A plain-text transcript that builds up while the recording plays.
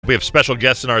We have special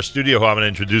guests in our studio who I'm going to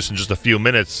introduce in just a few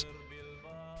minutes.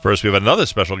 First, we have another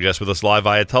special guest with us live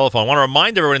via telephone. I want to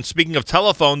remind everyone, speaking of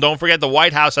telephone, don't forget the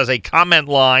White House has a comment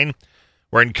line.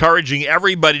 We're encouraging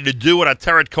everybody to do what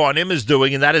Ateret Cohanim is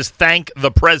doing, and that is thank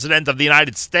the President of the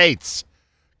United States.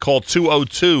 Call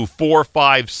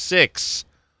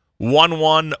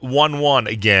 202-456-1111.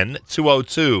 Again,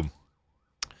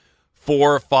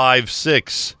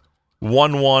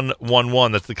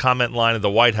 202-456-1111. That's the comment line of the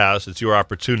White House. It's your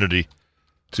opportunity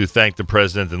to thank the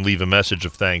President and leave a message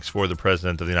of thanks for the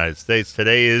President of the United States.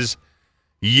 Today is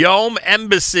Yom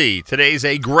Embassy. Today's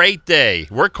a great day.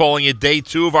 We're calling it day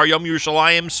 2 of our Yom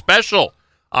Yerushalayim special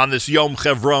on this Yom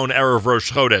Chevron Erev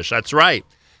Rosh Chodesh. That's right.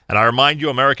 And I remind you,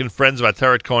 American Friends of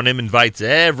Ateret Cohanim invites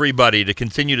everybody to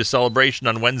continue the celebration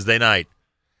on Wednesday night.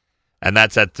 And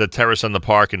that's at the Terrace on the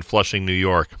Park in Flushing, New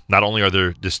York. Not only are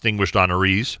there distinguished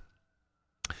honorees,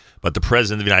 but the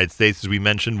President of the United States, as we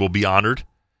mentioned, will be honored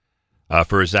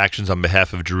for his actions on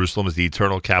behalf of Jerusalem as the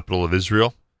eternal capital of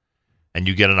Israel. And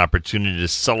you get an opportunity to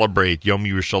celebrate Yom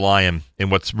Yerushalayim in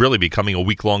what's really becoming a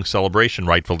week-long celebration,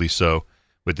 rightfully so,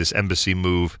 with this embassy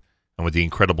move and with the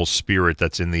incredible spirit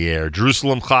that's in the air.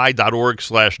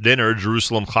 JerusalemChai.org/dinner,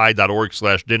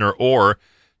 JerusalemChai.org/dinner, or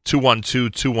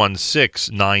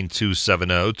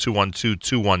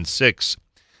 212-216-9270,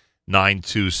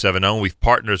 212-216-9270. We've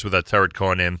partners with Ateret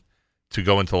Cohanim to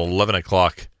go until 11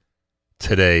 o'clock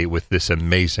today with this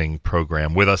amazing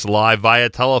program. With us live via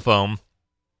telephone,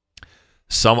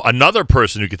 another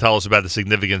person who can tell us about the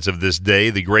significance of this day,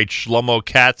 the great Shlomo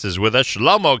Katz, is with us.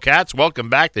 Shlomo Katz, welcome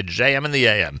back to JM and the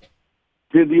AM.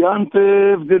 Good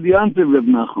Yantiv, Reb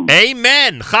Nachum.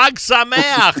 Amen. Chag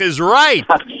Sameach is right.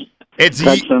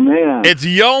 It's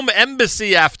Yom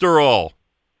Embassy after all.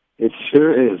 It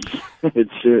sure is. It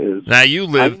sure is. Now you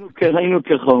live.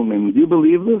 Do you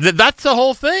believe this? That's the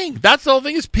whole thing. That's the whole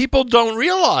thing is people don't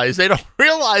realize. They don't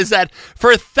realize that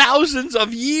for thousands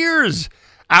of years,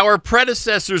 our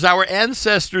predecessors, our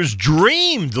ancestors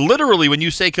dreamed, literally, when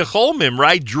you say Kecholmim,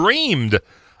 right, dreamed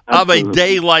of a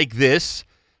day like this,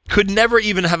 could never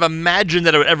even have imagined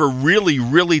that it would ever really,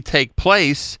 really take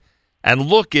place. And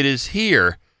look, it is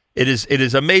here. It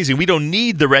is amazing. We don't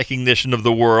need the recognition of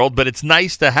the world, but it's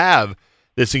nice to have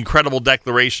this incredible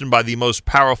declaration by the most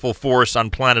powerful force on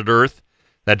planet Earth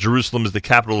that Jerusalem is the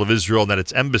capital of Israel and that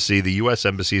its embassy, the U.S.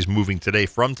 Embassy, is moving today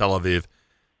from Tel Aviv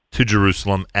to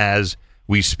Jerusalem as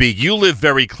we speak. You live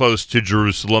very close to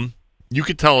Jerusalem. You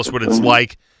could tell us what it's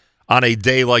like on a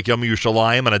day like Yom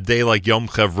Yerushalayim, on a day like Yom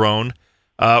Chevron.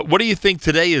 What do you think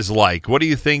today is like? What do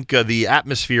you think the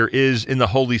atmosphere is in the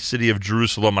holy city of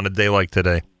Jerusalem on a day like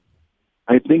today?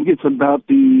 I think it's about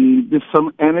there's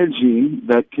some energy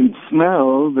that can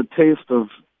smell the taste of,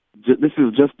 this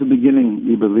is just the beginning,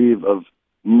 we believe, of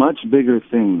much bigger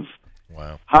things.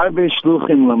 Wow. Harbe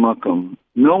shluchim lamakom.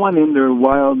 No one in their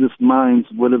wildest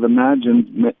minds would have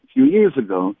imagined a few years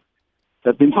ago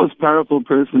that the most powerful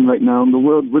person right now in the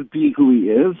world would be who he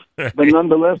is, but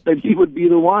nonetheless that he would be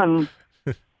the one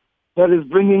that is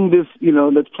bringing this,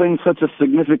 that's playing such a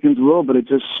significant role. But it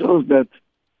just shows that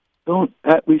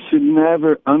we should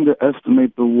never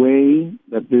underestimate the way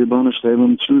that the Ribono Shel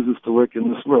Olam chooses to work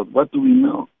in this world. What do we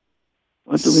know?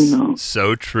 What do we know?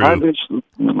 So true. What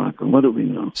do we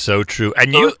know? So true.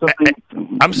 And you,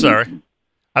 I'm sorry.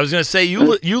 I was going to say,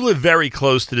 you live very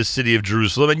close to the city of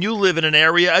Jerusalem, and you live in an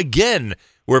area, again,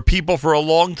 where people for a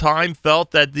long time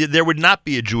felt that there would not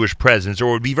be a Jewish presence, or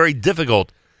it would be very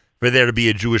difficult for there to be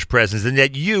a Jewish presence, and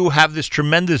yet you have this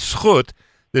tremendous zchut,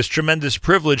 this tremendous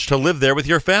privilege to live there with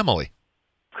your family.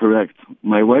 Correct.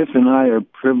 My wife and I are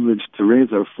privileged to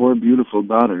raise our 4 beautiful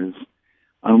daughters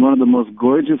on one of the most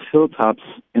gorgeous hilltops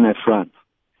in Efrat.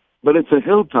 But it's a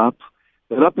hilltop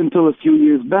that up until a few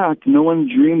years back, no one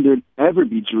dreamed there'd ever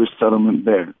be Jewish settlement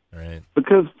there. Right.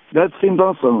 Because that seemed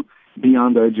also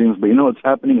beyond our dreams. But what's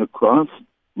happening across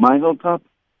my hilltop?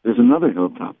 There's another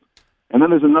hilltop. And then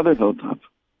there's another hilltop.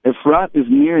 Efrat is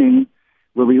nearing,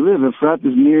 where we live, Efrat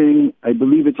is nearing, I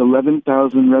believe it's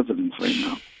 11,000 residents right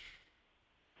now.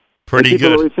 Pretty people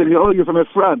good. Always say, "Oh, you're from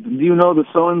Efrat. Do you know the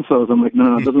so-and-sos?" I'm like,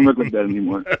 no, it doesn't work like that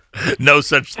anymore. No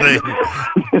such thing.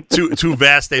 Too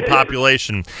vast a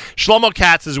population. Shlomo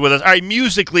Katz is with us. All right,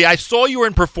 musically, I saw you were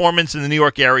in performance in the New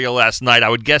York area last night. I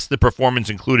would guess the performance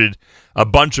included a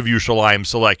bunch of Yerushalayim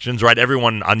selections, right?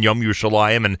 Everyone on Yom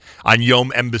Yerushalayim and on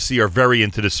Yom Embassy are very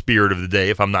into the spirit of the day,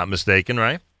 if I'm not mistaken,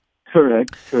 right?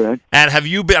 Correct. And have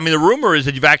you been, the rumor is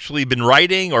that you've actually been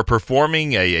writing or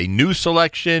performing a new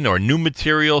selection or new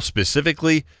material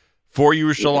specifically for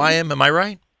Yerushalayim. Am I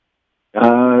right?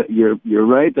 You're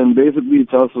right, and basically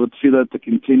it's also a tefillah to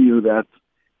continue that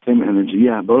Same energy,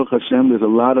 yeah. Baruch Hashem, there's a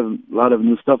lot of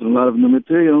new stuff and a lot of new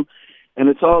material, and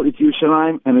it's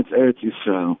Yerushalayim and it's Eretz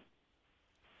Yisrael.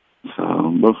 So,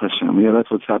 Baruch Hashem, yeah, that's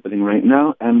what's happening right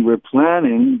now, and we're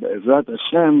planning, Be'ezrat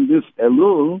Hashem, this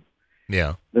Elul,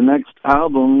 Yeah. the next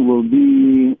album will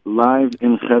be live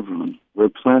in Hebron. We're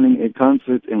planning a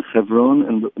concert in Hebron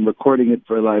and recording it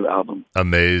for a live album.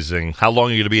 Amazing. How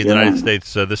long are you going to be in the United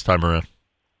States this time around?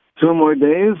 2 more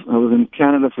days. I was in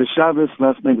Canada for Shabbos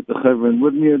last night with the Chevra in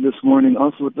Woodmere, this morning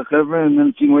also with the Chevra, and then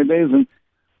a few more days and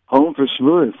home for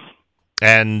Shavuos.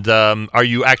 And are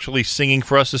you actually singing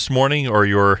for us this morning, or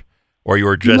you're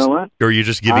just, you know what? or are you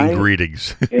just giving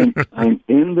greetings? I'm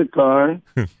in the car,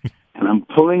 and I'm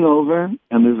pulling over,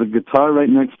 and there's a guitar right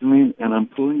next to me, and I'm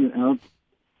pulling it out.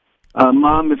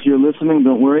 Mom, if you're listening,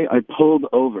 don't worry. I pulled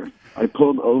over.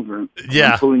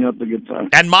 Yeah. I'm pulling out the guitar.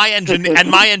 And my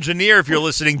engineer, if you're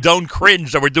listening, don't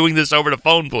cringe that we're doing this over the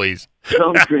phone, please.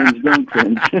 Don't cringe.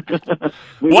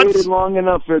 We waited long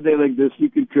enough for a day like this. You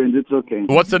could cringe. It's okay.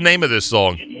 What's the name of this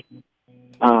song?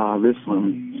 This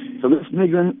one. So this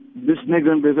niggun,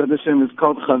 Be'ezrat Hashem, is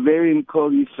called Chaverim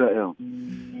Kol Yisrael.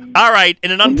 All right.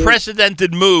 In an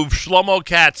unprecedented move, Shlomo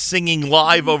Katz singing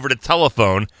live over the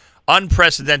telephone.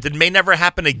 Unprecedented, may never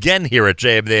happen again here at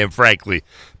JM frankly.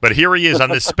 But here he is on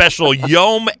this special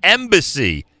Yom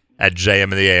Embassy at JM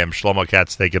in the AM. Shlomo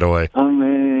Katz, take it away.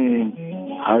 Amen.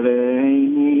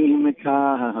 Hareini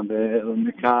mekabel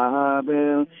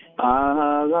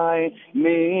alai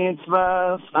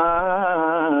mitzvahs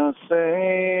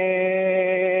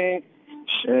aseh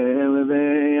shel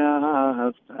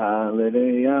ve'ahavta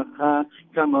l'reacha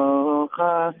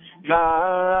kamocha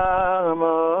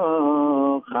kamocha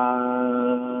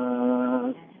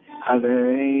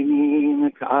hareini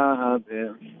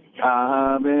mekabel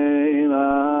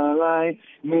alai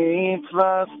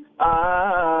mitzvahs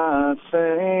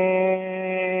aseh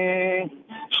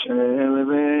shel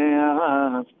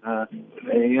ve'ahavta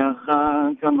l'reacha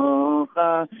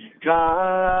kamocha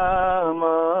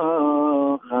kamocha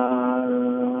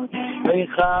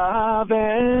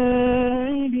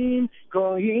Chaverim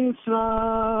Kol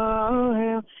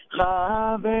Yisrael,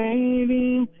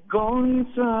 Chaverim Kol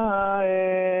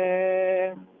Yisrael,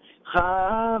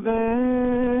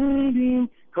 Chaverim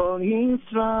Kol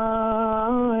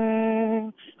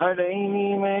Yisrael, Hareini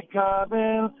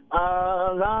mekabel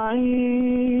alai,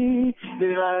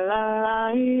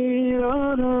 dilalai,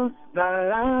 rodo,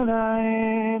 dalalai,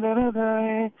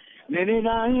 dalalai,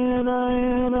 dilalai,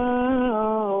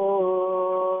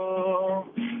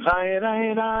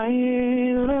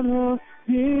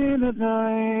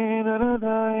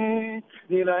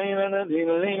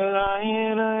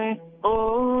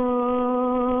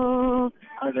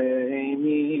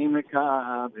 Hareini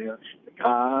mekabel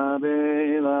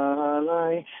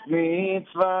alai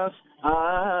mitzvahs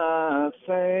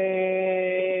aseh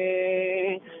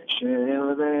shel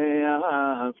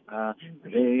ve'ahavta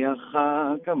l'reacha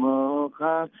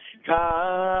kamocha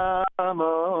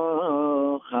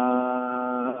kamocha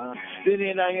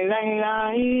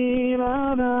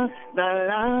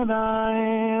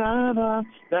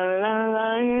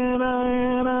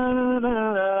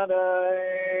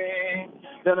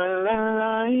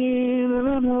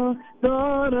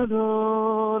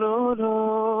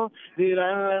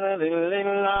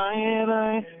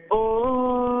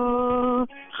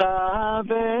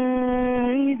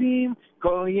Chaverim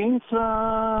Kol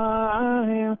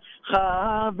Yisrael,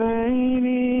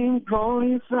 Chaverim Kol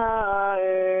Yisrael,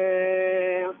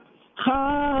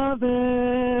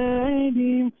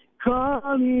 Chaverim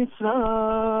Kol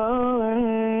Yisrael,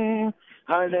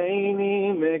 Hareini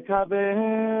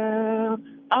mekabel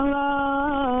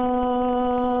alai.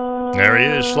 There he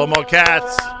is, Shlomo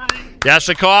Katz.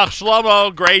 Yasher Koach,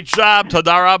 Shlomo. Great job.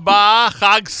 Toda Rabah.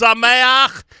 Chag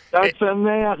Sameach. Chag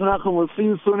Sameach, Nachum. We'll see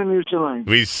you soon in Yerushalayim.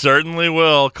 We certainly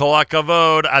will. Kol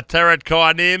HaKavod. Ateret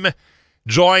Cohanim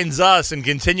joins us in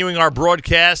continuing our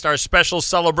broadcast, our special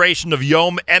celebration of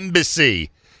Yom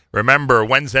Embassy. Remember,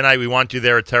 Wednesday night, we want you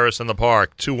there at Terrace in the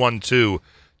Park,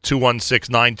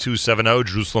 212-216-9270,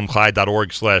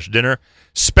 JerusalemChai.org/dinner.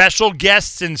 Special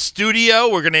guests in studio.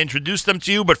 We're going to introduce them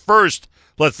to you, but first,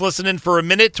 let's listen in for a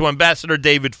minute to Ambassador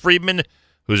David Friedman,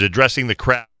 who's addressing the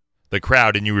crowd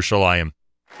in Yerushalayim.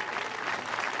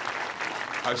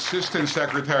 Assistant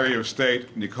Secretary of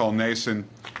State Nicole Nason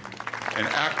and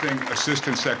Acting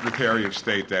Assistant Secretary of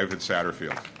State David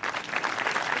Satterfield.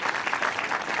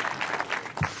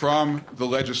 From the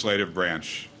legislative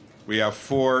branch, we have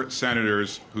 4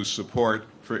 senators whose support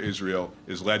for Israel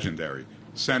is legendary.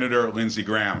 Senator Lindsey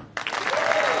Graham,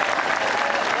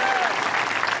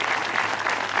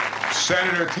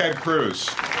 Senator Ted Cruz,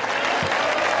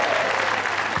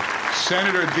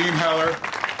 Senator Dean Heller,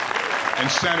 and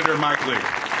Senator Mike Lee.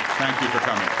 Thank you for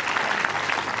coming.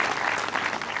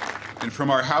 And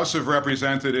from our House of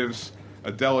Representatives,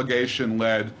 a delegation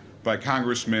led by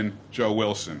Congressman Joe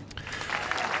Wilson.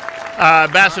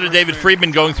 Ambassador David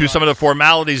Friedman going through some of the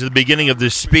formalities at the beginning of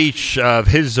this speech of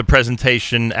his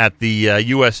presentation at the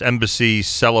U.S. Embassy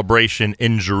celebration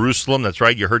in Jerusalem. That's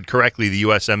right, you heard correctly. The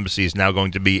U.S. Embassy is now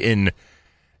going to be in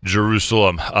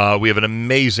Jerusalem. We have an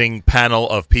amazing panel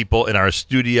of people in our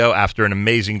studio after an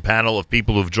amazing panel of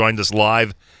people who've joined us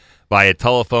live via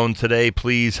telephone today.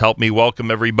 Please help me welcome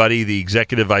everybody. The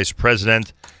Executive Vice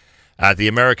President at the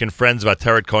American Friends of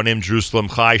Ateret Cohanim Jerusalem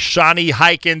Chai, Shani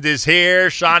Heikind is here.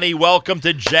 Shani, welcome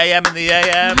to JM in the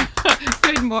AM.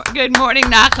 Good morning,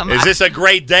 Nachum. Is this a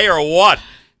great day or what?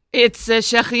 It's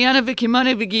Shechianu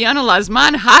v'kimonu v'giyanu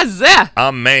lazman hazeh.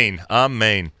 Amen.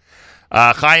 Amen.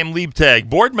 Chaim Liebtag,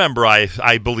 board member,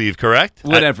 I believe, correct?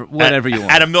 Whatever you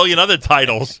want. And a million other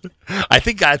titles. I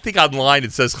think online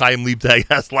it says Chaim Liebtag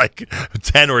has like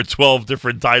 10 or 12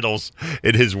 different titles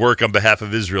in his work on behalf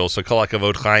of Israel. So kol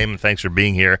hakavod, Chaim, thanks for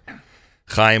being here.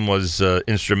 Chaim was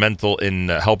instrumental in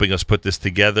helping us put this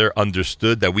together,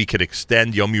 understood that we could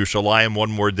extend Yom Yerushalayim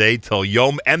one more day till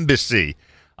Yom Embassy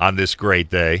on this great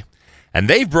day. And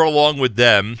they've brought along with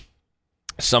them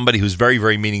somebody who's very,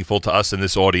 very meaningful to us in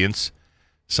this audience.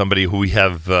 Somebody who we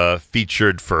have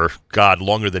featured for, God,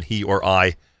 longer than he or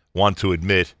I want to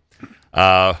admit.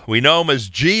 We know him as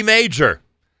G Major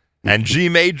and G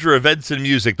Major Events and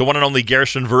Music. The one and only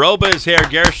Gershon Veroba is here.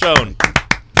 Gershon.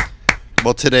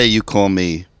 Well, today you call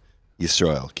me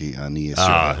Yisrael. Ani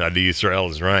Yisrael. Ani Yisrael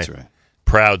is right. That's right.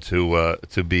 Proud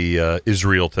to be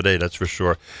Israel today, that's for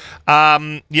sure.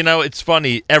 It's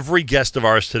funny. Every guest of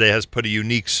ours today has put a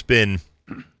unique spin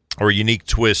or a unique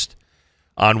twist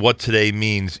on what today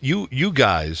means. You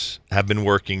guys have been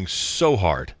working so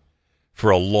hard for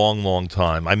a long, long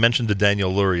time. I mentioned to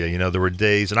Daniel Luria, there were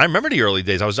days, and I remember the early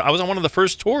days. I was on one of the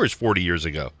first tours 40 years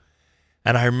ago,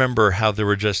 and I remember how there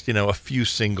were just, a few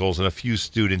singles and a few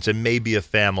students and maybe a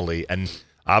family, and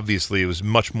obviously it was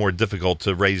much more difficult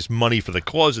to raise money for the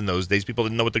cause in those days. People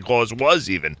didn't know what the cause was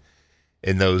even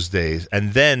in those days.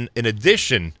 And then, in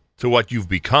addition to what you've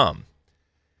become,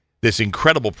 this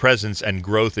incredible presence and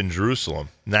growth in Jerusalem,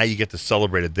 now you get to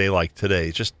celebrate a day like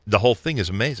today. Just the whole thing is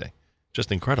amazing.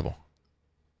 Just incredible.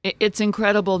 It's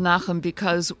incredible, Nachum,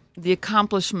 because the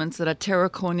accomplishments that Ateret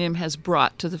Cohanim has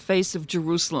brought to the face of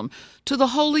Jerusalem, to the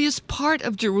holiest part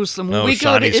of Jerusalem. When we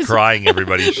go to Shani's crying,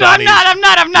 everybody. No, I'm not.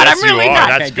 Yes, I'm really you are.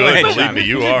 not. That's good. Believe me,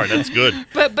 you are. That's good.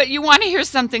 But you want to hear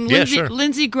something? Yeah, sure.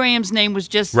 Lindsey Graham's name was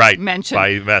just mentioned.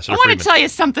 By Ambassador I want Friedman. to tell you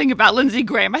something about Lindsey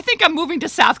Graham. I think I'm moving to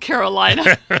South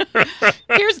Carolina.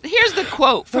 Here's the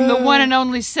quote from the one and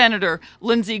only Senator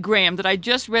Lindsey Graham that I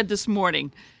just read this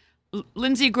morning.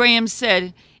 Lindsey Graham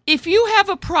said, "If you have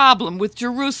a problem with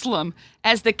Jerusalem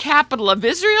as the capital of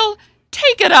Israel,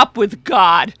 take it up with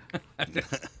God."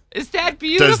 Is that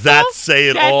beautiful? Does that say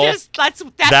it all? That's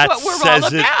that what we're all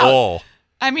says about. It all.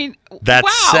 I mean, that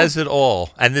wow. says it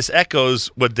all. And this echoes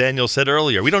what Daniel said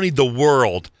earlier. We don't need the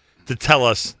world to tell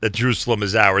us that Jerusalem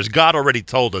is ours. God already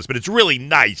told us, but it's really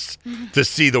nice to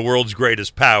see the world's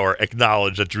greatest power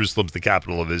acknowledge that Jerusalem's the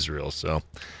capital of Israel. So,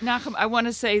 Nachum, I want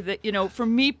to say that, for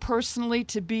me personally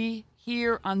to be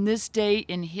here on this day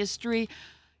in history,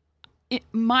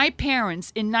 my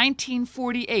parents in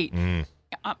 1948,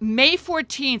 May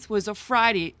 14th was a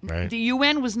Friday. Right. The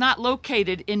UN was not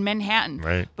located in Manhattan,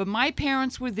 right. But my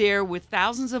parents were there with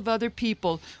thousands of other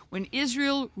people when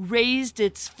Israel raised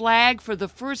its flag for the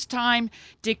first time,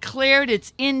 declared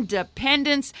its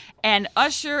independence, and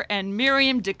Usher and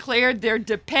Miriam declared their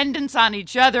dependence on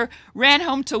each other, ran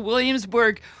home to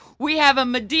Williamsburg. We have a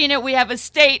Medina, we have a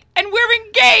state, and we're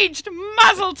engaged.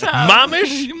 Mazel tov.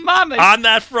 Mamish? Mamish. On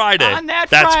that Friday. That's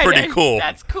Friday. Pretty cool.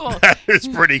 That's cool. That is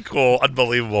pretty cool.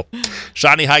 Unbelievable.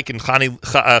 Shani Heikind,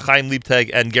 Chaim Liebtag,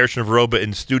 and Gershon Veroba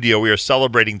in studio. We are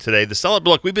celebrating today.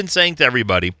 Look, we've been saying to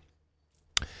everybody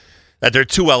that there are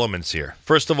two elements here.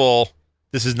 First of all,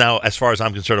 this is now, as far as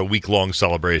I'm concerned, a week-long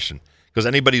celebration. Because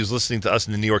anybody who's listening to us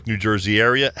in the New York, New Jersey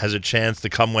area has a chance to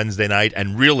come Wednesday night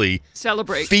and really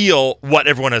celebrate, feel what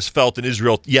everyone has felt in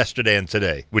Israel yesterday and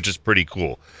today, which is pretty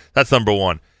cool. That's number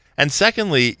one. And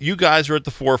secondly, you guys are at the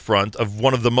forefront of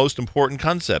one of the most important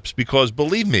concepts because,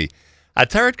 believe me,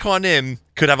 Ateret Cohanim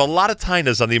could have a lot of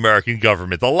tainas on the American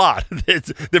government, a lot. There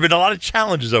have been a lot of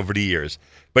challenges over the years.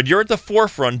 But you're at the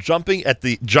forefront, jumping at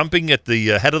the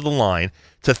head of the line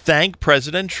to thank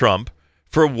President Trump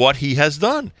for what he has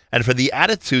done and for the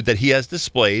attitude that he has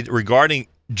displayed regarding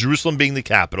Jerusalem being the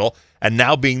capital and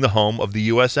now being the home of the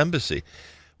U.S. Embassy.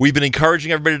 We've been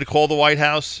encouraging everybody to call the White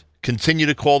House, continue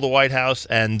to call the White House,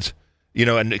 and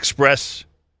and express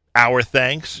our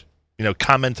thanks,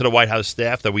 comment to the White House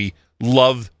staff that we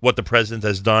love what the president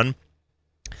has done.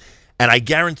 And I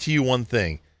guarantee you one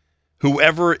thing.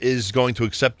 Whoever is going to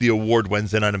accept the award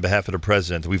Wednesday night on behalf of the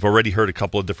president, we've already heard a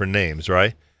couple of different names,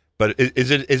 right? But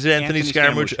is it Anthony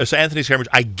Scaramouche? So Anthony Scaramouche,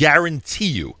 I guarantee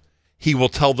you he will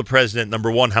tell the president,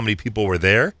 number one, how many people were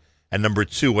there, and number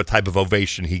two, what type of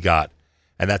ovation he got.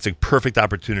 And that's a perfect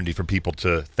opportunity for people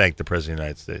to thank the president of the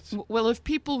United States. Well, if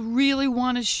people really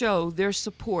want to show their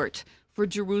support for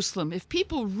Jerusalem, if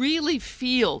people really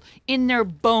feel in their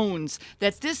bones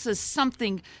that this is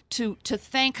something to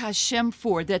thank Hashem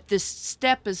for, that this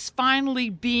step is finally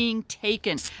being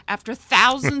taken after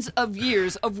thousands of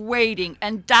years of waiting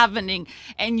and davening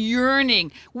and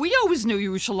yearning. We always knew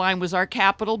Yerushalayim was our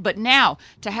capital, but now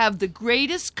to have the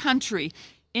greatest country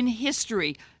in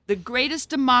history, the greatest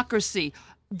democracy,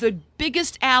 the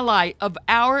biggest ally of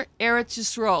our Eretz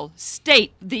Yisrael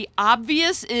state, the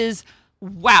obvious is,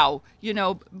 wow,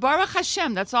 Baruch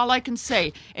Hashem, that's all I can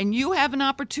say. And you have an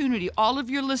opportunity, all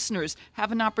of your listeners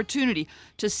have an opportunity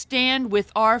to stand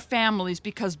with our families,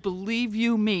 because believe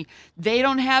you me, they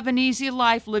don't have an easy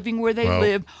life living where they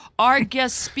live. Our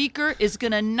guest speaker is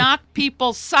going to knock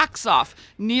people's socks off.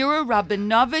 Nira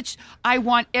Rabinovich, I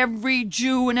want every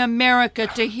Jew in America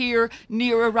to hear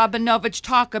Nira Rabinovich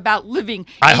talk about living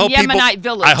in Yemenite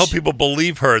village. I hope people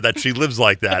believe her that she lives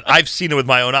like that. I've seen it with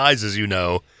my own eyes, as you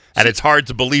know. And it's hard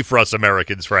to believe for us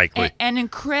Americans, frankly. An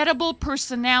incredible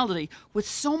personality with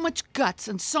so much guts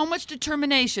and so much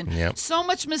determination, so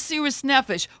much Mesiras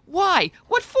Nefesh. Why?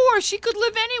 What for? She could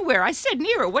live anywhere. I said,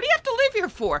 Nira, what do you have to live here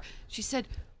for? She said,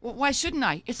 well, why shouldn't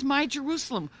I? It's my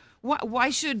Jerusalem.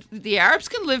 Why should the Arabs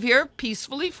can live here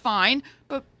peacefully, fine,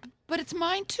 but it's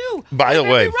mine too. By the way,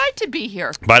 I have every right to be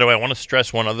here. By the way, I want to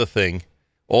stress one other thing.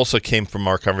 Also came from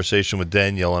our conversation with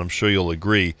Danielle, and I'm sure you'll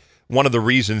agree. One of the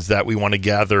reasons that we want to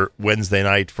gather Wednesday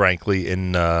night, frankly,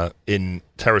 in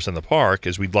Terrace in the Park,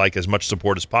 is we'd like as much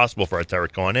support as possible for our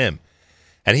Ateret Cohanim.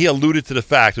 And he alluded to the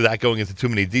fact, without going into too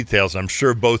many details, I'm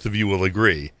sure both of you will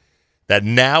agree, that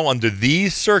now under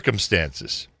these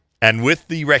circumstances, and with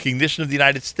the recognition of the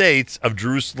United States of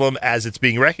Jerusalem as it's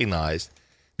being recognized,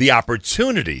 the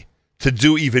opportunity to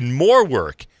do even more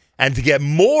work and to get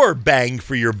more bang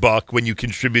for your buck when you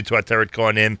contribute to Ateret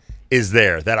Cohanim is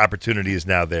there. That opportunity is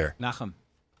now there. Nachum,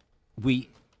 we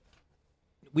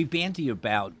bandy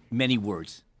about many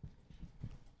words.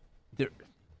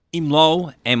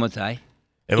 Imlo emotai.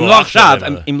 Imlo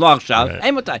shav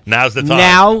emotai. Now's the time.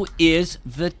 Now is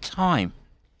the time.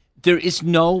 There is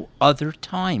no other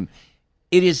time.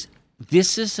 This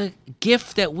is a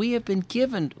gift that we have been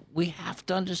given. We have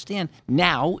to understand.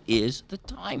 Now is the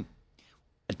time.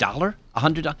 $1,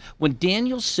 $100. When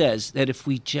Daniel says that if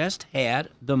we just had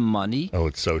the money,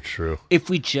 it's so true. If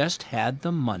we just had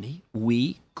the money,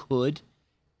 we could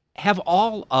have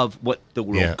all of what the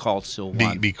world calls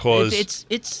Silwan. Because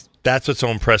it's that's what's so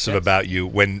impressive about you.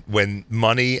 When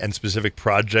money and specific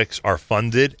projects are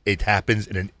funded, it happens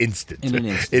in an instant.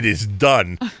 It is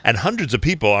done, and hundreds of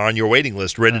people are on your waiting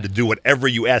list, ready to do whatever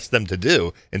you ask them to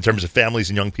do in terms of families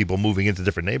and young people moving into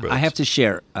different neighborhoods. I have to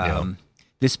share.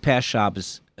 This past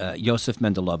Shabbos, Yosef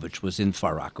Mendelovich was in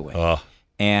Far Rockaway.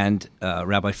 And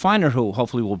Rabbi Feiner, who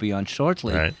hopefully will be on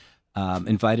shortly,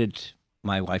 invited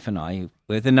my wife and I,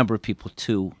 with a number of people,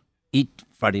 to eat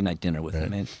Friday night dinner with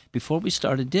him. And before we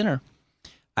started dinner,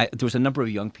 there was a number of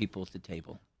young people at the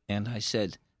table. And I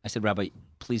said, Rabbi,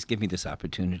 please give me this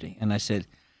opportunity. And I said,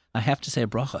 I have to say a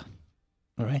bracha,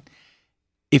 all right?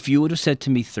 If you would have said to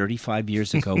me 35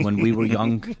 years ago when we were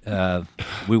young,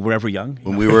 we were ever young.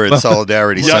 When we were at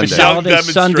Solidarity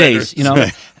Sundays,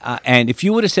 and if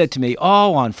you would have said to me,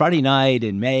 on Friday night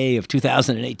in May of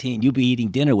 2018, you'd be eating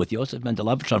dinner with Yosef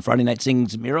Mendelovich on Friday night, singing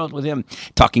Zemirot with him,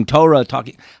 talking Torah,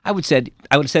 I would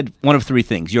have said one of three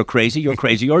things: you're crazy,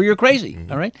 or you're crazy.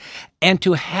 All right. And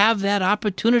to have that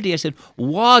opportunity, I said,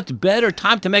 what better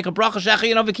time to make a bracha?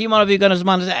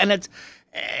 And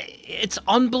it's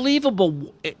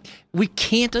unbelievable. We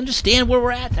can't understand where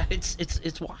we're at.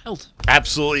 It's wild.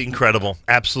 Absolutely incredible.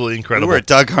 Absolutely incredible. We were at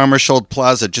Doug Hammarskjöld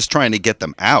Plaza just trying to get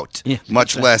them out,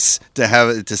 much less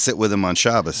to sit with them on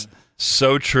Shabbos.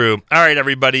 So true. All right,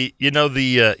 everybody. You know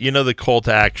the call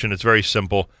to action. It's very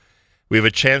simple. We have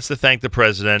a chance to thank the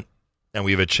president, and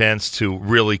we have a chance to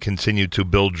really continue to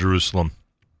build Jerusalem.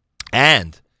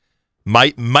 And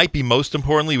might be most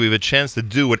importantly, we have a chance to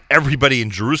do what everybody in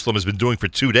Jerusalem has been doing for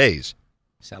 2 days.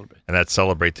 Celebrate. And that's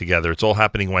celebrate together. It's all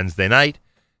happening Wednesday night,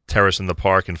 Terrace in the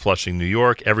Park in Flushing, New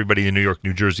York. Everybody in the New York,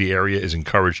 New Jersey area is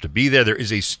encouraged to be there. There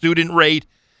is a student rate.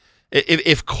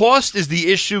 If cost is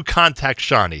the issue, contact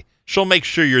Shani. She'll make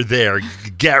sure you're there,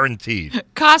 guaranteed.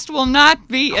 Cost will not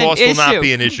be an issue. Cost will not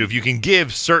be an issue. If you can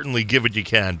give, certainly give what you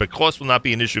can, but cost will not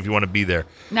be an issue if you want to be there.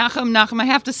 Nachum, I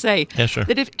have to say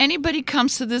that if anybody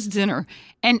comes to this dinner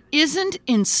and isn't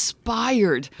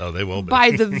inspired they will be.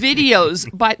 by the videos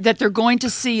that they're going to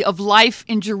see of life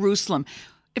in Jerusalem,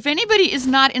 if anybody is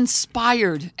not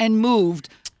inspired and moved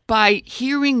by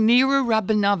hearing Nira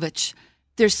Rabinovich,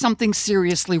 there's something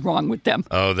seriously wrong with them.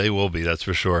 Oh, they will be, that's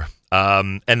for sure.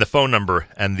 And the phone number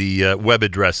and the web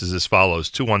address is as follows,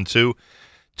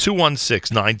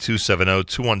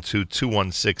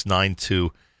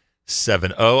 212-216-9270,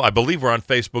 212-216-9270. I believe we're on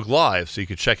Facebook Live, so you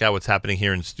can check out what's happening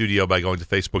here in studio by going to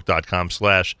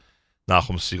facebook.com/Nachum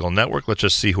Segal Network. Let's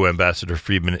just see who Ambassador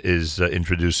Friedman is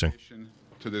introducing.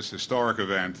 To this historic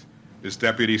event is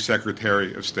Deputy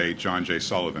Secretary of State John J.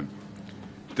 Sullivan.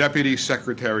 Deputy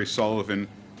Secretary Sullivan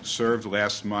served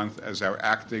last month as our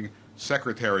acting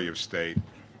Secretary of State,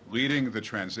 leading the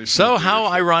transition. So how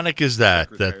ironic is that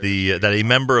a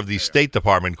member of the State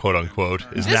Department, quote unquote,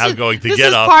 is now going to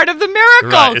get up. This is part of the miracle.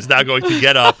 Right, is now going to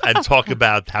get up and talk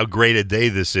about how great a day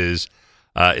this is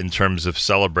in terms of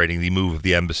celebrating the move of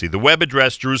the embassy. The web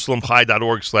address,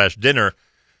 JerusalemChai.org/dinner,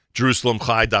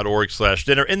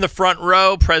 JerusalemChai.org/dinner. In the front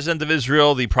row, President of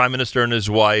Israel, the Prime Minister and his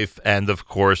wife, and of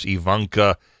course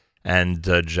Ivanka and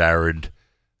Jared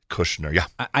Kushner. Yeah,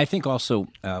 I think also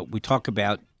we talk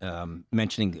about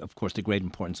mentioning, of course, the great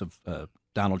importance of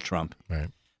Donald Trump, right,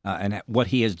 and what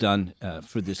he has done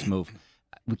for this move.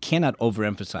 We cannot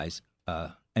overemphasize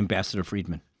Ambassador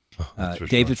Friedman.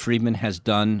 David Friedman has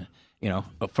done,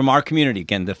 from our community,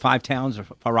 again, the 5 towns, or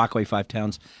Far Rockaway 5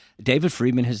 towns, David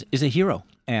Friedman is a hero.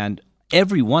 And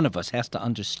every one of us has to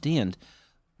understand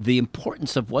the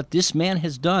importance of what this man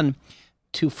has done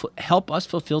to help us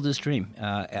fulfill this dream.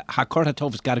 Hakor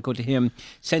HaTov has got to go to him,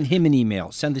 send him an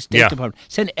email, send the State Department,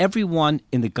 send everyone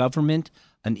in the government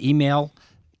an email,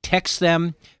 text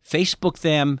them, Facebook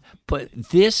them. But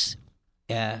this,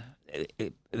 the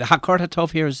Hakor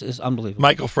HaTov here is unbelievable.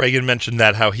 Michael Fragan mentioned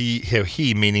that how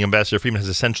he, meaning Ambassador Friedman, has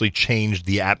essentially changed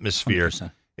the atmosphere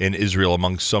 100%. in Israel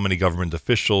among so many government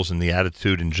officials and the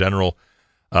attitude in general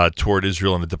toward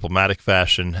Israel in a diplomatic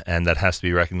fashion, and that has to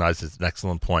be recognized as an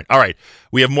excellent point. All right,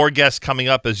 we have more guests coming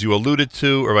up, as you alluded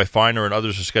to. Rabbi Feiner and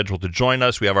others are scheduled to join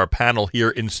us. We have our panel here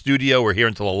in studio. We're here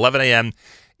until 11 a.m.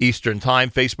 Eastern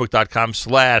Time,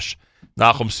 Facebook.com/Nachum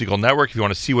Segal Network. If you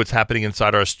want to see what's happening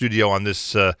inside our studio on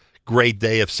this great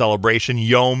day of celebration,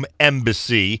 Yom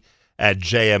Embassy at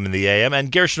JM in the AM.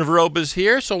 And Gershon Veroba is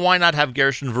here, so why not have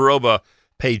Gershon Veroba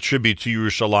pay tribute to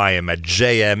Yerushalayim at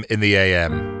JM in the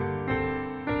AM.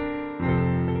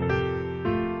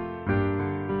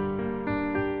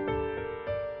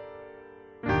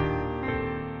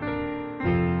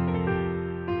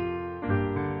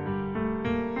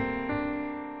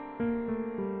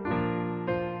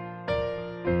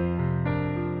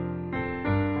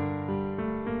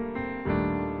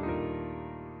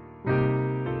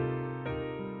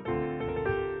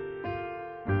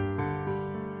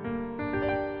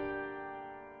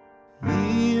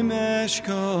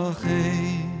 אשכחך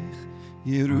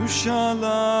ירושלים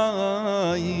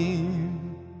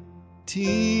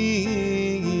תשכח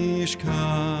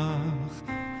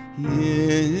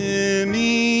ימיני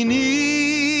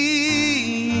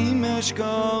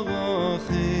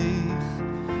אשכחך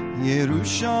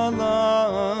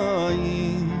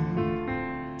ירושלים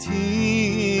תשכח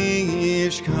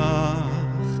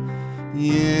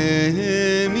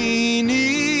ימיני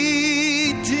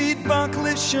תדבק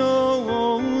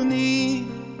לשוני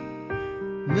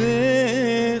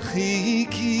מחיקי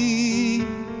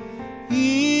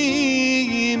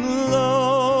אם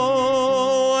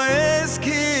לא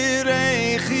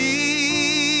אזכרך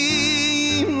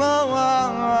אם לא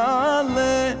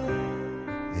אעלה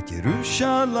את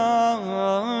ירושלים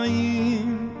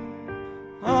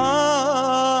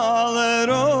על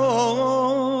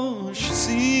ראש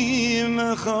שמחתי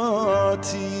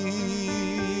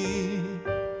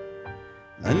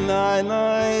la la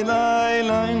la la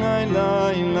la la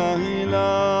la la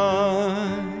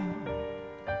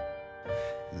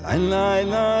la la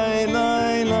la la la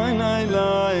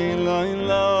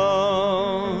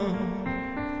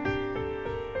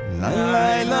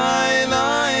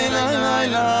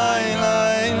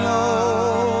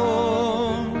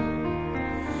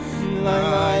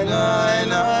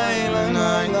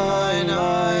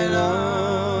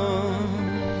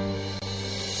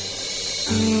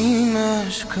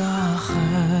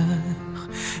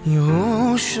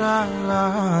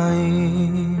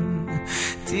ירושלים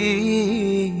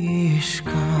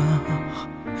תשכח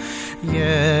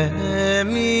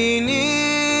ימיני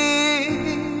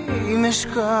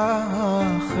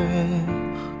אשכחך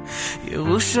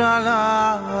ירושלים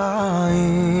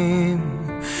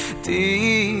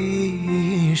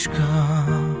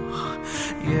תשכח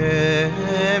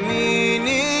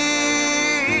ימיני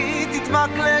תדמק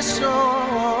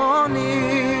לשוני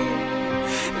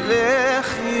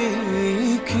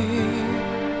לחיכי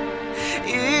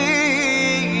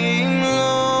אם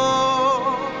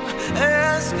לא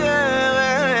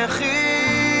אזכרך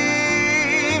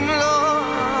אם לא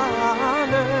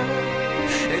אעלה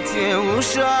את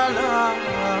ירושלים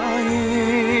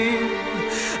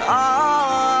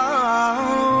ארוש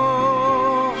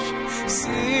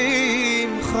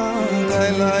שמחה לי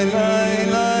לי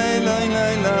לי לי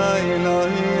לי לי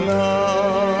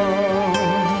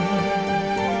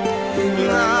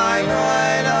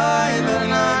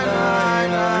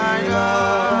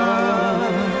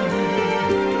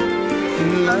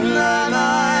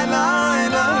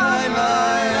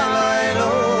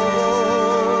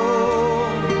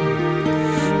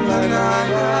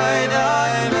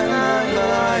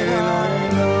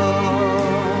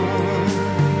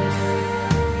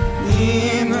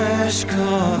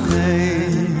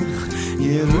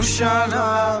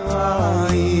ירושלים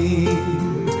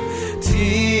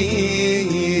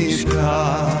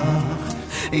תשכח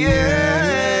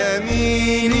ימיני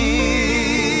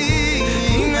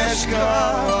אם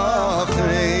אשכחך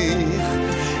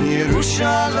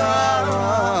ירושלים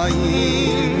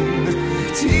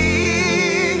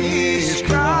תשכח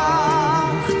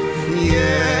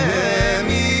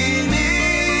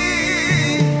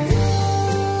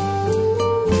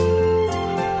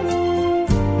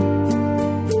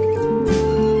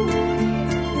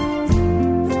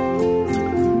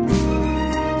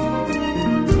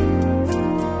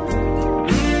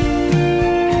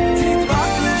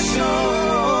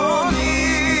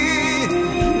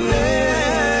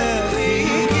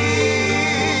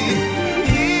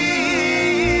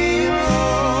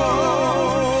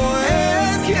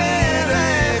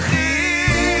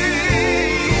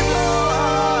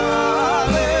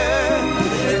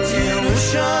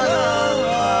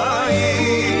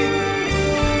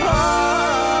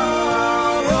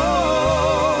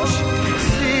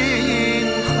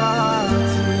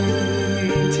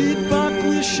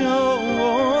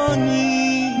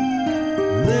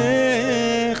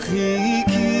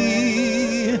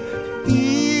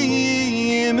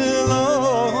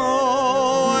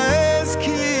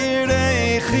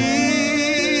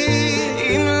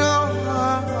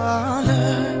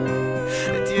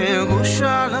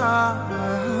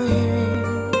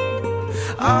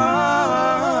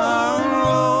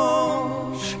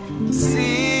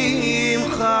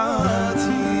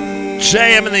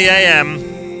JM in the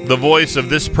AM, the voice of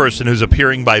this person who's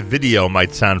appearing by video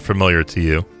might sound familiar to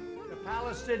you. The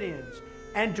Palestinians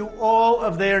and to all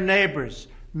of their neighbors,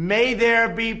 may there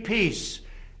be peace.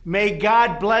 May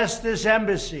God bless this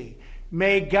embassy.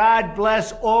 May God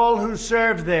bless all who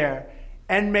serve there.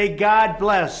 And may God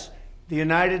bless the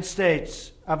United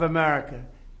States of America.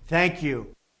 Thank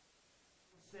you.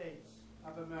 States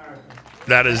of America.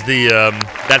 That is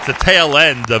that's the tail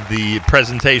end of the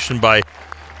presentation by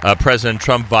President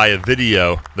Trump via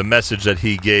video, the message that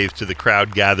he gave to the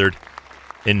crowd gathered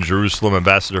in Jerusalem.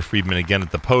 Ambassador Friedman again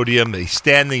at the podium. A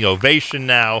standing ovation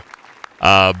now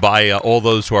by all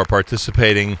those who are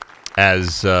participating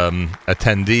as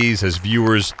attendees, as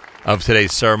viewers of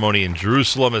today's ceremony in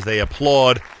Jerusalem, as they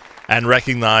applaud and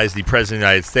recognize the President of the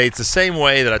United States, the same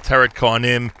way that Ateret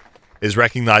Cohanim is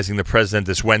recognizing the President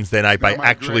this Wednesday night by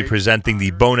actually presenting the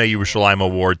Bonei Yerushalayim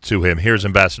Award to him. Here's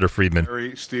Ambassador Friedman.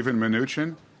 Stephen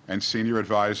Mnuchin and Senior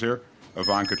Advisor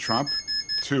Ivanka Trump,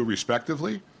 to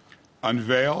respectively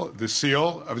unveil the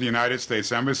seal of the United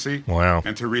States Embassy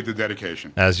and to read the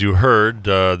dedication. As you heard,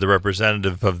 the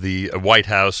representative of the White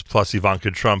House plus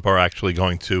Ivanka Trump are actually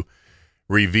going to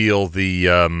reveal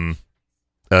the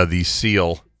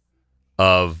seal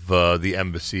of the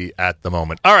embassy at the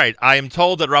moment. All right, I am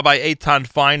told that Rabbi Eitan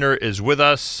Feiner is with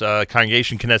us,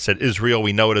 Congregation Knesset Israel.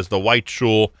 We know it as the White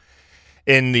Shul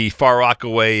in the Far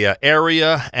Rockaway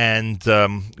area, and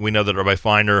we know that Rabbi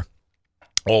Feiner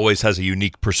always has a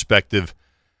unique perspective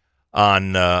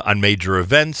on major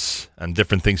events and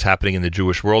different things happening in the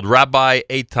Jewish world. Rabbi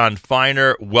Eitan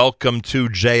Feiner, welcome to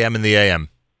JM in the AM.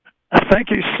 Thank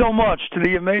you so much to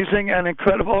the amazing and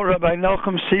incredible Rabbi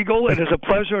Nachum Siegel. It is a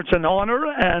pleasure. It's an honor.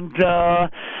 And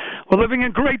We're living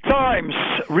in great times.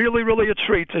 Really, really a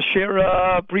treat to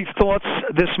share brief thoughts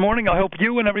this morning. I hope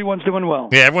you and everyone's doing well.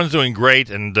 Yeah, everyone's doing great.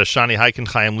 And Shani Heiken,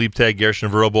 Chaim Liebtag, Gershon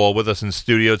Verobal with us in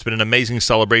studio. It's been an amazing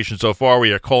celebration so far.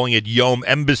 We are calling it Yom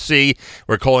Embassy.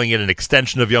 We're calling it an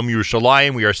extension of Yom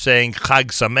Yerushalayim. We are saying Chag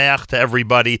Sameach to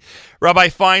everybody. Rabbi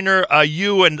Feiner,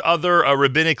 you and other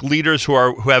rabbinic leaders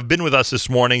who have been with us this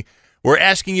morning, we're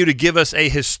asking you to give us a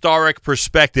historic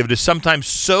perspective. It is sometimes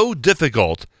so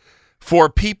difficult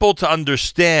for people to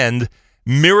understand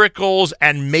miracles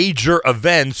and major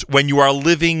events when you are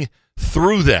living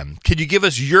through them. Could you give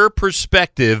us your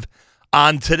perspective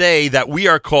on today that we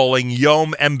are calling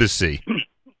Yom Embassy?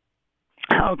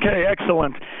 Okay,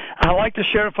 excellent. I'd like to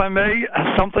share, if I may,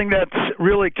 something that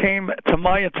really came to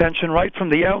my attention right from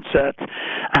the outset,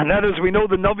 and that is, we know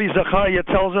the Navi Zechariah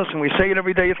tells us, and we say it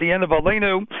every day at the end of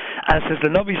Aleinu, as is the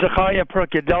Navi Zechariah per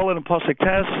Kedalit and Pasuk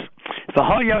Tes,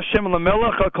 V'haya Hashem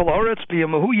lemelech hakol haaretz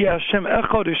b'yamahu yeh Hashem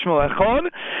echad u'shmo echad,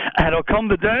 and it'll come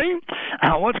the day,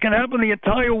 what's going to happen? The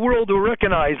entire world will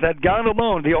recognize that God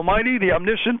alone, the Almighty, the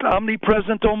omniscient,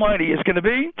 omnipresent Almighty, is going to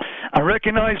be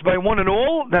recognized by one and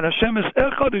all, that Hashem is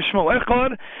echad u'shmo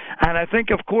echad. And I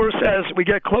think, of course, as we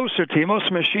get closer to Yemos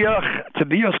Mashiach, to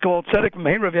Bias Kol Tzedek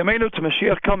Meir Yamenu, to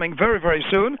Mashiach coming very, very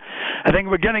soon, I think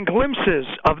we're getting glimpses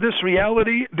of this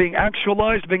reality being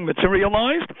actualized, being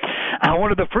materialized. And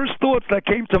one of the first thoughts that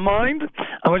came to mind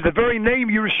was the very name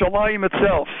Yerushalayim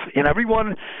itself. And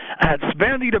everyone had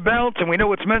bandied about, and we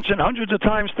know it's mentioned hundreds of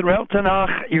times throughout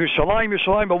Tanakh, Yerushalayim,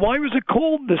 Yerushalayim. But why was it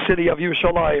called the city of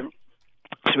Yerushalayim?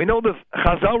 So we know the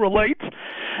Chazal relate,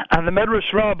 and the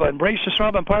Medrash Rabbah, and Bereishis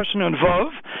Rabbah, and Parsha and Vav,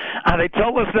 and they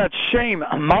tell us that Shem,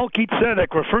 Malki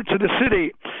Tzedek, referred to the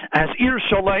city as Ir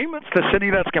Shalem. It's the city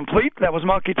that's complete. That was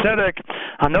Malki Tzedek,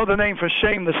 another name for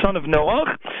Shem, the son of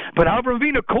Noach. But Avraham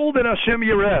Avinu called it Hashem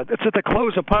Yered. It's at the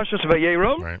close of Parshas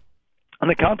Vayera. Right. In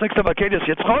the context of Akedas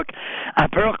Yitzchak,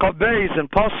 and Perach Beis and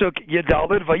Pasuk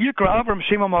Yedalid, Vayikra Avram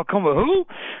Shema Malkom Vahu,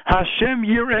 Hashem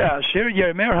Yireh, Asher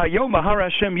Yermer Hayom Mahar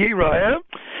Hashem Yireh,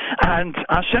 and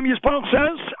Hashem Yisparach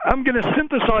says, I'm going to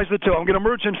synthesize the two. I'm going to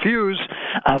merge and fuse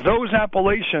those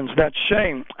appellations that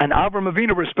Shem and Avram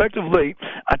Avinu respectively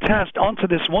attached onto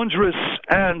this wondrous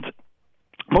and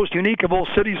most unique of all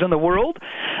cities in the world.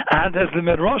 And as the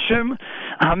Midrashim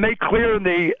make clear in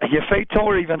the Yefei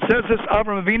Torah, even says this,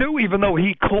 Avram Avinu, even though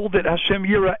he called it Hashem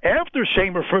Yireh after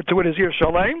Shem referred to it as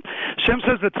Yerushalayim, Shem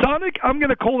says that Tzaddik, I'm going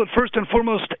to call it first and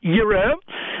foremost Yireh.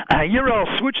 Yireh,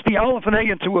 I'll switch the Aleph and A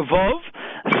into a Vav,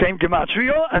 same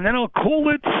Gematria, and then I'll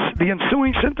call it the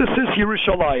ensuing synthesis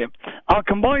Yerushalayim. I'll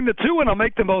combine the two and I'll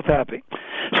make them both happy.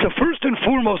 So first and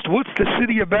foremost, what's the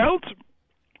city about?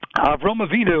 Avram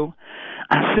Avinu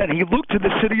said he looked to the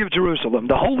city of Jerusalem,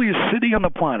 the holiest city on the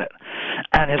planet,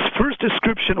 and his first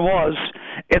description was,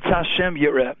 it's Hashem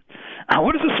Yireh.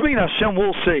 What does this mean? Hashem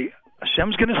will see.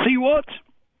 Hashem's going to see what?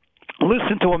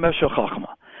 Listen to a Meshech Chachma.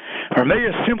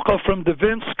 Hermeya Simcha from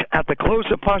Devinsk at the close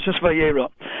of Parshas Vayera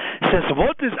says,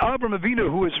 what is Avram Avinu,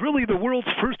 who is really the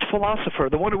world's first philosopher,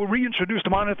 the one who reintroduced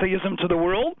monotheism to the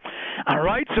world? All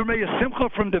right, so Hermeya Simcha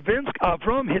from Devinsk,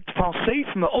 Avram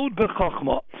hitfalseif me'od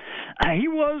b'chachma. He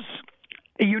was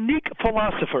a unique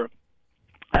philosopher,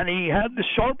 and he had the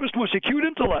sharpest, most acute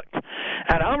intellect.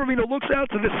 And Avram Avinu looks out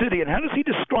to the city, and how does he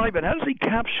describe it? How does he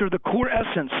capture the core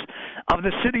essence of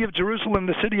the city of Jerusalem,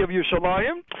 the city of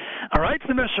Yerushalayim? All right,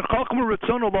 the Meshech Chachma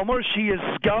Ratzon Olamar, she is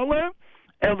Gala,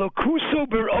 Elokuso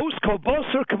Beros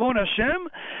Kobasar Kavon Hashem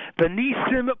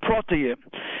Benisim Protayim.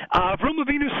 Avram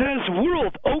Avinu says,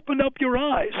 world, open up your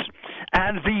eyes.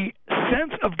 And the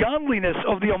sense of godliness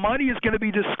of the Almighty is going to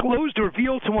be disclosed,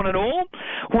 revealed to one and all,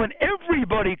 when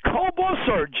everybody,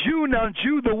 Kobasar, Jew,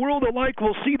 non-Jew, the world alike,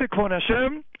 will see the Kavon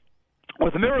Hashem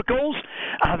with miracles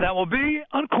that will be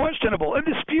unquestionable,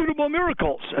 indisputable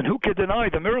miracles. And who could deny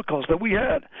the miracles that we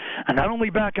had? And not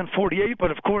only back in 48, but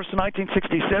of course in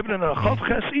 1967 in the Chav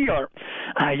Ches Iyar,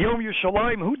 Yom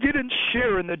Yerushalayim, who didn't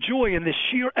share in the joy and the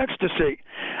sheer ecstasy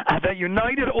that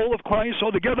united all of Klal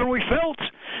Yisrael together, we felt.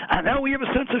 And now we have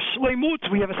a sense of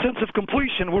shleimut, we have a sense of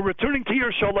completion. We're returning to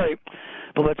Yerushalayim.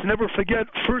 But let's never forget,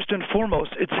 first and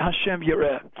foremost, it's Hashem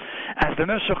Yireh. As the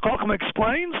Meshech Chacham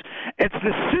explains, it's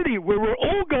the city where we're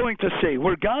all going to see,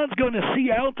 where God's going to see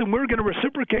out and we're going to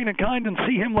reciprocate in kind and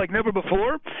see Him like never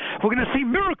before. We're going to see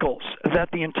miracles that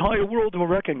the entire world will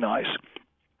recognize.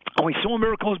 And we saw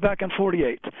miracles back in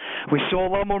 48. We saw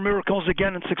a lot more miracles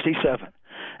again in 67.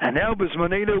 And now,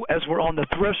 Bizmanenu, as we're on the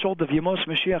threshold of Yemos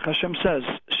Mashiach, Hashem says,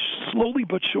 slowly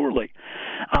but surely,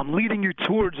 I'm leading you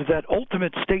towards that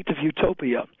ultimate state of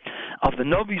utopia, of the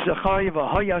Navi Zechariah,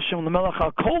 V'haya Hashem l'melech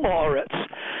ha'kol ha'aretz,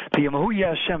 V'yamahu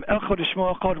Hashem echad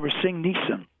u'shmo echad, we're seeing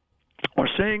Nisan. We're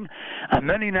seeing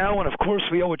many now, and of course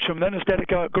we owe a tremendous debt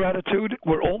of gratitude.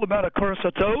 We're all about a Koras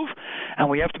HaTov, and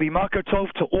we have to be Makar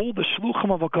Tov to all the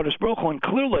Shluchim of HaKadosh Baruch Hu. And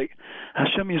clearly,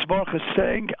 Hashem Yisbarach is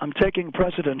saying, I'm taking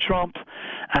President Trump,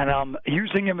 and I'm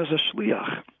using him as a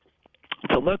Shliach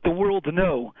to let the world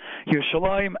know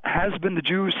Yerushalayim has been the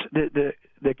Jews,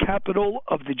 the capital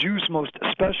of the Jews' most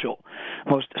special,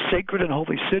 most sacred and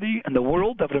holy city in the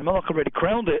world. David HaMelech already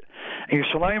crowned it. And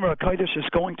Yerushalayim HaKadosh is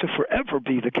going to forever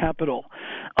be the capital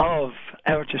of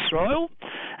Eretz Yisrael.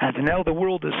 And now the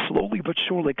world is slowly but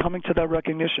surely coming to that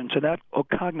recognition, to that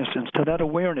cognizance, to that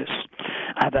awareness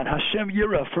that Hashem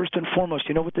Yirah, first and foremost,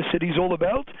 you know what the city is all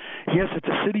about? Yes, it's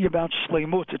a city about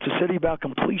Shleimut. It's a city about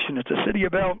completion. It's a city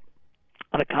about,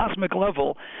 on a cosmic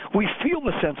level, we feel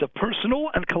the sense of personal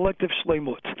and collective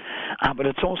shleimut. But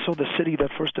it's also the city that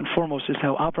first and foremost is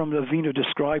how Avraham Avinu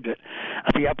described it.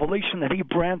 The appellation that he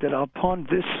branded upon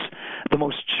this, the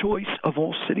most choice of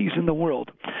all cities in the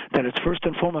world, that it's first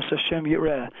and foremost Hashem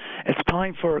Yireh. It's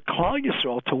time for Klal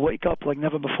Yisrael to wake up like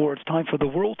never before. It's time for the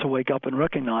world to wake up and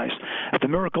recognize that the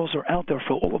miracles are out there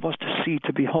for all of us to see,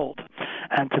 to behold,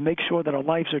 and to make sure that our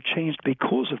lives are changed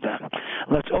because of them.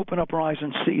 Let's open up our eyes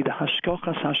and see the Hashkachas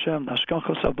Hashem, the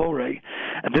Hashkachas Abore.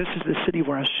 And this is the city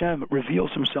where Hashem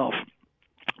reveals himself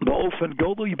Ba'ofen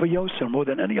Godel B'yoser, more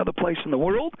than any other place in the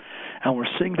world, and we're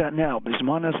seeing that now.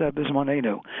 Bisman Hazeh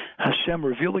Bismanenu, Hashem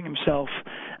revealing himself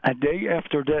day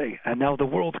after day, and now the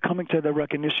world coming to the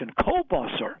recognition. Kol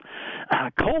Basar,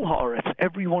 Kol Haaretz,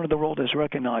 everyone in the world is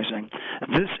recognizing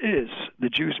this is the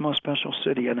Jews' most special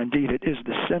city, and indeed it is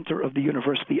the center of the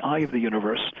universe, the eye of the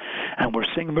universe, and we're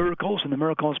seeing miracles, and the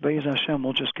miracles Be'ez Hashem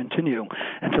will just continue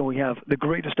until we have the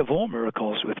greatest of all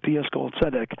miracles with Pias Kol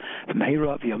Tzedek,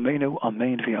 Meira V'Yameinu,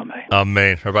 Amen.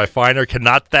 Amen. Rabbi Feiner,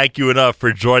 cannot thank you enough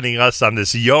for joining us on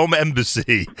this Yom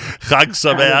Embassy. Chag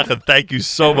Sameach, and thank you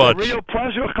so much. It's a real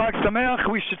pleasure, Chag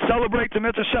Sameach. We should celebrate the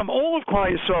Mitzvah Hashem, all of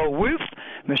Klal Yisrael, with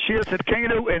Mashiach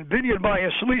Tzidkenu and Binyan Baya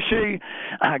Shlishi.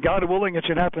 God willing, it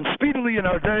should happen speedily in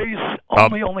our days.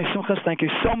 Only Simchas. Thank you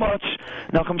so much.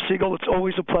 Nachum Siegel, it's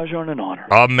always a pleasure and an honor.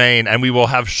 Amen. And we will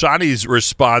have Shani's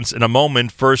response in a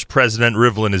moment. First, President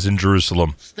Rivlin is in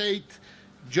Jerusalem. State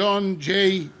John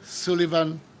J.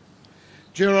 Sullivan,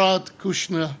 Gerard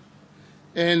Kushner,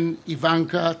 and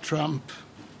Ivanka Trump,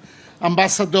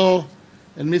 Ambassador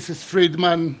and Mrs.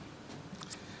 Friedman,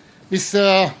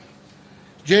 Mr.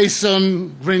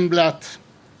 Jason Greenblatt,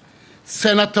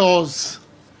 senators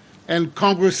and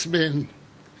congressmen,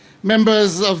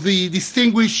 members of the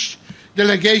distinguished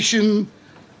delegation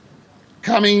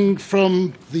coming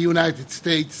from the United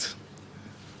States,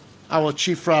 our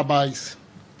chief rabbis,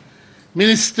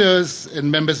 ministers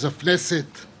and members of Knesset,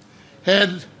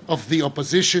 head of the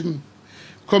opposition,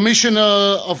 commissioner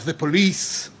of the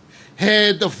police,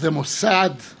 head of the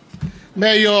Mossad,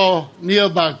 Mayor Nir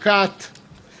Barkat,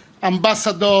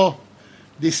 ambassador,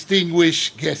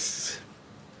 distinguished guests.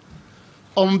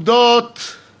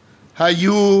 עומדות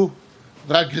היו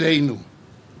רגלינו.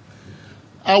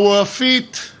 Our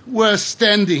feet were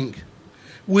standing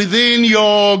within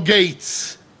your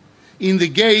gates, in the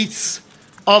gates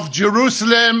of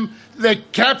Jerusalem, the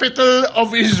capital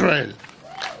of Israel.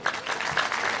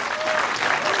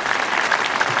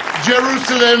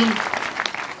 Jerusalem,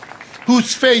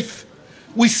 whose faith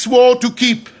we swore to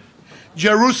keep.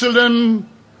 Jerusalem,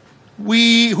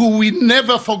 who we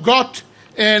never forgot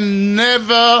and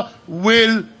never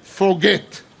will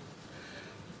forget.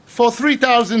 For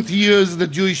 3,000 years, the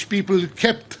Jewish people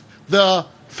kept their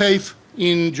faith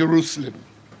in Jerusalem.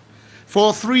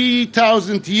 For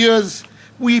 3,000 years,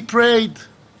 we prayed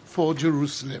for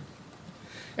Jerusalem.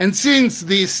 And since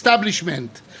the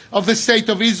establishment of the State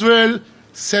of Israel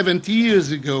 70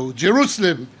 years ago,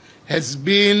 Jerusalem has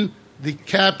been the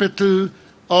capital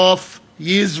of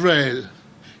Israel.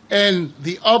 And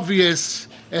the obvious,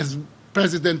 as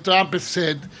President Trump has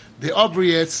said, the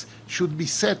obvious should be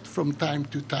said from time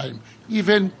to time,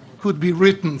 even could be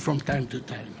written from time to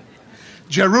time.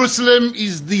 Jerusalem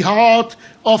is the heart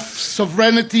of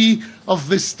sovereignty of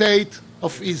the State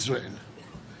of Israel.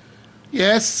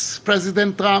 Yes,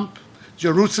 President Trump,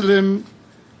 Jerusalem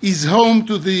is home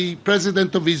to the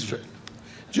President of Israel.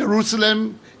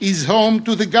 Jerusalem is home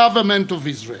to the government of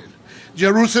Israel.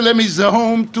 Jerusalem is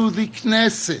home to the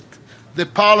Knesset, the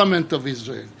Parliament of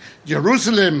Israel.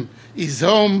 Jerusalem is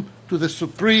home to the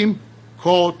Supreme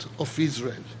Court of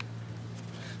Israel.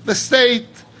 The State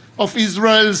of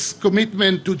Israel's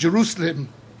commitment to Jerusalem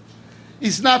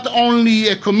is not only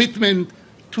a commitment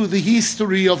to the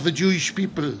history of the Jewish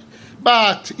people,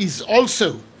 but is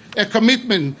also a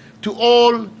commitment to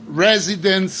all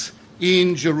residents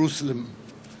in Jerusalem,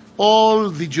 all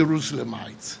the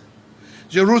Jerusalemites.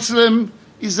 Jerusalem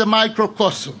is a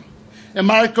microcosm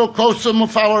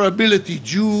of our ability,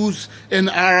 Jews and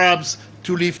Arabs,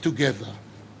 to live together.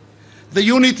 The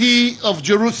unity of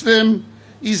Jerusalem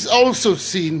is also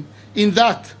seen in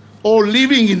that all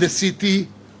living in the city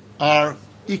are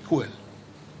equal.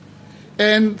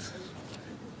 And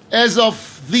as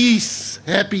of this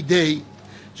happy day,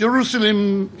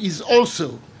 Jerusalem is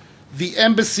also the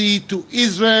embassy to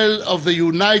Israel of the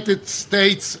United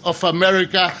States of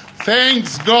America.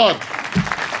 Thanks God.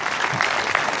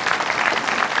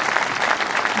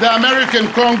 The American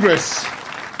Congress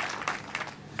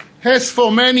has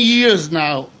for many years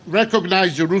now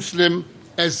recognized Jerusalem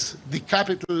as the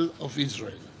capital of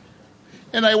Israel.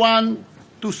 And I want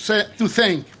to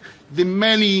thank the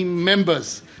many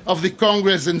members of the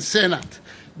Congress and Senate,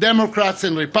 Democrats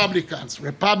and Republicans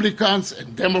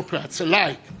and Democrats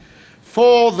alike,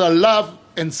 for the love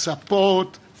and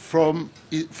support for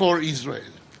Israel.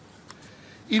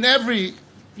 In every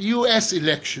U.S.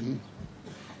 election,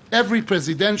 every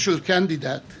presidential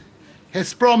candidate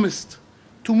has promised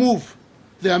to move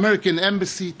the American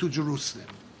embassy to Jerusalem.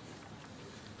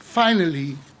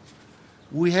 Finally,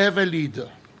 we have a leader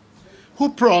who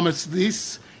promised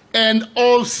this and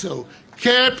also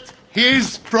kept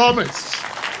his promise.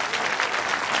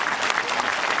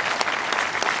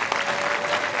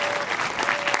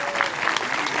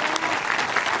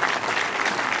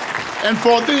 And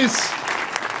for this,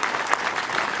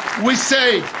 we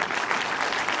say,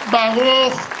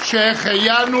 Baruch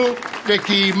שהחיינו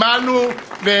וקיימנו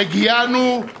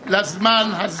והגיענו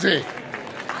לזמן הזה.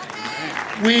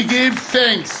 We give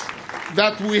thanks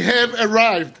that we have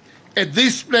arrived at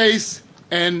this place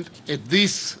and at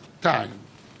this time.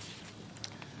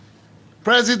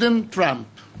 President Trump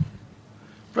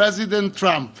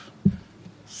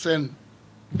sent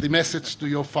the message to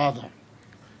your father.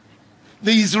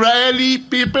 The Israeli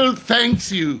people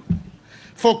thanks you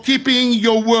for keeping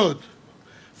your word,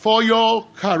 for your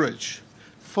courage,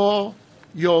 for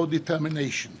your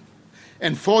determination,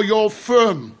 and for your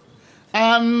firm,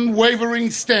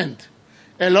 unwavering stand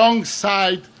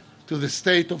alongside to the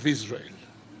state of Israel.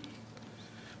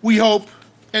 We hope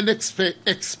and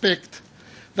expect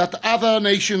that other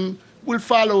nations will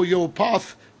follow your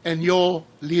path and your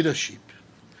leadership.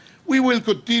 We will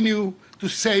continue to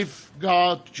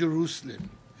safeguard Jerusalem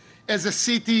as a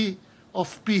city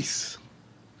of peace,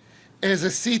 as a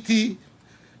city,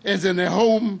 as a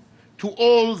home to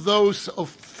all those of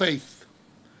faith,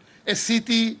 a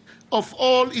city of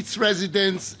all its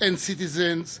residents and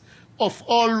citizens of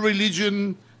all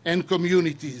religion and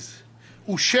communities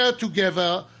who share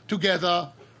together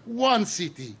one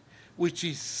city which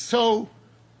is so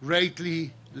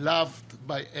greatly loved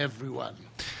by everyone.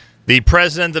 The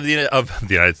President of the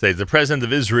United States, the President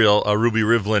of Israel, Ruby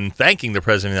Rivlin, thanking the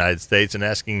President of the United States and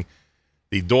asking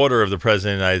the daughter of the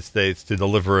President of the United States to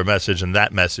deliver a message, and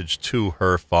that message to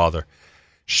her father.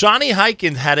 Shani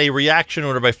Heiken had a reaction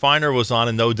when Rabbi Feiner was on,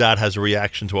 and no doubt has a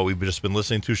reaction to what we've just been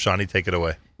listening to. Shani, take it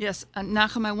away. Yes,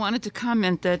 Nachum, I wanted to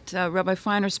comment that Rabbi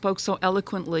Feiner spoke so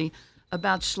eloquently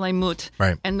about Shlemut.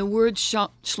 Right. And the word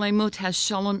Shlemut has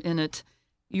shalom in it.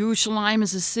 Yerushalayim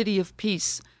is a city of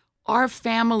peace. Our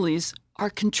families are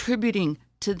contributing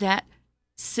to that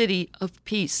city of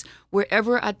peace.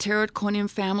 Wherever Ateret Cohanim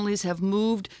families have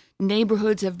moved,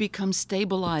 neighborhoods have become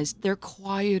stabilized. They're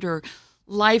quieter.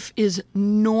 Life is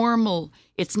normal.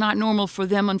 It's not normal for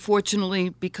them, unfortunately,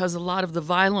 because a lot of the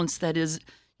violence that is,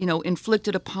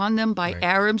 inflicted upon them by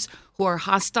Arabs who are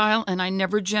hostile, and I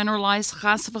never generalize,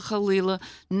 chas v'chalila,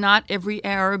 not every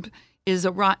Arab is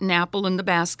a rotten apple in the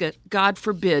basket. God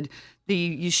forbid.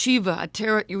 The yeshiva,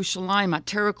 Ateret Yerushalayim,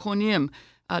 Ateret Cohanim,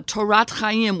 Torat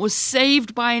Chaim, was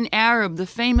saved by an Arab. The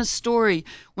famous story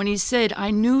when he said,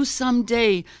 I knew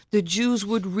someday the Jews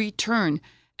would return.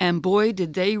 And boy,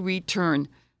 did they return.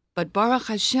 But Baruch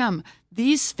Hashem,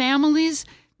 these families,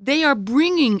 they are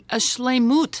bringing a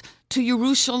shlemut to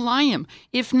Yerushalayim.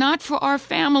 If not for our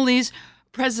families,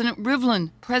 President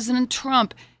Rivlin, President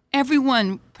Trump,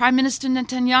 everyone, Prime Minister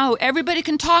Netanyahu, everybody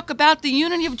can talk about the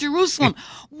unity of Jerusalem.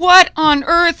 What on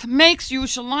earth makes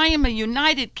Yerushalayim a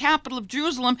united capital of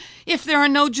Jerusalem if there are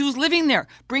no Jews living there,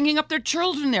 bringing up their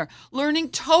children there, learning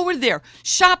Torah there,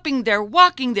 shopping there,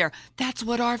 walking there? That's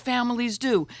what our families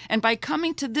do. And by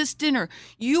coming to this dinner,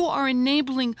 you are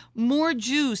enabling more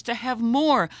Jews to have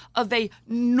more of a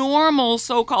normal,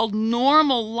 so-called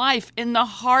normal life in the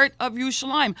heart of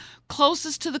Yerushalayim,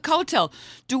 closest to the Kotel.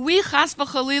 Do we, chas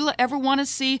v'chalila, ever want to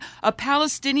see a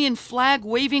Palestinian flag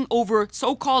waving over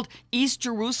so-called East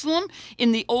Jerusalem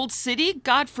in the old city?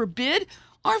 God forbid.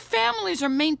 Our families are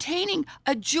maintaining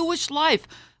a Jewish life.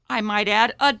 I might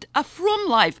add, a frum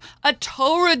life, a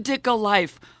Torah-dicka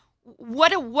life.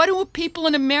 What do people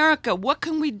in America, what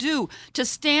can we do to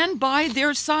stand by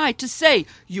their side, to say,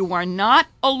 you are not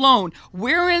alone.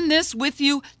 We're in this with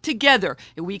you together.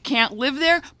 We can't live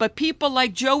there, but people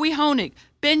like Joey Honig,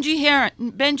 Benji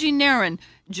Naren,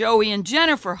 Joey and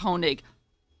Jennifer Honig,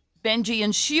 Benji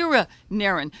and Shira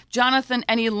Naren, Jonathan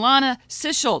and Ilana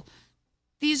Sichel.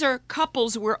 These are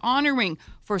couples we're honoring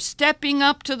for stepping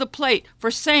up to the plate, for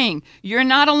saying, you're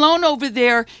not alone over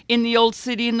there in the old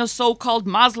city, in the so-called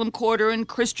Muslim quarter and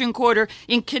Christian quarter,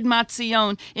 in Kidmat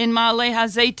Zion, in Ma'aleh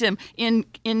HaZeitim, in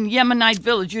Yemenite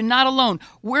village. You're not alone.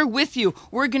 We're with you.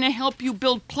 We're going to help you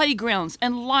build playgrounds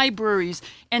and libraries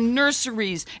and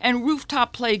nurseries and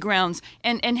rooftop playgrounds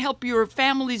and help your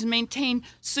families maintain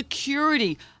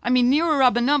security. I mean, Nira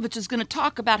Rabinovich is going to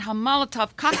talk about how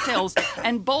Molotov cocktails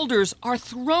and boulders are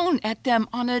thrown at them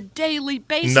on a daily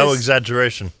basis. No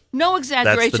exaggeration. No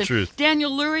exaggeration. That's the truth.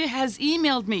 Daniel Luria has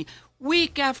emailed me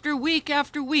week after week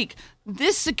after week.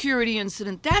 This security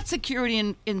incident, that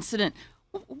security incident.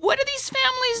 What do these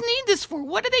families need this for?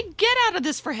 What do they get out of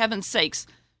this, for heaven's sakes?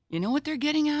 You know what they're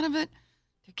getting out of it?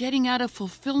 They're getting out of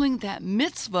fulfilling that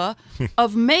mitzvah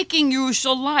of making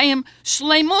Yerushalayim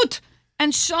shlemut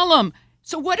and shalom.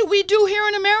 So what do we do here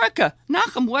in America?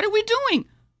 Nachum, what are we doing?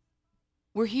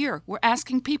 We're here. We're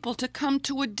asking people to come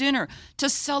to a dinner, to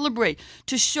celebrate,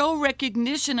 to show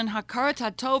recognition and hakarat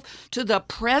hatov to the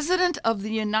President of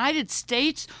the United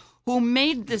States who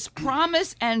made this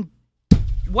promise. And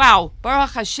wow,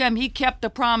 Baruch Hashem, he kept the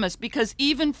promise, because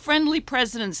even friendly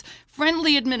presidents,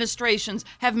 friendly administrations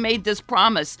have made this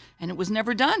promise, and it was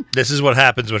never done. This is what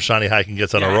happens when Shani Heiken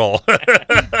gets on a roll.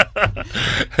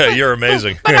 You're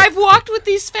amazing. But I've walked with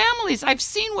these families. I've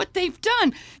seen what they've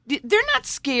done. They're not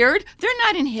scared. They're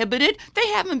not inhibited. They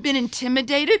haven't been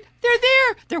intimidated. They're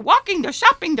there. They're walking. They're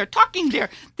shopping. They're talking.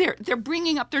 They're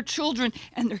bringing up their children,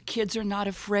 and their kids are not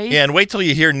afraid. Yeah, and wait till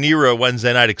you hear Nira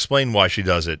Wednesday night explain why she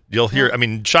does it. You'll hear. I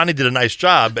mean, Shani did a nice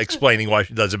job explaining why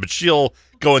she does it, but she'll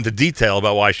go into detail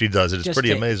about why she does it. It's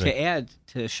pretty amazing. To add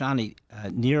to Shani,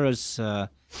 Nira's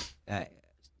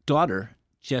daughter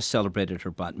just celebrated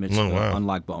her bat mitzvah on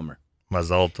Lag Bomer.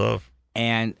 Mazal tov.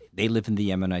 And they live in the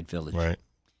Yemenite village. Right.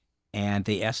 And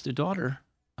they asked the daughter,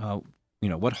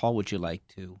 what hall would you like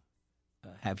to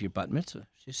have your bat mitzvah?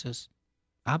 She says,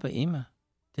 Abba, Ima,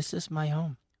 this is my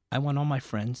home. I want all my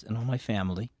friends and all my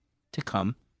family to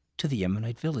come to the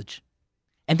Yemenite village.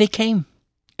 And they came.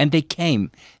 And they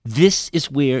came. This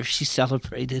is where she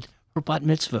celebrated her bat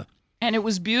mitzvah. And it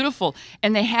was beautiful.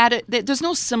 And they had it. There's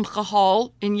no simcha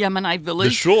hall in Yemenite village.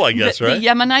 The shul, I guess, right? The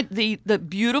Yemenite, the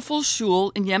beautiful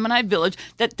shul in Yemenite village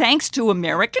that, thanks to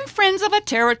American Friends of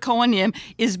Ateret Cohanim,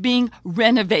 is being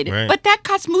renovated. Right. But that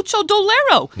costs mucho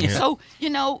dolaro. Yeah. So,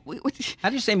 how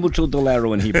do you say mucho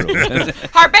dolaro in Hebrew?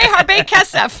 Harbe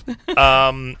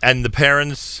kesef. And the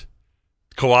parents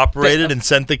cooperated and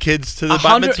sent the kids to the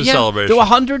bat mitzvah celebration. There were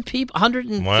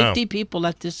 150 people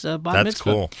at this bat mitzvah. That's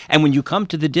cool. And when you come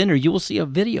to the dinner, you will see a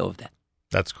video of that.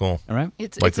 That's cool. All right?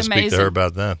 I'd like to amazing. speak to her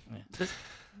about that.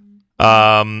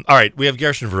 All right, we have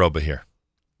Gershon Veroba here.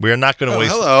 We are not going to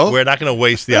waste. Hello. We're not going to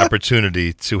waste the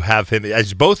opportunity to have him.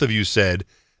 As both of you said,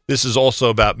 this is also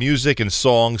about music and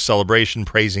song, celebration,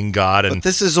 praising God. But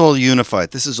this is all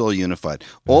unified.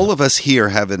 All of us here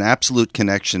have an absolute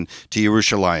connection to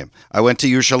Yerushalayim. I went to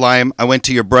Yerushalayim. I went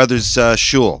to your brother's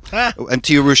shul. And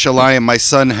to Yerushalayim, my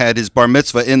son had his bar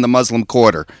mitzvah in the Muslim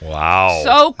quarter. Wow.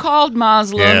 So-called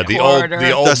Muslim quarter.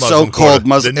 The old so-called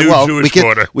Muslim. The new Jewish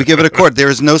quarter. We give it a quarter. There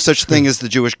is no such thing as the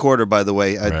Jewish quarter, by the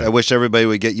way. I wish everybody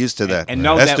would get used to that. And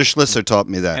know Esther Schlisser taught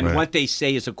me that. And what they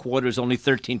say is a quarter is only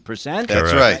 13%.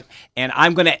 That's right. And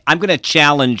I'm gonna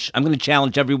challenge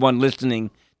everyone listening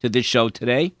to this show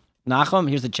today. Nachum,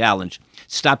 here's the challenge: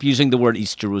 stop using the word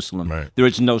East Jerusalem. Right. There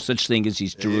is no such thing as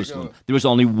East Jerusalem. There is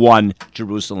only one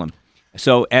Jerusalem.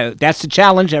 So that's the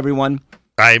challenge, everyone.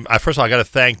 First of all, I got to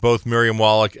thank both Miriam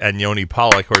Wallach and Yoni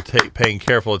Pollack, who are paying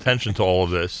careful attention to all of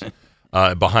this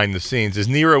behind the scenes. Is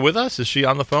Nira with us? Is she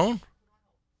on the phone?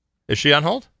 Is she on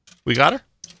hold? We got her?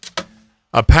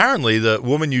 Apparently, the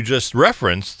woman you just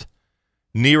referenced,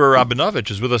 Nira Rabinovich,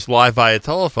 is with us live via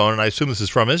telephone, and I assume this is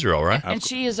from Israel, right? And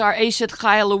she is our Eshet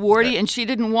Chayil awardee, and she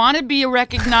didn't want to be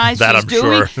recognized.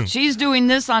 Sure. She's doing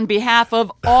this on behalf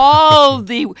of all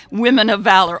the women of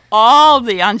valor, all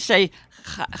the Anshe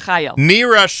Chayil.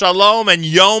 Nira, Shalom, and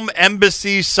Yom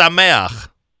Embassy Sameach.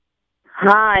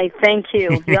 Hi, thank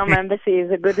you. Yom Embassy is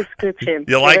a good description.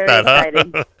 You like that,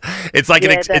 huh? It's like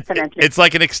definitely. It's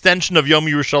like an extension of Yom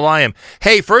Yerushalayim.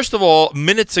 Hey, first of all,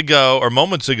 moments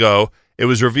ago, it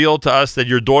was revealed to us that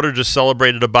your daughter just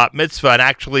celebrated a bat mitzvah, and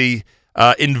actually,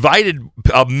 invited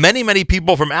many, many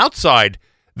people from outside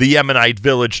the Yemenite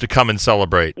village to come and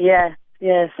celebrate. Yes.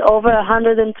 Over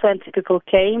 120 people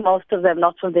came, most of them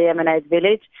not from the Yemenite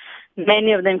village.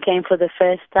 Many of them came for the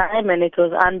first time, and it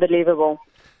was unbelievable.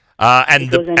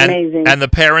 It was amazing. And the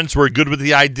parents were good with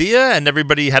the idea, and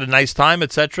everybody had a nice time,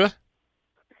 etc.?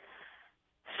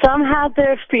 Some had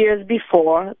their fears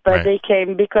before, but they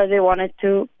came because they wanted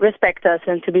to respect us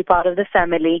and to be part of the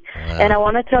family. And I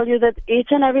want to tell you that each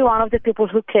and every one of the people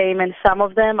who came, and some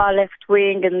of them are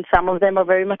left-wing, and some of them are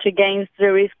very much against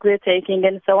the risk we're taking,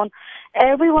 and so on,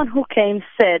 everyone who came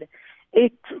said,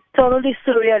 it's totally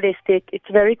surrealistic, it's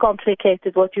very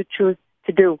complicated what you choose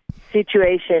to do,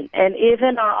 situation. And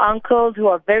even our uncles who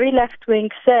are very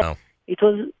left-wing said it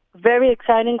was very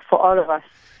exciting for all of us.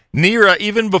 Nira,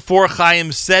 even before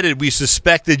Chaim said it, we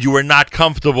suspected you were not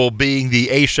comfortable being the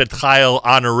Eshet Chayil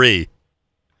honoree.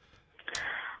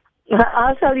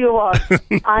 I'll tell you what,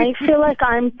 I feel like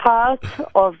I'm part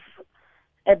of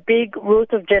a big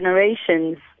root of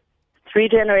generations, 3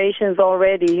 generations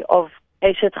already of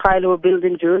Eshet Chayil who were built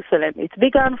in Jerusalem. It's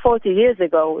began 40 years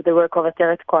ago, the work of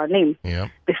Ateret Cohanim,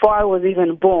 before I was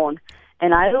even born.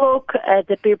 And I look at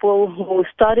the people who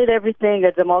started everything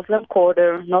at the Muslim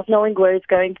Quarter, not knowing where it's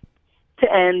going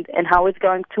to end and how it's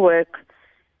going to work.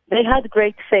 They had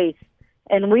great faith.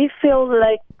 And we feel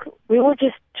like we were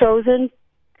just chosen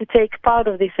to take part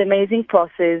of this amazing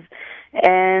process.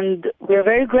 And we're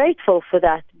very grateful for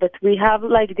that. But we have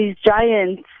like these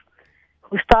giants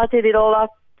who started it all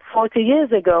up 40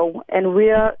 years ago. And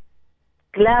we're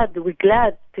glad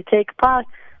to take part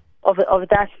of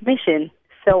that mission.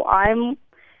 So I'm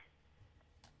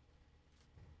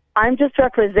just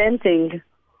representing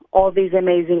all these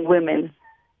amazing women.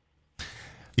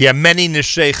 Yeah, many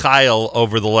Nishei Chayil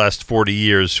over the last 40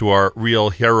 years who are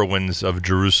real heroines of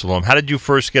Jerusalem. How did you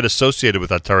first get associated with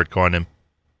Ateret Cohanim?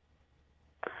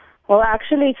 Well,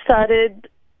 actually, it started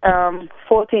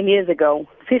 15 years ago,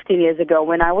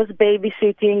 when I was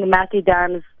babysitting Matty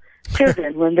Dan's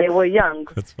children when they were young.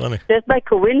 That's funny. Just by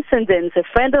coincidence, a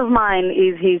friend of mine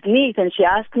is his niece, and she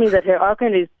asked me that her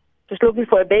Arkan is just looking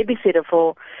for a babysitter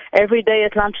for every day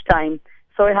at lunchtime.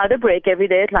 So I had a break every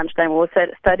day at lunchtime. I was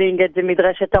studying at the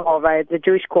Midrashet Arova, at the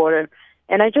Jewish Quarter.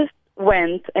 And I just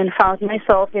went and found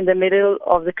myself in the middle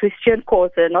of the Christian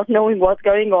Quarter, not knowing what's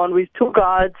going on, with 2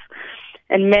 guards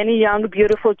and many young,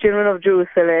 beautiful children of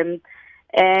Jerusalem.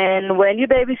 And when you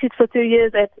babysit for 2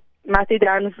 years at Matty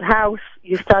Dan's house,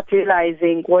 you start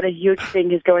realizing what a huge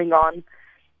thing is going on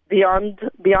beyond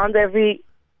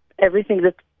everything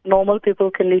that normal people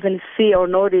can even see or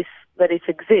notice that it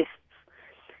exists.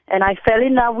 And I fell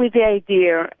in love with the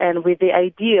idea and with the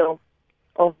ideal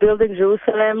of building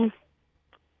Jerusalem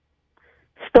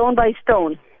stone by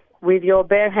stone with your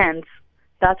bare hands.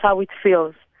 That's how it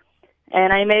feels.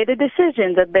 And I made a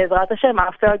decision that Be'ezrat Hashem,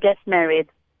 after I get married,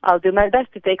 I'll do my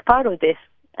best to take part of this.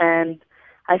 And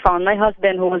I found my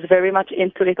husband who was very much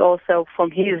into it also from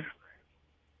his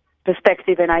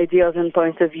perspective and ideals and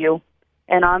point of view.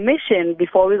 And our mission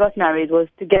before we got married was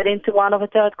to get into one of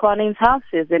Ateret Cohanim's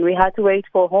houses. And we had to wait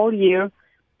for a whole year,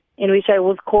 in which I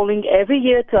was calling every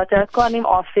year to Ateret Cohanim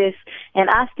office and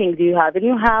asking, do you have a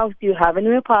new house? Do you have a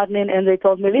new apartment? And they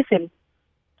told me, listen,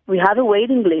 we have a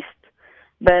waiting list.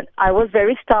 But I was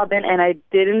very stubborn, and I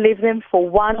didn't leave them for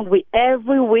 1 week.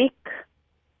 Every week,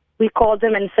 we called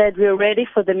them and said, we're ready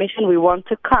for the mission. We want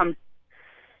to come.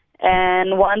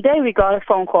 And one day we got a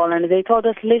phone call, and they told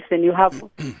us, listen, you have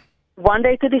 1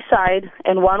 day to decide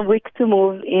and 1 week to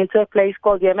move into a place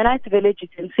called Yemenite Village.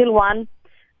 It's in Silwan.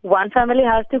 One family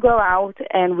has to go out,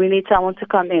 and we need someone to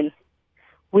come in.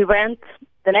 We went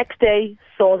the next day,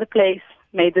 saw the place,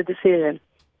 made the decision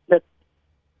that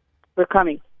we're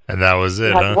coming. And that was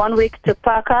it, We had 1 week to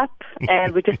pack up,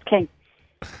 and we just came.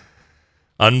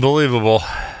 Unbelievable.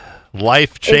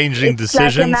 Life-changing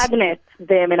decisions. It's like a magnet,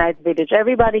 the Yemenite Village.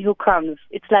 Everybody who comes,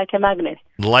 it's like a magnet.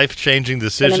 Life-changing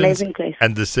decisions. An amazing place.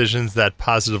 And decisions that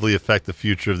positively affect the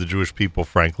future of the Jewish people,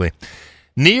 frankly.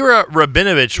 Nira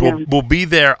Rabinovich will be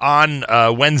there on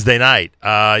Wednesday night.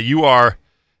 You are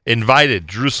invited,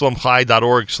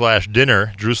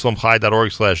 JerusalemChai.org/dinner,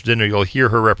 JerusalemChai.org/dinner. You'll hear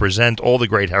her represent all the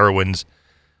great heroines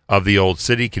of the old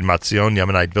city, Kidmat Zion,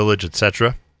 Yemenite Village,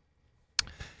 etc.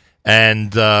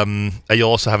 And you'll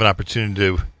also have an opportunity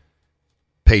to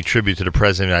pay tribute to the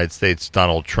President of the United States,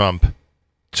 Donald Trump.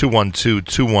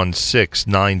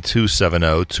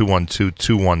 212-216-9270,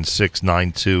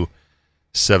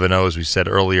 212-216-9270. As we said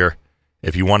earlier,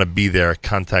 if you want to be there,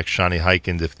 contact Shani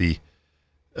Heikind if the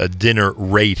dinner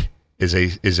rate is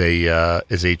a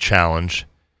challenge.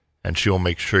 and she will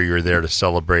make sure you're there to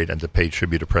celebrate and to pay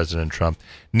tribute to President Trump.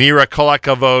 Nira, kol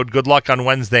hakavod. Good luck on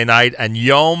Wednesday night. And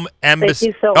Yom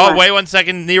Embassy. Thank you so much. Wait 1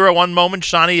 second. Nira, one moment.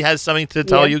 Shani has something to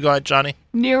tell you. Go ahead, Shani.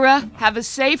 Nira, have a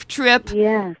safe trip.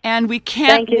 Yes. And we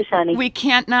can't. Thank you, Shani. We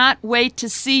can't not wait to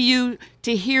see you,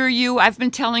 to hear you. I've been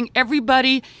telling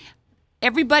everybody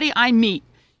I meet,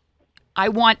 I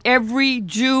want every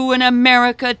Jew in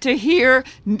America to hear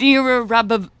Nira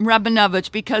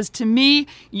Rabinovich, because to me,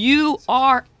 you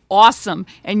are awesome,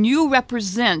 and you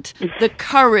represent the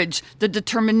courage, the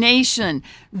determination,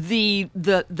 the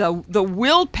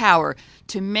willpower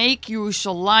to make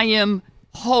Yerushalayim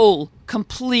whole,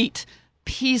 complete,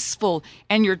 peaceful,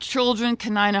 and your children,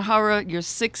 Kanai Nahara, your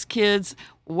 6 kids.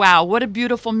 Wow, what a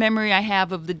beautiful memory I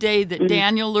have of the day that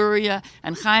Daniel Luria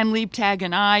and Chaim Liebtag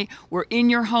and I were in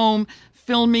your home,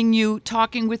 filming you,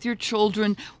 talking with your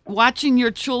children, watching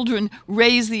your children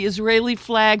raise the Israeli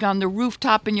flag on the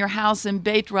rooftop in your house in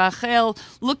Beit Rachel,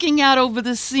 looking out over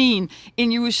the scene in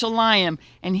Yerushalayim.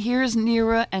 And here's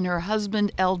Nira and her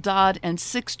husband Eldad and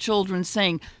 6 children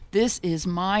saying, "This is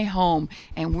my home,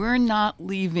 and we're not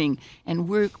leaving, and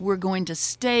we're going to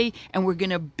stay, and we're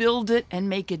going to build it and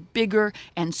make it bigger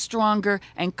and stronger."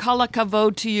 And kol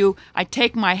hakavod to you. I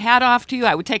take my hat off to you.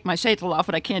 I would take my sheitel off,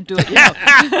 but I can't do it.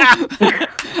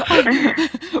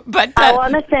 But I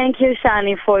want to thank you,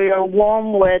 Shani, for your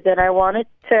warm word. And I want to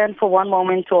turn for one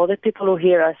moment to all the people who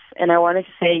hear us, and I wanted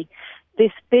to say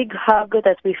this big hug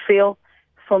that we feel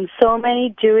from so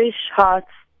many Jewish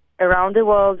hearts around the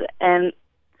world and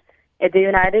at the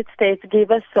United States give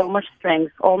us so much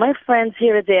strength. All my friends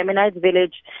here at the Ammonite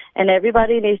Village and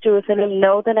everybody in East Jerusalem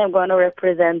know that I'm going to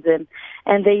represent them.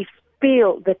 And they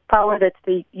feel the power that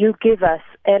you give us.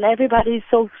 And everybody is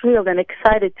so thrilled and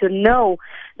excited to know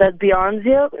that beyond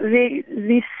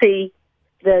we see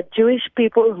the Jewish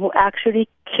people who actually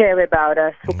care about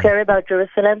us, who care about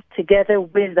Jerusalem together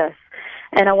with us.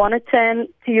 And I want to turn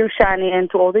to you, Shani, and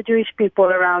to all the Jewish people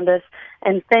around us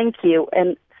and thank you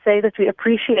and say that we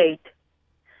appreciate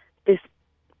this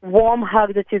warm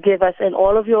hug that you give us and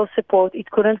all of your support. It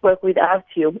couldn't work without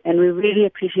you, and we really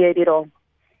appreciate it all.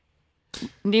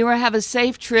 Nira, have a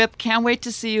safe trip. Can't wait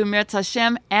to see you, Mirz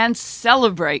Hashem, and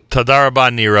celebrate. Tada rabba,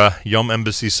 Nira. Yom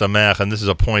Embassy Sameach. And this is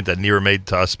a point that Nira made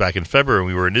to us back in February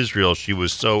when we were in Israel. She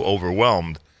was so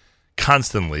overwhelmed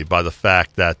constantly by the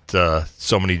fact that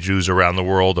so many Jews around the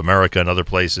world, America and other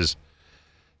places,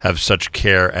 have such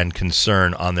care and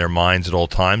concern on their minds at all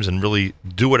times and really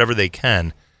do whatever they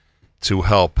can to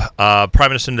help. Prime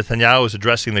Minister Netanyahu is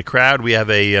addressing the crowd. We have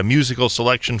a musical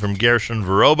selection from Gershon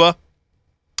Veroba.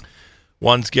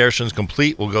 Once Gershon's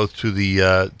complete, we'll go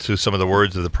to some of the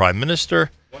words of the Prime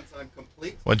Minister.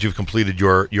 Once you've completed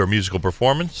your musical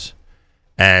performance.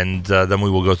 And then we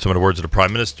will go to some of the words of the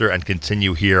Prime Minister and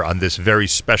continue here on this very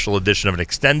special edition of an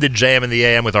extended JM in the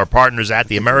AM with our partners at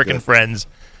the American Friends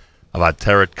of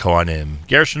Ateret Cohanim.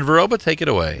 Gershon Veroba, take it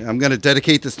away. I'm going to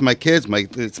dedicate this to my kids. My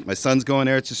son's going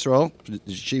to Eretz Yisrael,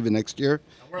 Yeshiva next year,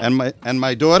 and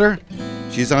my daughter,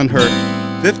 she's on her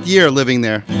 5th year living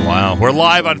there. Wow. We're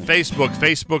live on Facebook,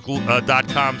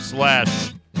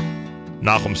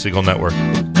 facebook.com/Nachum Segal Network.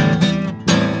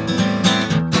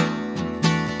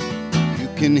 You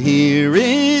can hear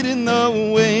it in the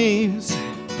waves.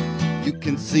 You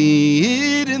can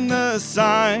see it in the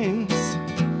signs.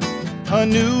 A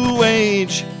new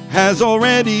age has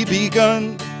already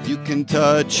begun. You can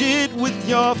touch it with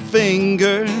your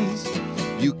fingers.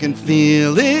 You can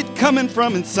feel it coming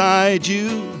from inside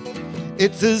you.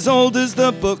 It's as old as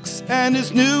the books and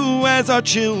as new as our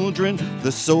children.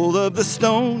 The soul of the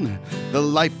stone, the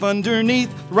life underneath,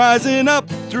 rising up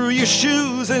through your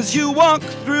shoes as you walk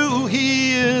through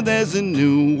here. There's a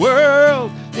new world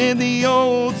in the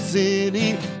old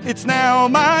city. It's now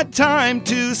my time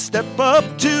to step up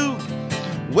to,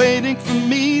 waiting for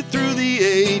me through the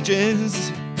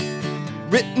ages.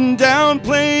 Written down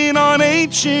plain on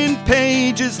ancient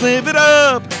pages. Live it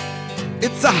up.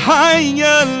 It's a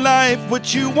higher life.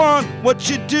 What you want, what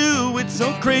you do, it's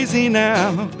so crazy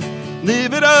now.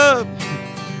 Live it up.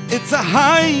 It's a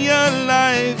higher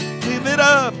life. Live it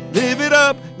up, live it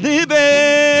up, live it.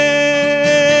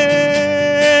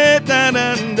 Da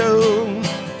da do,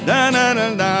 da da da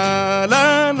la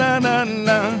la la la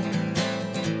la.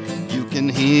 You can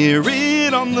hear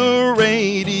it on the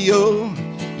radio.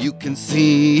 You can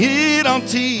see it on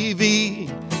TV.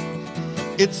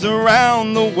 It's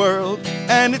around the world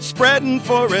and it's spreading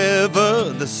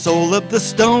forever. The soul of the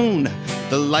stone,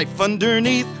 the life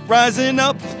underneath, rising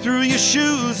up through your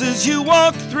shoes as you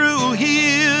walk through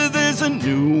here. There's a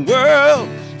new world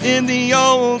in the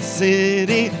old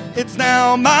city. It's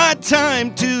now my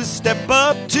time to step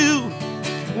up to,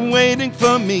 waiting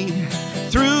for me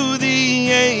through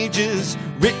the ages,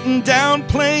 written down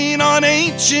plain on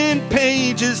ancient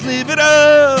pages. Live it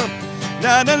up,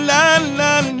 la la la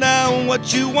la la.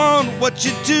 What you want, what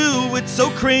you do, it's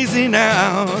so crazy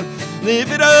now.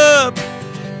 Live it up,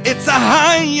 it's a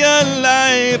higher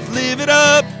life. Live it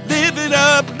up, live it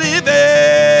up, live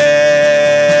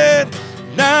it.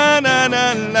 La la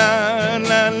la la la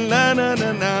la la la la la la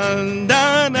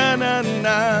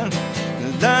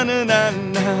la la la la.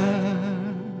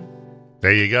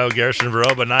 There you go, Gershon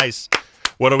Veroba. Nice.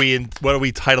 What are we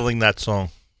titling that song?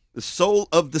 The Soul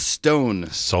of the Stone.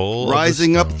 Soul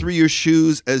Rising of the Stone. up through your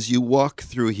shoes as you walk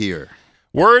through here.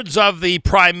 Words of the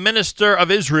Prime Minister of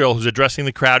Israel, who's addressing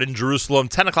the crowd in Jerusalem,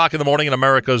 10 o'clock in the morning in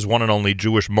America's one and only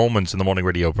Jewish Moments in the Morning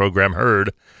radio program, heard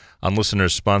on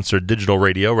listeners-sponsored digital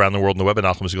radio around the world on the web at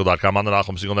NachumSegal.com, on the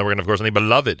Nachum Segal Network, and, of course, on the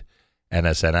beloved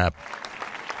NSN app.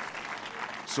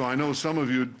 So I know some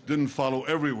of you didn't follow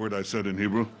every word I said in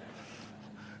Hebrew.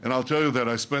 And I'll tell you that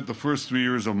I spent the first 3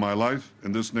 years of my life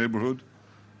in this neighborhood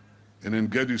and in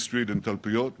Gedi Street in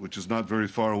Talpiot, which is not very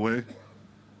far away.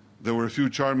 There were a few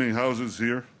charming houses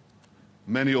here,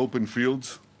 many open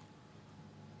fields.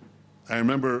 I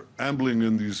remember ambling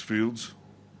in these fields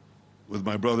with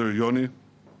my brother Yoni.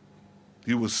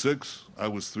 He was 6, I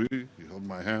was 3. He held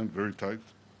my hand very tight.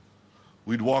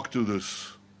 We'd walk to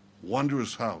this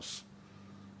wondrous house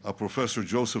of Professor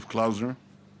Joseph Klausner.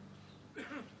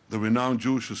 The renowned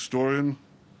Jewish historian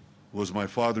was my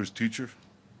father's teacher.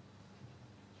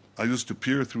 I used to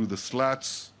peer through the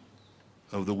slats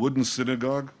of the wooden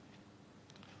synagogue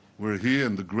where he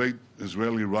and the great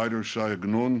Israeli writer Shai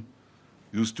Agnon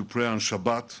used to pray on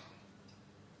Shabbat.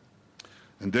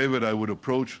 And David, I would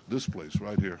approach this place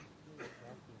right here,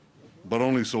 but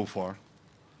only so far,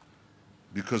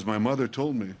 because my mother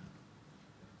told me,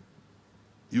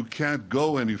 you can't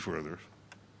go any further.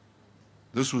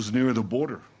 This was near the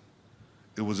border.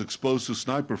 It was exposed to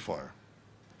sniper fire.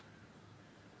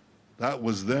 That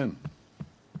was then.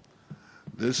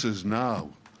 This is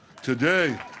now.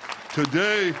 Today,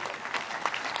 the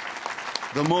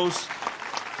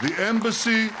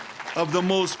embassy of the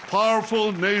most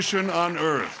powerful nation on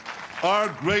earth, our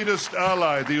greatest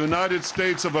ally, the United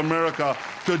States of America,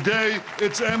 today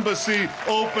its embassy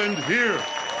opened here.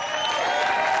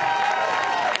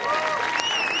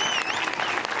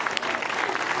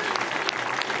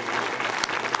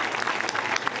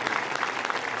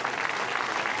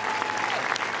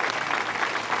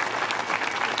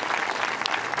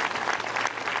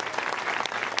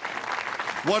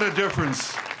 What a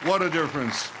difference. What a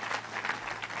difference.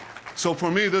 So for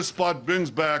me, this spot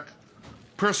brings back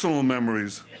personal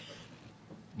memories,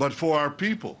 but for our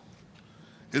people,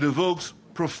 it evokes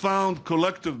profound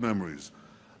collective memories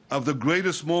of the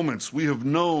greatest moments we have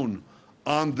known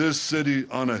on this city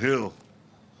on a hill.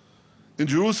 In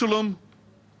Jerusalem,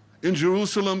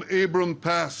 Abram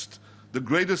passed the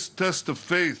greatest test of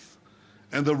faith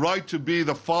and the right to be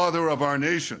the father of our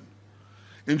nation.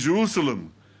 In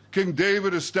Jerusalem, King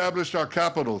David established our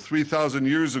capital 3,000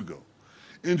 years ago.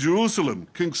 In Jerusalem,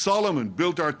 King Solomon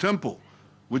built our temple,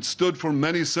 which stood for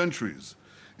many centuries.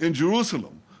 In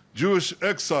Jerusalem, Jewish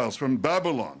exiles from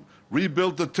Babylon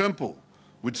rebuilt the temple,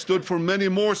 which stood for many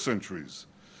more centuries.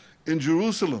 In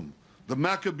Jerusalem, the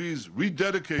Maccabees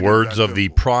rededicated Words that of the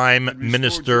temple Prime and restored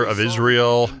Minister of Jerusalem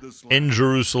Israel in this land. in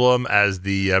Jerusalem as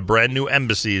the brand new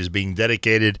embassy is being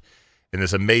dedicated in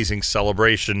this amazing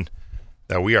celebration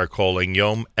that we are calling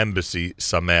Yom Embassy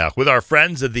Sameach. With our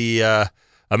friends at the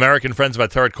American Friends of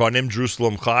Ateret Cohanim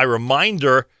Jerusalem Chai,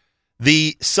 reminder,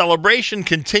 the celebration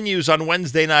continues on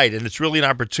Wednesday night, and it's really an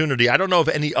opportunity. I don't know of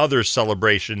any other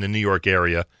celebration in the New York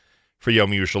area for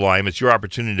Yom Yerushalayim. It's your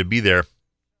opportunity to be there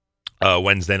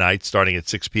Wednesday night, starting at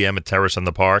 6 p.m. at Terrace on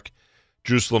the Park.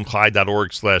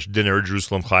 JerusalemChai.org/dinner,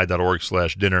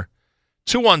 JerusalemChai.org/dinner.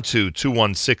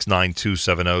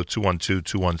 212-216-9270,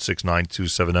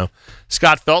 212-216-9270.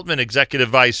 Scott Feltman, Executive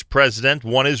Vice President,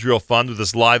 One Israel Fund, with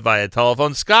us live via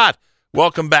telephone. Scott,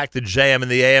 welcome back to JM in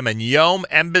the AM and Yom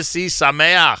Embassy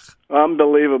Sameach.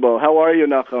 Unbelievable. How are you,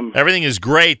 Nachum? Everything is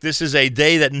great. This is a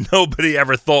day that nobody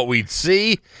ever thought we'd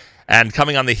see. And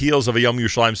coming on the heels of a Yom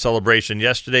Yerushalayim celebration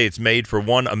yesterday, it's made for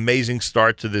one amazing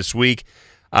start to this week.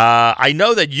 I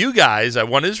know that you guys at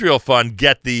One Israel Fund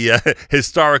get the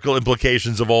historical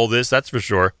implications of all this, that's for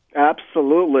sure.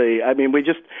 Absolutely. I mean,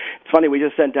 it's funny, we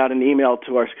just sent out an email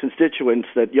to our constituents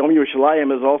that Yom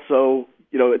Yerushalayim is also,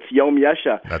 it's Yom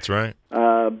Yesha. That's right.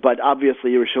 But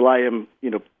obviously Yerushalayim,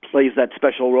 plays that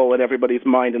special role in everybody's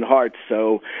mind and heart.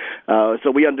 So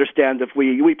we understand if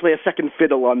we play a second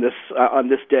fiddle on this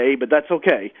day, but that's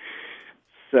okay.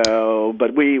 So,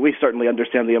 but we certainly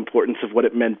understand the importance of what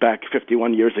it meant back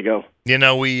 51 years ago. You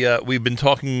know, we've been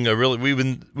talking we've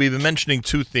been mentioning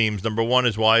two themes. Number one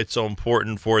is why it's so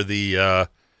important for the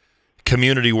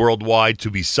community worldwide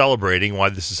to be celebrating, why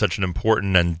this is such an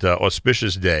important and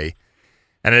auspicious day.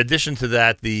 And in addition to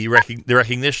that, the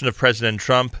recognition of President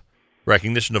Trump,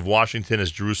 recognition of Washington as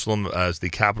Jerusalem as the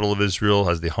capital of Israel,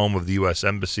 as the home of the U.S.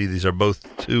 Embassy. These are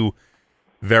both two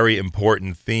very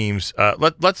important themes.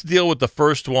 Let's deal with the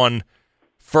first one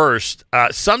first.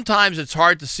 Sometimes it's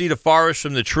hard to see the forest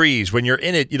from the trees. When you're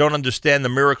in it, you don't understand the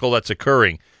miracle that's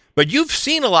occurring. But you've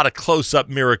seen a lot of close-up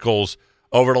miracles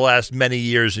over the last many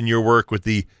years in your work with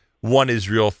the One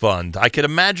Israel Fund. I can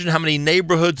imagine how many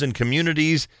neighborhoods and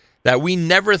communities that we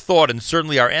never thought, and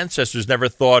certainly our ancestors never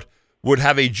thought, would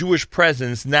have a Jewish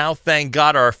presence now, thank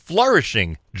God, are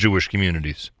flourishing Jewish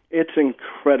communities. It's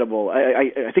incredible.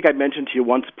 I think I mentioned to you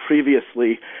once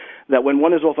previously that when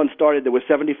One Israel Fund started, there were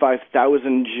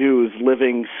 75,000 Jews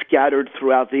living scattered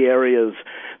throughout the areas.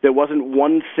 There wasn't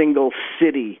one single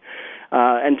city.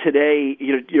 And today,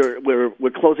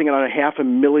 we're closing in on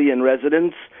 500,000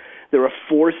 residents. There are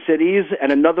 4 cities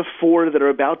and another 4 that are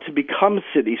about to become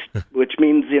cities, which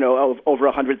means, over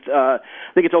 100, I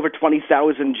think it's over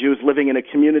 20,000 Jews living in a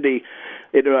community.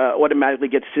 It automatically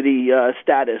gets city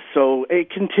status. So it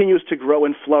continues to grow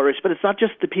and flourish, but it's not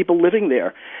just the people living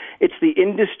there. It's the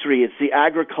industry, it's the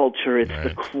agriculture, it's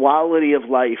the quality of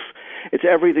life. It's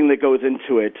everything that goes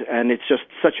into it, and it's just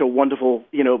such a wonderful,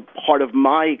 part of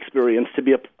my experience to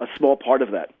be a small part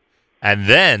of that. And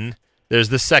then there's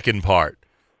the second part.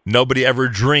 Nobody ever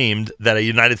dreamed that a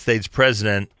United States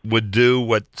president would do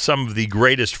what some of the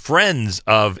greatest friends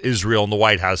of Israel in the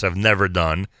White House have never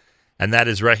done, and that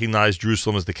is recognize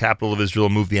Jerusalem as the capital of Israel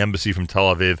and move the embassy from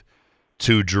Tel Aviv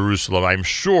to Jerusalem. I'm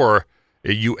sure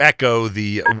you echo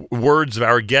the words of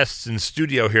our guests in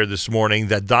studio here this morning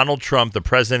that Donald Trump, the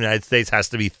president of the United States, has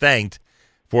to be thanked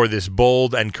for this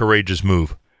bold and courageous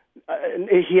move.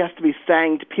 He has to be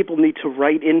thanked. People need to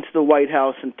write into the White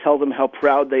House and tell them how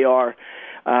proud they are.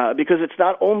 Because it's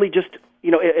not only just,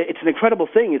 it's an incredible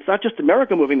thing. It's not just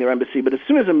America moving their embassy, but as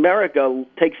soon as America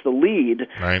takes the lead,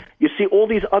 you see all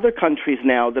these other countries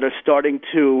now that are starting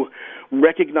to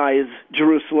recognize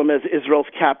Jerusalem as Israel's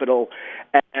capital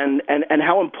and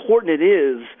how important it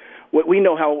is. We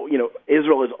know how,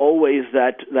 Israel is always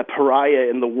that pariah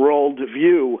in the world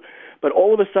view, but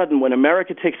all of a sudden when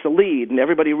America takes the lead and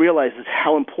everybody realizes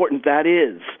how important that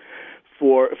is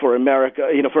for America,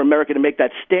 for America to make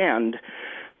that stand,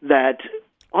 that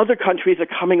other countries are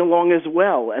coming along as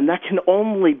well, and that can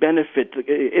only benefit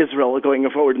Israel going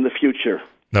forward in the future.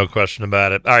 No question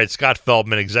about it. All right, Scott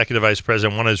Feldman, Executive Vice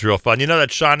President, One Israel Fund. You know that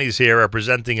Shani's here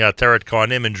representing Ateret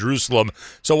Cohanim in Jerusalem,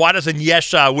 so why doesn't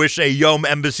Yesha wish a Yom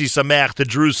Embassy Sameach to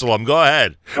Jerusalem? Go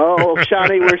ahead. Oh,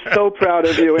 Shani, we're so proud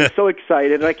of you and so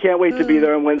excited, and I can't wait to be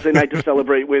there on Wednesday night to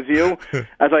celebrate with you,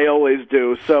 as I always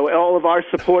do. So all of our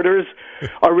supporters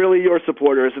are really your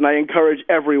supporters, and I encourage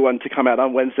everyone to come out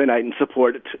on Wednesday night and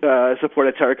support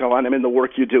Ateret Cohanim in the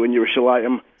work you do in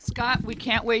Yerushalayim. Scott, we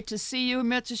can't wait to see you,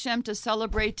 Mitzvah Shem, to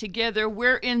celebrate together.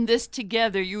 We're in this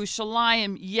together,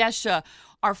 Yerushalayim, Yesha.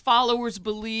 Our followers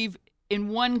believe in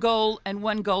one goal and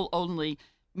one goal only,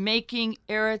 making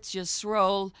Eretz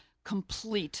Yisrael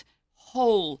complete,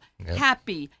 whole,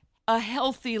 happy, a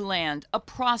healthy land, a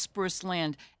prosperous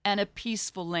land, and a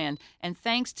peaceful land. And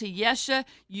thanks to Yesha,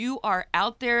 you are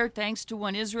out there, thanks to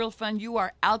One Israel Fund, you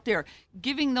are out there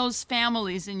giving those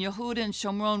families in Yehuda and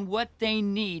Shomron what they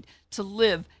need to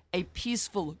live a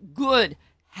peaceful, good,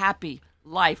 happy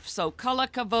life. So kol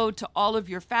hakavod to all of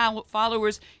your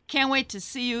followers. Can't wait to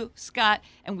see you, Scott,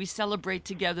 and we celebrate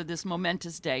together this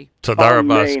momentous day. Tadar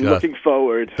rabah, Scott. Looking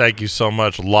forward. Thank you so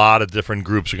much. A lot of different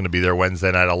groups are going to be there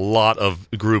Wednesday night. A lot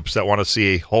of groups that want to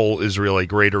see a whole Israel, a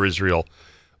greater Israel,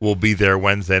 will be there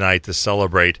Wednesday night to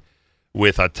celebrate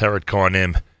with Ateret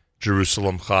Cohanim,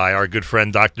 Jerusalem Chai. Our good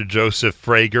friend Dr. Joseph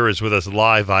Frager is with us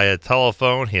live via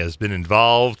telephone. He has been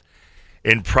involved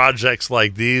in projects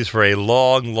like these for a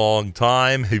long, long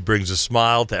time. He brings a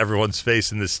smile to everyone's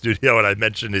face in the studio, and I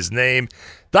mentioned his name.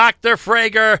 Dr.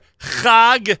 Frager,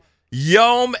 Chag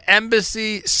Yom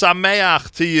Embassy Sameach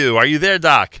to you. Are you there,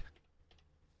 Doc?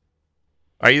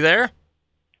 Are you there?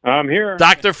 I'm here.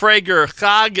 Dr. Frager,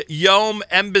 Chag Yom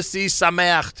Embassy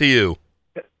Sameach to you.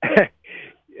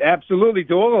 Absolutely,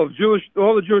 to all the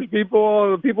Jewish people,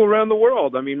 all the people around the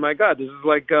world. I mean, my God, this is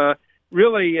like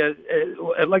really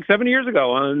like 7 years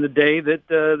ago on the day that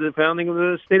the founding of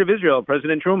the State of Israel,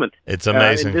 President Truman. It's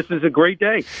amazing. This is a great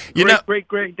day.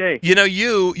 Great day. You know,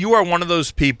 you are one of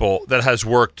those people that has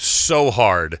worked so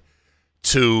hard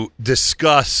to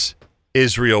discuss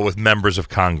Israel with members of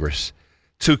Congress,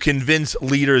 to convince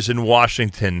leaders in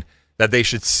Washington that they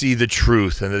should see the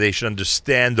truth and that they should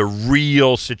understand the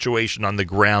real situation on the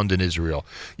ground in Israel.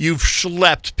 You've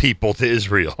schlepped people to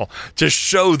Israel to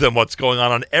show them what's going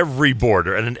on every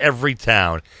border and in every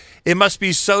town. It must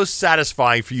be so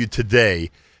satisfying for you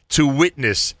today to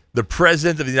witness the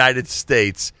President of the United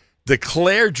States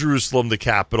declare Jerusalem the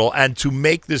capital and to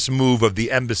make this move of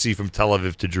the embassy from Tel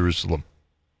Aviv to Jerusalem.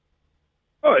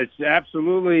 Oh, it's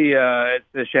absolutely it's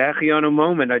the Shehechianu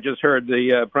moment. I just heard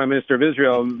the Prime Minister of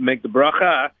Israel make the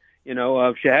bracha,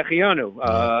 of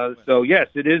Shehechianu. So yes,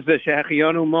 it is the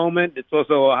Shehechianu moment. It's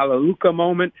also a Hallelujah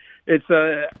moment. It's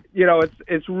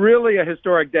it's really a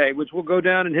historic day, which will go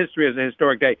down in history as a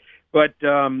historic day. But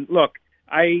look,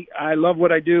 I love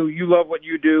what I do. You love what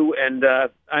you do, and I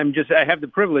have the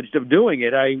privilege of doing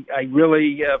it. I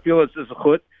really feel it's a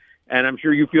zechut, and I'm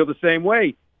sure you feel the same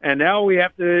way. And now we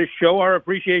have to show our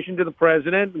appreciation to the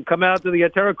president and come out to the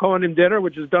Ateret Cohanim dinner,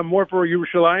 which has done more for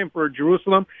Yerushalayim, for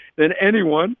Jerusalem, than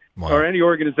anyone or any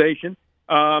organization.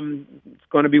 It's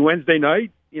going to be Wednesday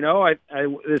night. This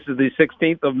is the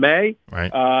 16th of May.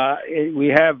 Right. We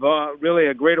have really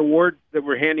a great award that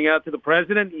we're handing out to the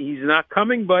president. He's not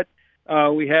coming, but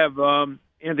we have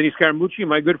Anthony Scaramucci,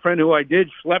 my good friend who I did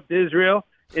schlep to Israel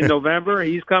in November.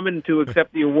 He's coming to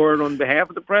accept the award on behalf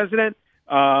of the president.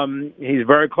 He's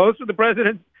very close with the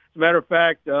president. As a matter of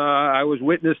fact, I was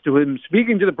witness to him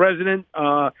speaking to the president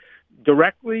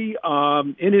directly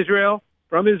in Israel,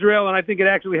 from Israel, and I think it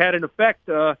actually had an effect.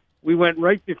 We went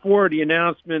right before the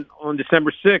announcement on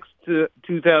December 6th,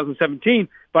 2017,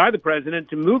 by the president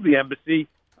to move the embassy.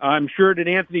 I'm sure that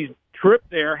Anthony's trip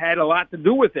there had a lot to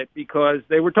do with it because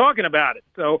they were talking about it.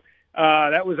 So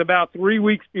that was about 3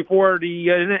 weeks before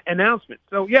the announcement.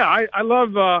 So, yeah, I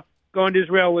love going to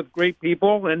Israel with great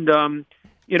people. And,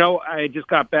 I just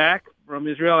got back from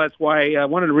Israel. That's why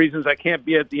one of the reasons I can't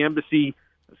be at the embassy,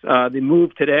 the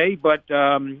move today. But,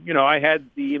 I had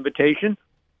the invitation.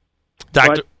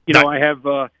 Doctor, I have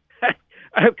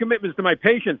I have commitments to my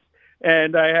patients,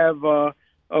 and I have a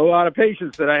lot of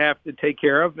patients that I have to take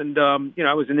care of. And,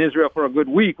 I was in Israel for a good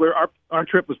week where our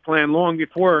trip was planned long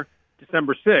before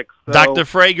December 6th. So, Dr.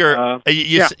 Frager,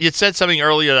 you said something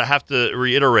earlier that I have to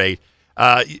reiterate.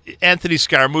 Anthony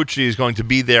Scaramucci is going to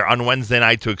be there on Wednesday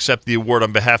night to accept the award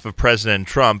on behalf of President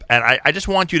Trump. And I just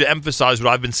want you to emphasize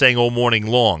what I've been saying all morning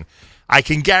long. I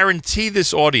can guarantee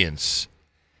this audience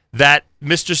that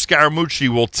Mr. Scaramucci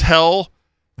will tell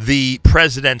the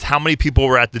president how many people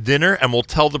were at the dinner and will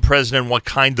tell the president what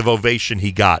kind of ovation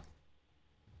he got.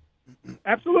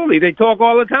 Absolutely. They talk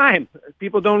all the time.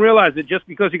 People don't realize that just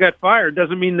because he got fired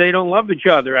doesn't mean they don't love each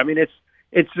other. I mean, it's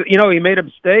he made a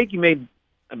mistake. He made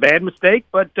a bad mistake,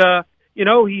 but,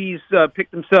 he's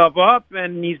picked himself up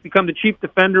and he's become the chief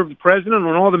defender of the president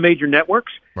on all the major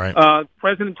networks. Right. The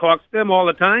president talks to them all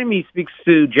the time. He speaks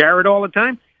to Jared all the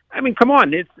time. I mean, come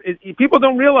on. People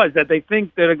don't realize that. They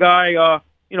think that a guy,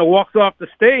 walks off the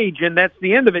stage and that's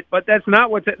the end of it, but that's not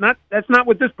with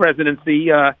this presidency.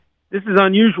 This is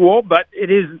unusual, but it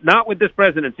is not with this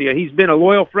presidency. He's been a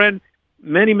loyal friend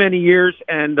many, many years,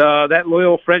 and that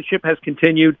loyal friendship has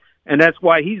continued, and that's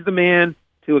why he's the man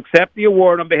to accept the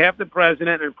award on behalf of the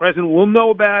president, and the president will know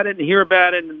about it and hear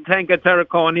about it and thank Ateret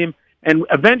Cohanim and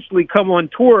eventually come on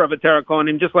tour of Ateret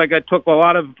Cohanim, just like I took a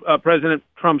lot of President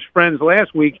Trump's friends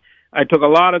last week. I took a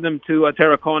lot of them to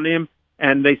Ateret Cohanim,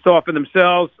 and they saw for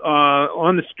themselves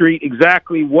on the street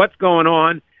exactly what's going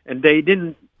on, and they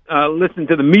didn't listen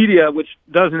to the media, which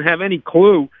doesn't have any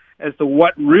clue as to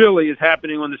what really is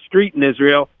happening on the street in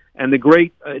Israel and the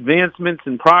great advancements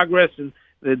and progress and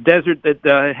the desert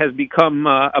that has become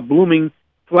a blooming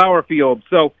flower field.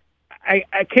 So I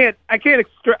can't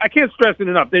stress it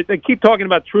enough. They keep talking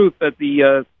about truth at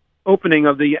the opening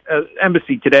of the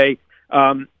embassy today.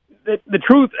 The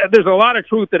truth, there's a lot of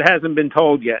truth that hasn't been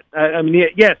told yet. I mean,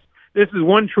 yes, this is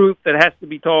one truth that has to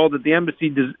be told, that the embassy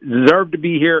deserved to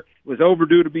be here, was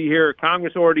overdue to be here.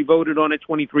 Congress already voted on it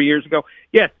 23 years ago.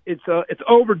 Yes, it's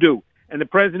overdue, and the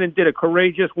president did a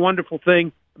courageous, wonderful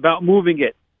thing about moving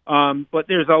it. But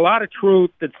there's a lot of truth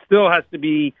that still has to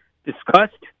be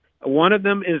discussed. One of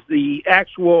them is the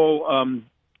actual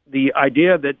the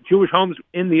idea that Jewish homes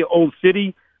in the old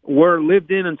city were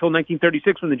lived in until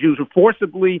 1936 when the Jews were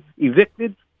forcibly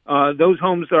evicted. Those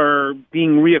homes are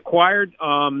being reacquired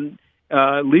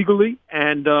legally,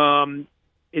 and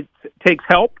it takes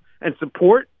help and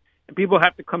support. And people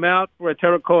have to come out for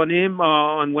Ateret Cohanim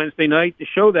on Wednesday night to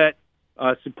show that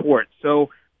support. So,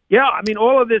 yeah, I mean,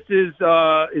 all of this is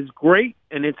great,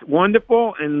 and it's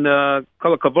wonderful, and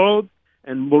kol hakavod,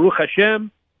 and Baruch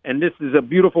Hashem, and this is a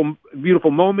beautiful,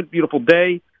 beautiful moment, beautiful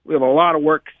day. We have a lot of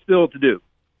work still to do.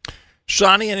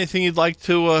 Shani, anything you'd like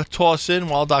to toss in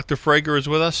while Dr. Frager is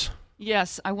with us?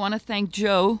 Yes, I want to thank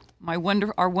Joe,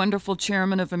 our wonderful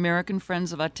chairman of American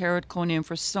Friends of Ateret Cohanim,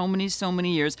 for so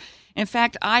many years. In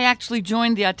fact, I actually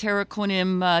joined the Ateret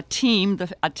Cohanim team, the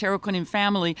Ateret Cohanim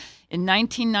family, in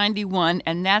 1991,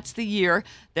 and that's the year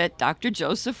that Dr.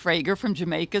 Joseph Frager from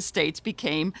Jamaica States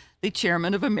became the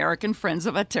chairman of American Friends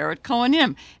of Ateret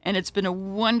Cohanim. And it's been a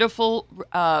wonderful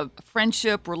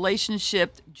friendship,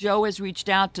 relationship. Joe has reached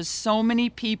out to so many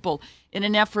people in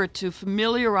an effort to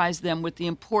familiarize them with the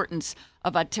importance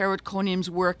of Ateret Cohanim's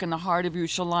work in the heart of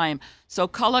Yerushalayim. So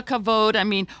kol hakavod. I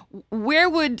mean, where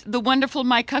would the wonderful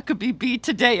Mike Huckabee be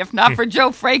today if not for Joe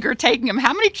Frager taking him?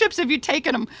 How many trips have you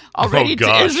taken him already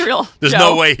to Israel? There's Joe?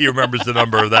 No way he remembers the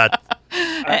number of that.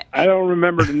 I don't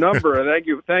remember the number. Thank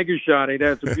you, Shani.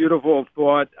 That's a beautiful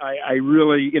thought. I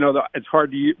really, it's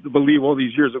hard to believe all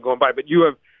these years have gone by, but you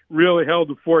have really held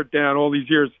the fort down all these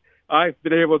years. I've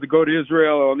been able to go to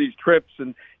Israel on these trips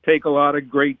and take a lot of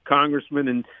great congressmen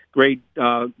and great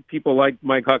people like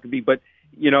Mike Huckabee. But,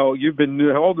 you've been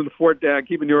holding the fort down,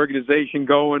 keeping the organization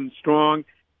going strong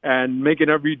and making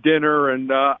every dinner. And,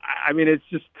 it's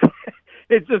just,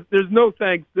 there's no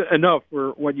thanks enough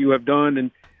for what you have done.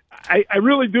 And I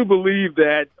really do believe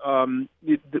that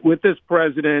with this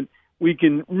president, we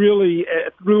can really,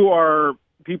 through our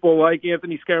people like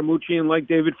Anthony Scaramucci and like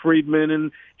David Friedman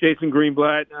and Jason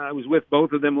Greenblatt. I was with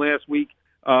both of them last week,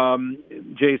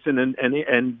 Jason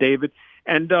and David.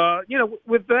 And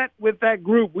with that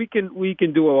group, we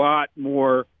can do a lot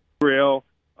more. Real,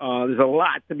 there's a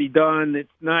lot to be done. It's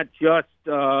not just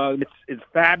it's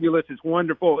fabulous. It's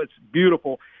wonderful. It's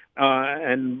beautiful.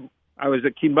 And I was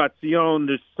at Kibbutz Zion.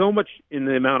 There's so much in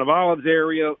the Mount of Olives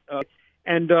area,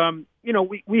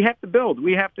 we have to build.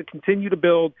 We have to continue to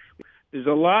build. There's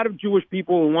a lot of Jewish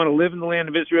people who want to live in the land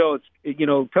of Israel. It's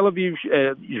Tel Aviv,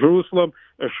 Jerusalem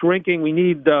are shrinking. We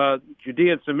need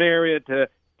Judea and Samaria to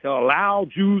allow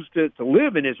Jews to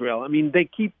live in Israel. I mean, they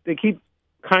keep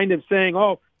kind of saying,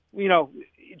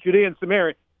 Judea and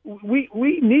Samaria. We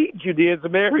need Judea and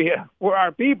Samaria for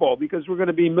our people because we're going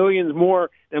to be millions more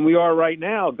than we are right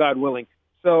now, God willing.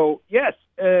 So yes,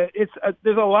 there's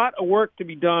a lot of work to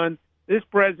be done. This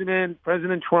President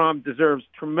Trump, deserves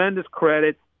tremendous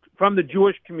credit from the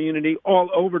Jewish community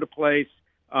all over the place.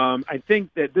 I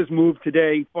think that this move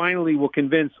today finally will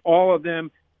convince all of them.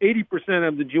 80%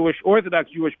 of the Orthodox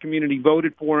Jewish community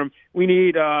voted for him. We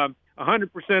need 100%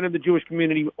 of the Jewish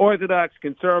community, Orthodox,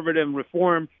 conservative,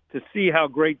 Reform, to see how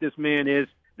great this man is.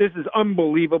 This is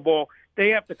unbelievable. They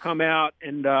have to come out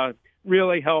and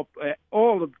really help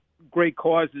all the great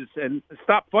causes and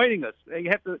stop fighting us. They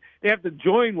have to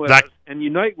join with us and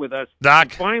unite with us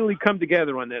and finally come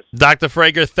together on this. Dr.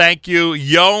 Frager, thank you.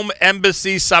 Yom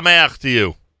Embassy Sameach to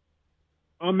you.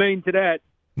 Amen to that.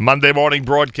 Monday morning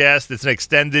broadcast. It's an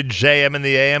extended JM in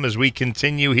the AM as we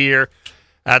continue here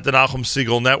at the Nachum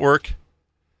Segal Network.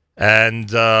 And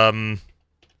Shani,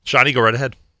 go right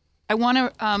ahead. I want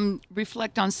to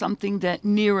reflect on something that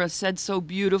Nira said so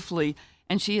beautifully,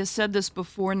 and she has said this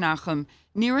before, Nachum.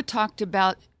 Nira talked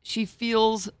about she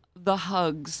feels the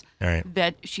hugs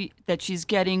that she's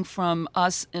getting from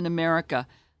us in America.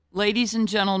 Ladies and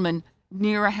gentlemen,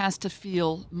 Nira has to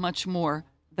feel much more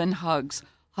than hugs.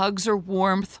 Hugs are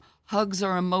warmth. Hugs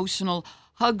are emotional.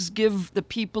 Hugs give the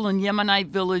people in Yemenite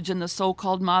village and the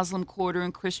so-called Muslim quarter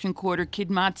and Christian quarter,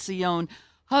 Kidmat Zion,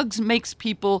 hugs makes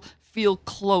people feel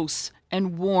close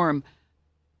and warm.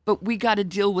 But we got to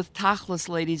deal with tachlis,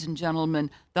 ladies and gentlemen.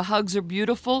 The hugs are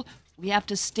beautiful. We have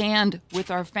to stand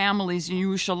with our families in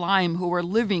Yerushalayim who are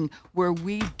living where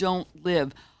we don't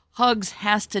live. Hugs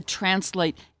has to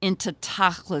translate into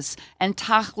tachlis, and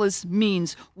tachlis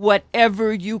means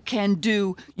whatever you can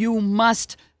do, you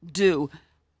must do.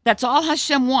 That's all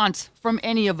Hashem wants from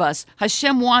any of us.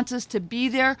 Hashem wants us to be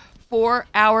there for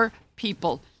our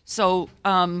people. So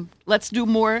let's do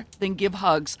more than give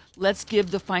hugs. Let's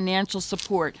give the financial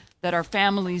support that our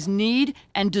families need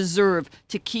and deserve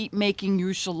to keep making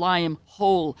Yerushalayim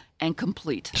whole and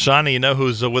complete. Shani, you know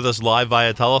who's with us live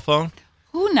via telephone?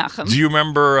 Who, Nachum? Do you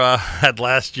remember at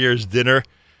last year's dinner,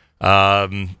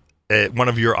 one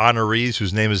of your honorees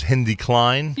whose name is Hindi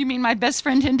Klein? You mean my best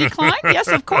friend Hindi Klein? Yes,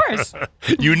 of course.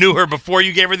 You knew her before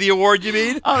you gave her the award, you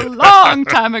mean? A long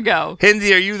time ago.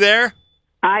 Hindi, are you there?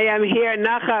 I am here,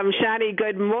 Nachum, Shani.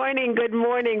 Good morning, good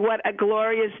morning. What a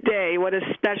glorious day! What a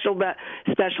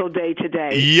special day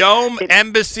today. Yom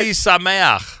Embassy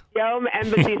Sameach. Yom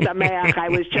Embassy Sameach. I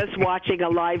was just watching a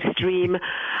live stream.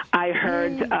 I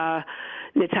heard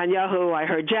Netanyahu, I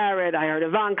heard Jared, I heard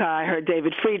Ivanka, I heard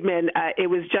David Friedman. It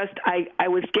was just, I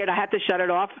was scared. I had to shut it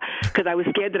off because I was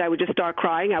scared that I would just start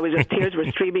crying. Tears were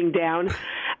streaming down,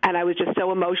 and I was just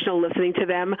so emotional listening to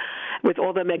them with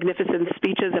all the magnificent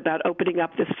speeches about opening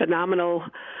up this phenomenal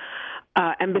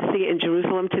embassy in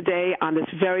Jerusalem today on this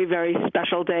very, very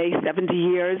special day, 70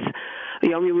 years,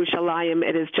 Yom Yerushalayim.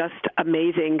 It is just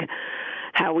amazing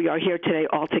how we are here today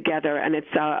all together, and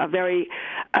it's a very,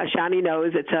 Shani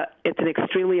knows, it's an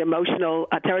extremely emotional,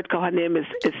 Ateret Cohanim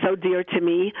is so dear to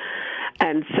me,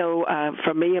 and so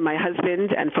for me and my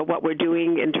husband, and for what we're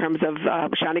doing in terms of,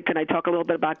 Shani, can I talk a little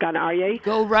bit about Gan Aryeh?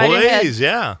 Go right ahead. Please,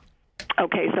 yeah.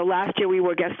 Okay, so last year we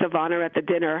were guests of honor at the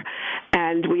dinner,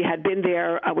 and we had been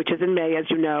there, which is in May, as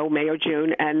you know, May or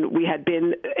June, and we had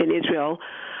been in Israel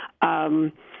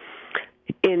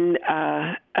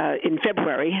in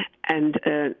February, and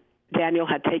Daniel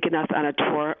had taken us on a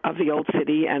tour of the old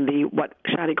city and what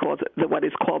Shani calls what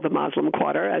is called the Muslim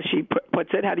Quarter, as she puts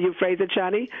it. How do you phrase it,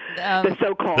 Shani? The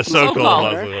so-called Muslim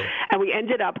Quarter. And we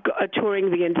ended up touring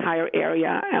the entire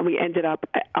area, and we ended up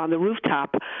on the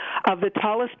rooftop of the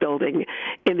tallest building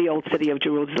in the old city of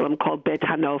Jerusalem called Beit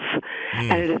Hanof.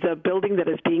 And it is a building that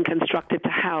is being constructed to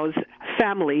house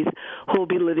families who will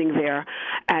be living there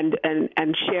and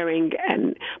sharing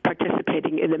and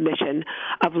participating in the mission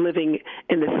of living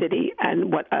in the city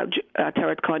and what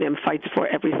Ateret Cohanim fights for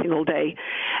every single day.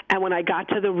 And when I got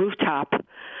to the rooftop,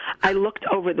 I looked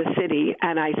over the city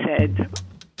and I said,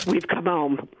 we've come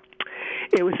home.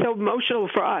 It was so emotional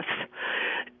for us.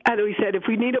 And we said, if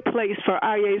we need a place for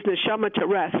Aryeh's neshama to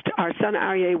rest, our son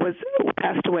Aryeh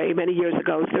passed away many years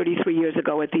ago, 33 years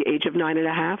ago, at the age of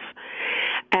 9.5.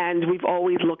 And we've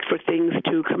always looked for things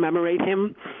to commemorate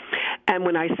him. And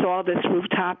when I saw this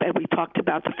rooftop, and we talked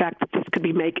about the fact that this could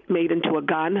be made into a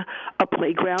gan, a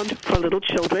playground for little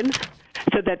children,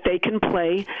 so that they can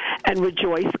play and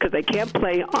rejoice, because they can't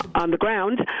play on the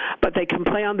ground, but they can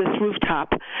play on this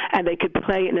rooftop, and they could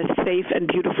play in a safe and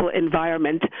beautiful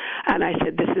environment. And I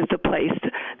said, this is the place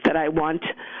that I want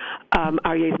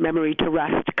Aryeh's memory to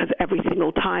rest, because every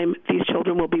single time these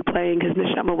children will be playing, his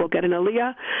neshama will get an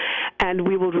aliyah, and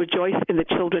we will rejoice in the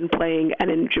children playing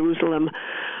and in Jerusalem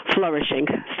flourishing.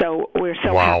 So we're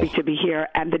so happy to be here.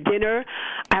 And the dinner,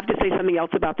 I have to say something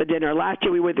else about the dinner. Last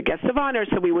year we were the guests of honor,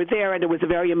 so we were there, and it was a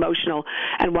very emotional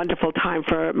and wonderful time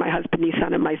for my husband,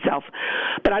 Nissan, and myself.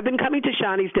 But I've been coming to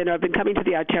Shani's dinner. I've been coming to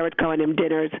the Ateret Cohanim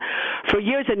dinners for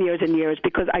years and years and years,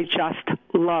 because I just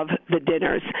love the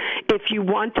dinners. If you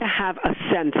want to have a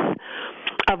sense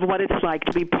of what it's like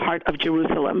to be part of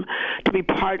Jerusalem, to be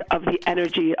part of the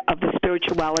energy, of the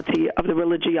spirituality, of the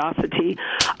religiosity,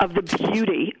 of the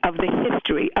beauty, of the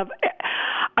history, of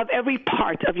every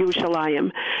part of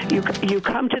Yerushalayim. You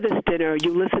come to this dinner,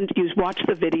 you listen, you watch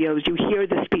the videos, you hear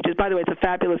the speeches. By the way, it's a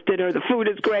fabulous dinner. The food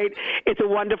is great. It's a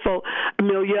wonderful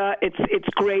milieu. It's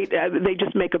great. They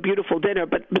just make a beautiful dinner.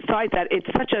 But besides that, it's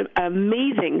such an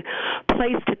amazing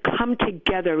place to come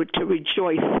together to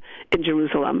rejoice in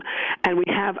Jerusalem. And we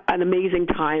have an amazing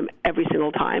time every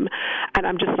single time. And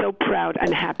I'm just so proud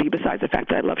and happy, besides the fact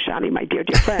that I love Shani, my dear,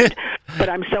 dear friend. But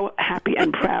I'm so happy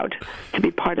and proud to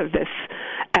be part of this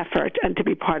effort and to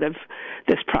be part of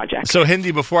this project. So,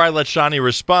 Hindi, before I let Shani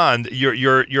respond,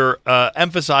 you're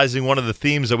emphasizing one of the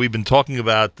themes that we've been talking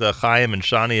about, Chaim and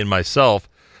Shani and myself,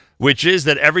 which is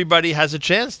that everybody has a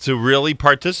chance to really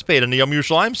participate in the Yom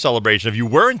Yerushalayim celebration. If you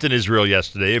weren't in Israel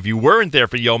yesterday, if you weren't there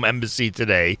for Yom Embassy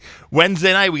today,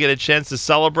 Wednesday night we get a chance to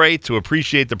celebrate, to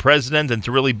appreciate the president, and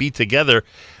to really be together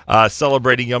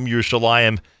celebrating Yom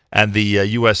Yerushalayim and the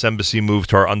U.S. Embassy move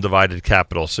to our undivided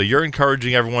capital. So you're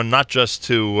encouraging everyone not just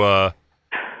to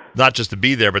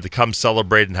be there, but to come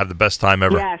celebrate and have the best time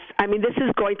ever. Yes. I mean, this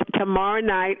is going to, tomorrow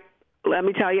night, let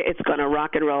me tell you, it's going to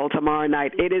rock and roll tomorrow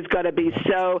night. It is going to be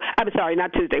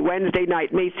not Tuesday, Wednesday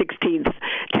night, May 16th,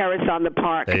 Terrace on the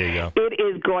Park. There you go. It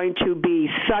is going to be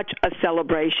such a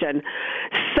celebration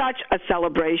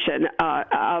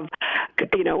of,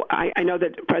 I know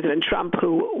that President Trump,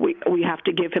 who we have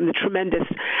to give him the tremendous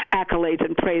accolades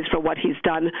and praise for what he's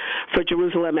done for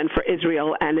Jerusalem and for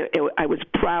Israel, and I was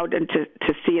proud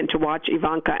to see and to watch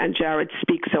Ivanka and Jared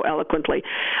speak so eloquently.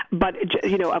 But,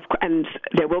 and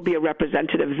there will be a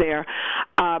representative there,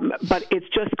 but it's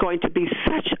just going to be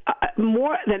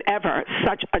more than ever,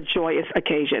 such a joyous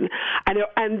occasion.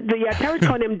 And the Ateret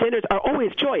Cohanim dinners are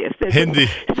always joyous. They're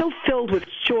so filled with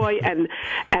joy and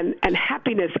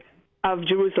happiness of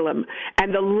Jerusalem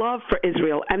and the love for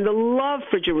Israel and the love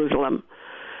for Jerusalem.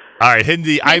 All right,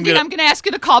 Hindi, I'm going to ask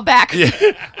you to call back. Yeah,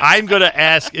 I'm going to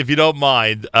ask, if you don't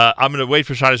mind, I'm going to wait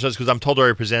for Shani because I'm told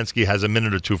Ari Przansky has a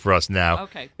minute or two for us now.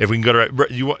 Okay. If we can go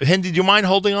to Hindi, do you mind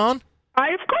holding on? I,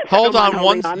 of course, Hold I don't on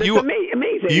mind one. holding on. It's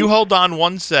amazing. You hold on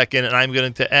 1 second, and I'm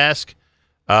going to ask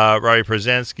Rabbi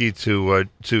Przansky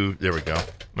to. There we go.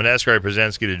 I'm going to ask Rabbi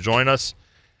Przansky to join us.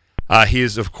 He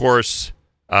is, of course,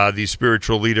 the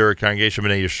spiritual leader of Congregation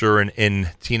B'nai Yeshurun in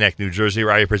Teaneck, New Jersey.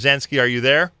 Rabbi Przansky, are you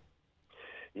there?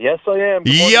 Yes, I am.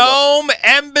 Yom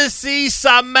Embassy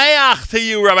Sameach to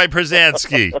you, Rabbi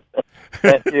Przansky.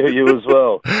 Thank you. You as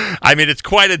well. I mean, it's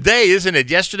quite a day, isn't it?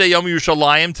 Yesterday, Yom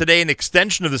Yerushalayim. Today, an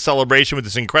extension of the celebration with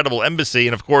this incredible embassy.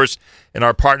 And, of course, in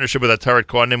our partnership with Ateret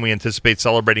Cohanim, we anticipate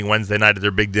celebrating Wednesday night at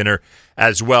their big dinner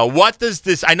as well. What does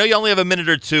this – I know you only have a minute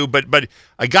or two, but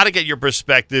I got to get your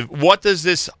perspective. What does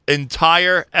this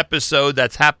entire episode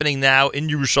that's happening now in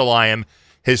Yerushalayim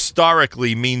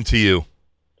historically mean to you?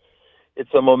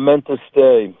 It's a momentous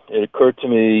day. It occurred to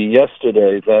me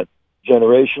yesterday that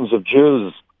generations of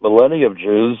Jews, millennia of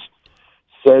Jews,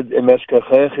 said, Im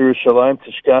eshkachech Yerushalayim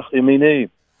tishkach yemini.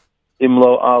 Im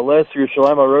lo ales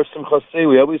Yerushalayim arosh simchasi.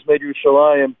 We always made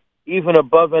Yerushalayim, even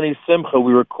above any simcha,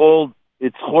 we were called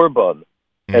its churban.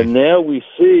 And now we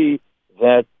see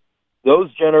that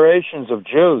those generations of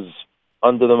Jews,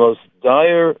 under the most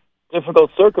dire,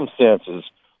 difficult circumstances,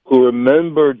 who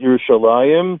remembered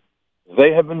Yerushalayim,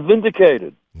 they have been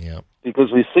vindicated. Yeah.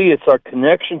 Because we see it's our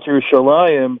connection to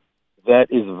Yerushalayim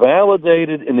that is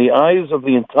validated in the eyes of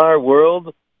the entire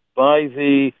world by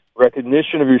the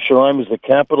recognition of Yerushalayim as the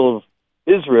capital of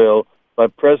Israel by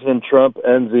President Trump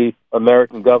and the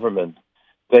American government.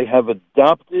 They have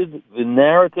adopted the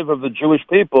narrative of the Jewish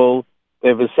people. They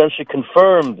have essentially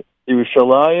confirmed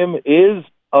Yerushalayim is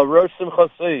a Rosh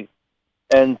Simchasi.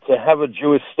 And to have a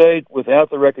Jewish state without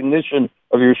the recognition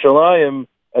of Yerushalayim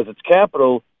as its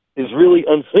capital is really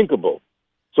unthinkable.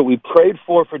 So we prayed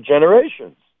for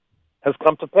generations has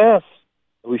come to pass.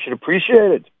 We should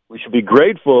appreciate it. We should be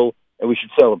grateful, and we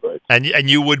should celebrate. And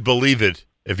you would believe it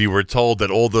if you were told that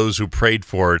all those who prayed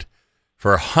for it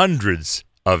for hundreds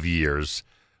of years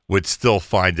would still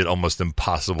find it almost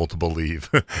impossible to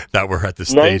believe that we're at the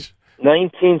stage.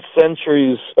 19th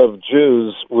centuries of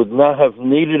Jews would not have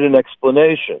needed an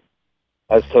explanation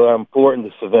as to how important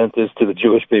this event is to the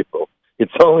Jewish people.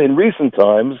 It's only in recent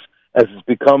times, as it's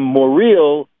become more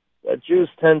real, that Jews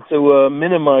tend to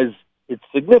minimize its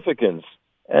significance.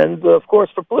 And, of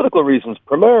course, for political reasons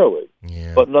primarily.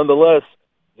 Yeah. But nonetheless,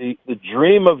 the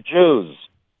dream of Jews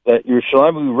that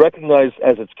Yerushalayim will be recognized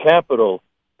as its capital,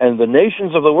 and the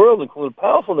nations of the world, including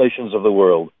powerful nations of the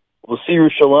world, will see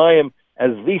Yerushalayim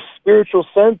as the spiritual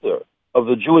center of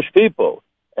the Jewish people.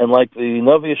 And like the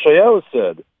Navi Yeshayahu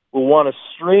said, we'll want to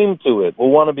stream to it. We'll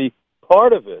want to be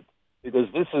part of it,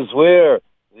 because this is where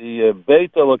the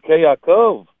Beit Elokei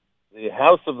Yaakov, the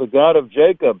house of the God of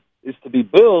Jacob, is to be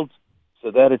built. So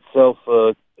that itself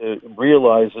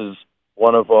realizes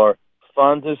one of our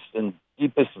fondest and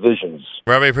deepest visions.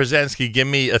 Rabbi Przansky, give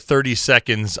me 30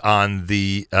 seconds on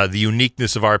the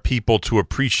uniqueness of our people to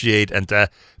appreciate and to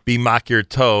be Makir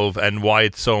Tov, and why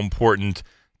it's so important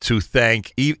to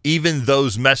thank even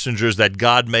those messengers that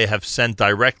God may have sent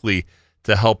directly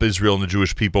to help Israel and the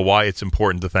Jewish people, why it's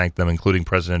important to thank them, including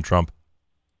President Trump.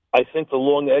 I think the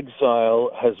long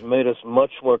exile has made us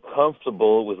much more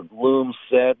comfortable with gloom,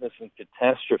 sadness, and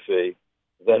catastrophe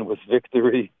than with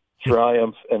victory,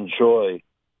 triumph, and joy.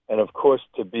 And, of course,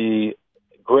 to be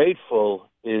grateful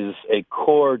is a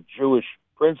core Jewish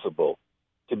principle,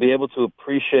 to be able to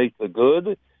appreciate the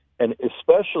good, and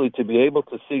especially to be able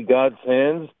to see God's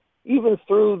hands even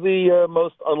through the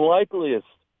most unlikeliest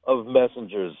of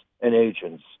messengers and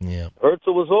agents. Yeah.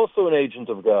 Herzl was also an agent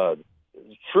of God.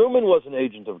 Truman was an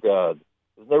agent of God.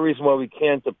 There's no reason why we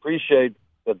can't appreciate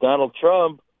that Donald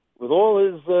Trump, with all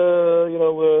his,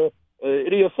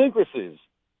 idiosyncrasies,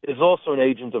 is also an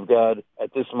agent of God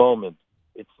at this moment.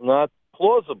 It's not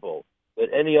plausible that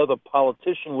any other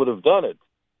politician would have done it.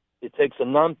 It takes a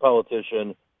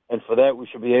non-politician, and for that we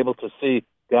should be able to see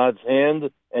God's hand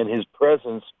and his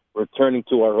presence returning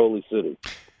to our holy city.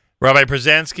 Rabbi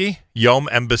Przansky, Yom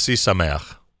Embassy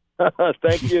Sameach.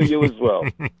 Thank you. You as well.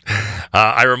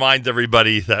 I remind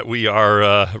everybody that we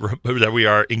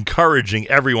are encouraging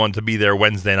everyone to be there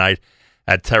Wednesday night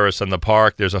at Terrace on the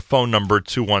Park. There's a phone number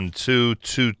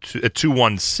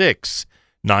 216-9270,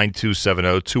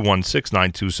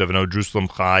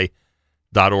 216-9270,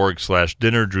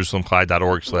 JerusalemChai.org/dinner,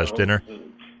 JerusalemChai.org/dinner.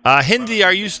 Hindi,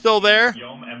 are you still there?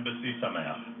 Yom Embassy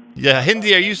Sameach. Yeah,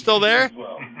 Hindi, are you still there?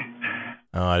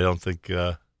 I don't think...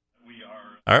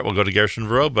 All right, we'll go to Gershon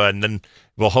Veroba, and then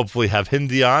we'll hopefully have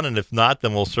Hindi on, and if not,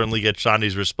 then we'll certainly get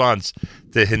Shani's response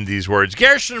to Hindi's words.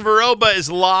 Gershon Veroba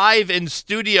is live in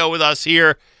studio with us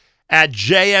here at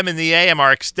JM in the AM,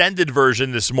 our extended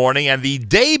version this morning, and the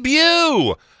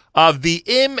debut of the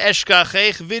Im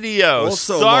Eshkachech video.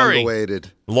 Also starring,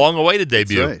 long-awaited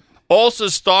debut. That's right. Also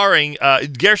starring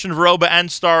Gershon Veroba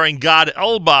and starring Gad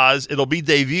Elbaz. It'll be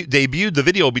debuted. The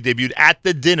video will be debuted at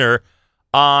the dinner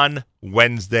on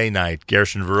Wednesday night.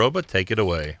 Gershon Veroba, take it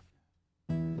away.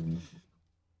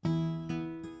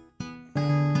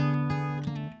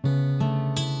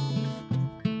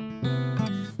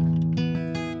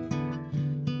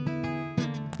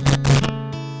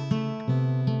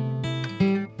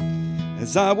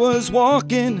 As I was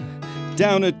walking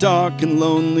down a dark and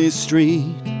lonely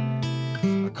street,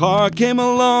 a car came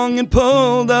along and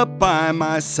pulled up by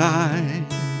my side.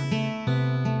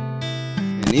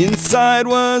 And inside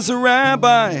was a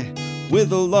rabbi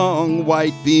with a long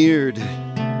white beard.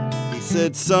 He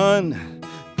said, "Son,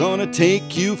 gonna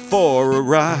take you for a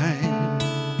ride.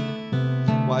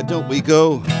 Why don't we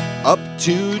go up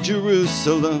to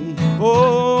Jerusalem?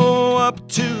 Oh, up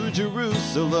to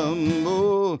Jerusalem.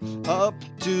 Oh, up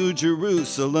to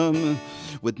Jerusalem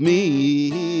with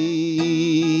me."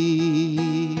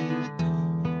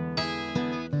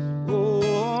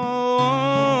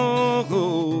 Oh,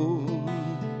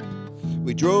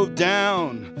 we drove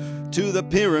down to the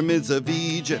pyramids of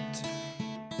Egypt,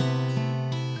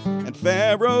 and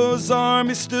Pharaoh's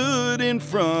army stood in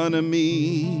front of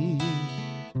me.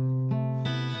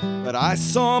 But I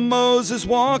saw Moses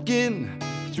walking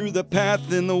through the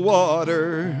path in the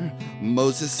water.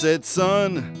 Moses said,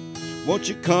 "Son, won't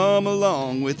you come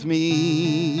along with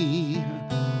me?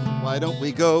 Why don't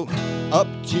we go up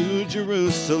to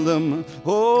Jerusalem?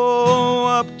 Oh,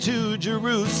 up to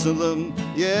Jerusalem.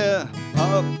 Yeah,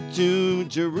 up to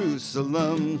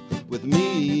Jerusalem with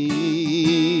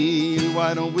me.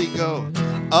 Why don't we go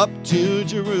up to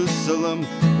Jerusalem?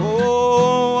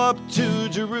 Oh, up to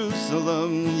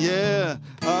Jerusalem. Yeah,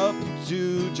 up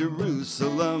to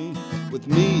Jerusalem with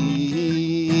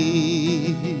me."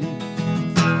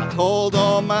 I told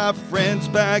all my friends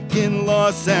back in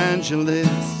Los Angeles,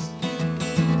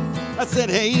 I said,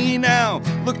 "Hey now,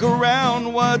 look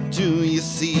around, what do you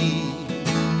see?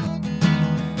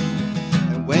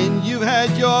 And when you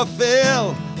had your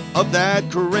fill of that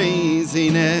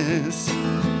craziness,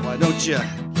 why don't you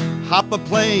hop a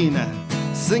plane,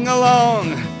 sing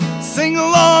along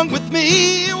with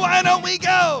me? Why don't we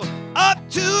go up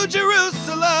to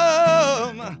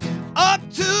Jerusalem, up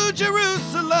to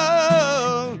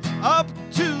Jerusalem, up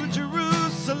to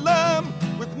Jerusalem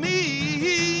with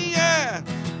me? Yeah,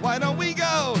 why don't we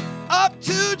go up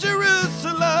to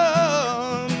Jerusalem,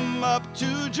 up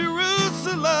to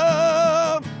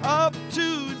Jerusalem, up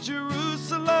to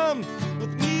Jerusalem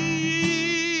with me?"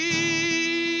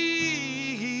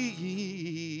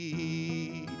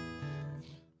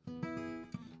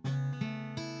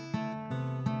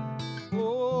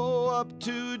 Oh, up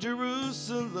to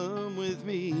Jerusalem with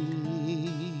me.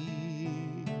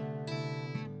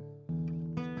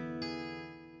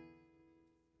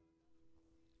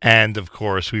 And, of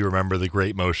course, we remember the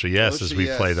great Moshe Yes as we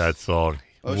play that song.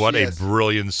 Moshe What Yes. a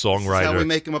brilliant songwriter. That's how we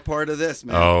make him a part of this,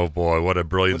 man. Oh, boy, what a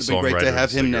brilliant songwriter. Would be great to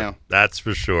have him now. That's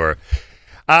for sure.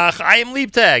 Chaim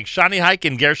Liebtag, Shani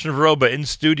Heiken, Gershon Veroba in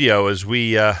studio as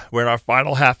we're in our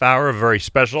final half hour, a very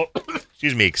special,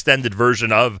 extended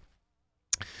version of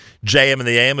JM and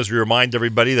the AM, as we remind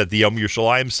everybody that the Yom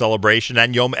Yerushalayim celebration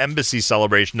and Yom Embassy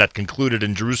celebration that concluded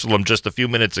in Jerusalem just a few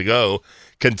minutes ago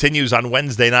continues on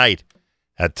Wednesday night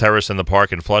at Terrace in the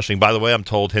Park in Flushing. By the way, I'm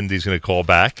told Hindi's going to call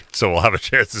back, so we'll have a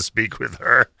chance to speak with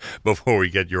her before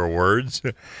we get your words.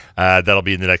 That'll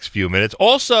be in the next few minutes.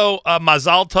 Also,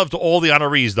 Mazal Tov to all the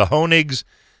honorees, the Honigs,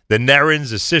 the Nerins,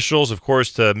 the Sichels, of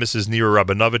course, to Mrs. Nira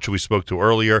Rabinovich, who we spoke to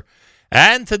earlier,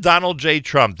 and to Donald J.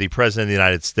 Trump, the President of the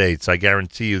United States. I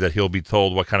guarantee you that he'll be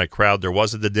told what kind of crowd there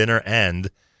was at the dinner, and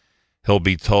he'll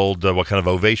be told what kind of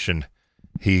ovation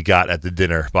he got at the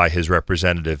dinner by his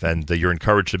representative. And you're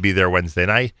encouraged to be there Wednesday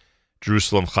night.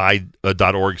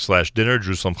 JerusalemChai.org/dinner,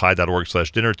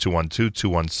 JerusalemChai.org/dinner,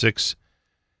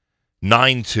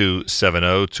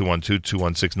 212-216-9270,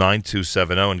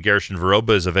 212-216-9270. And Gershon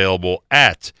Veroba is available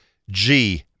at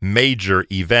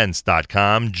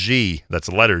GMajorEvents.com. G, that's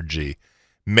a letter G,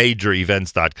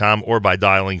 MajorEvents.com, or by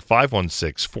dialing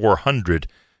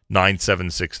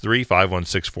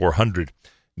 516-400-9763,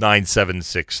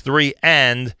 516-400-9763.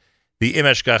 And the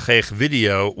Imesh Gachech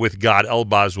video with Gad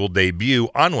Elbaz will debut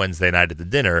on Wednesday night at the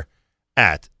dinner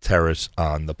at Terrace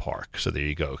on the Park. So there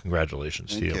you go.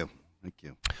 Congratulations to you. Thank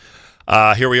you.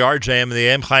 Here we are, JM and the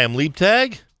AM. Chaim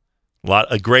Liebtag.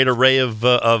 A great array of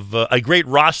a great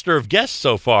roster of guests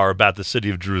so far about the city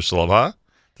of Jerusalem, huh?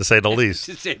 To say the least.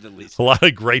 To say the least. A lot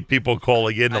of great people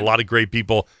calling in. A lot of great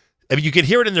people. I mean, you can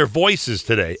hear it in their voices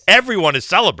today. Everyone is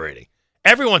celebrating.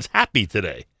 Everyone's happy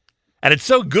today. And it's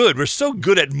so good. We're so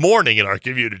good at mourning in our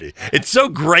community. It's so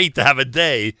great to have a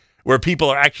day where people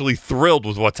are actually thrilled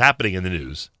with what's happening in the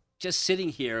news. Just sitting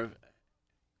here,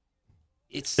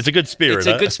 it's a good spirit. It's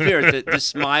a good spirit. The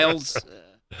smiles,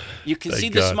 you can see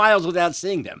the smiles without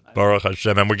seeing them. Baruch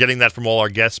Hashem. And we're getting that from all our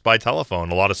guests by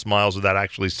telephone. A lot of smiles without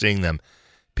actually seeing them.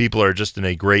 People are just in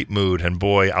a great mood. And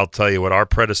boy, I'll tell you what our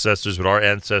predecessors, what our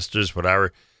ancestors, what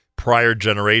our prior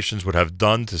generations would have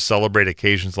done to celebrate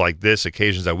occasions like this,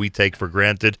 occasions that we take for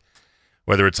granted,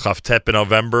 whether it's Chav in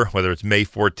November, whether it's May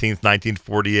 14th,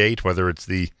 1948, whether it's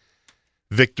the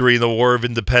victory in the War of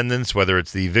Independence, whether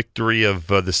it's the victory of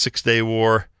the Six-Day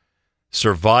War,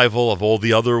 survival of all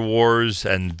the other wars,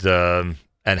 and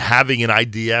having an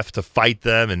IDF to fight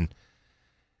them, and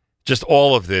just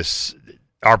all of this.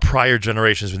 Our prior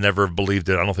generations would never have believed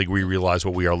it. I don't think we realize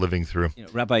what we are living through.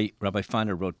 Rabbi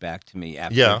Feiner wrote back to me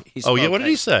after he spoke. Oh, yeah? What did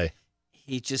he say?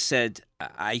 He just said,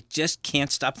 I just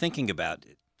can't stop thinking about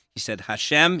it. He said,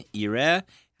 Hashem yireh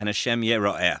and Hashem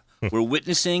yeroeh. We're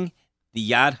witnessing the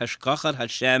Yad Hashkachat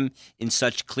Hashem in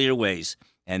such clear ways.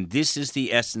 And this is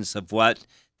the essence of what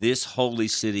this holy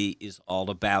city is all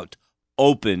about.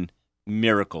 Open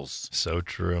miracles. So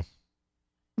true.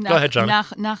 Go ahead, John.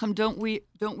 Nachum, don't we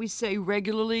say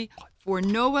regularly, for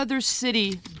no other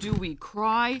city do we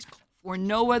cry, for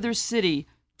no other city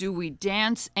do we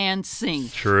dance and sing.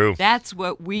 True. That's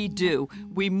what we do.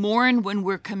 We mourn when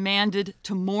we're commanded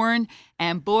to mourn,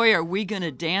 and boy, are we going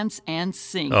to dance and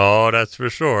sing. Oh, that's for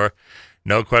sure.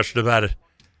 No question about it.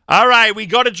 All right, we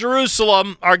go to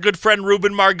Jerusalem. Our good friend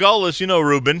Ruben Margolis, you know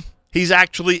Ruben. He's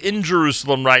actually in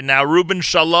Jerusalem right now. Ruben,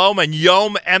 shalom, and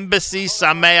Yom Embassy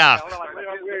Sameach.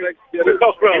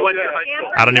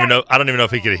 I don't even know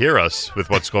if he could hear us with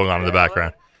what's going on in the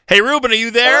background. Hey, Ruben, are you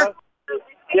there?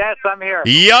 Yes, I'm here.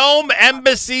 Yom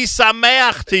Embassy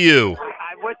Sameach to you.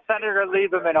 I'm with Senator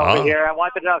Lieberman over here. I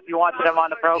wanted to know if you wanted him on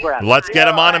the program. Let's get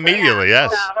him on immediately,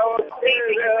 yes.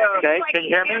 Okay, can you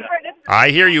hear me? I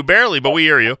hear you barely, but we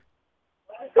hear you.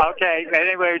 Okay,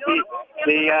 anyway,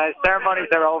 the ceremonies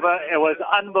are over. It was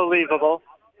unbelievable.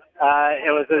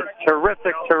 It was a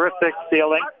terrific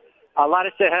feeling. A lot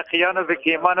of shehechiyanu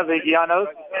v'kiyamanu v'giyanos,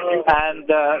 and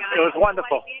it was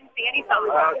wonderful.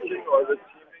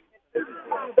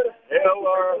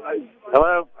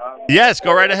 Hello. Yes,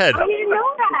 go right ahead.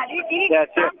 Yes,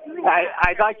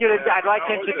 I'd like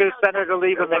to introduce Senator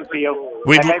Lieberman to you,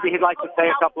 and maybe he'd like to say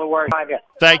a couple of words.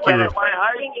 Thank you.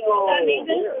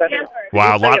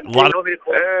 Wow, lot.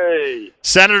 Hey,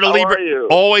 Senator Lieberman,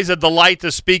 always a delight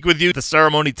to speak with you at the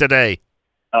ceremony today.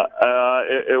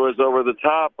 It was over the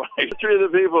top. Three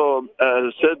of the people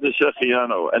said the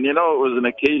Shechianu, and it was an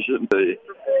occasion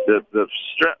the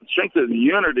strength and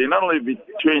unity, not only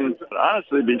between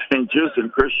Jews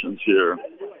and Christians here,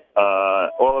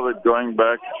 all of it going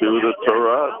back to the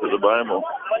Torah, to the Bible.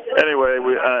 Anyway,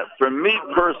 for me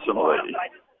personally,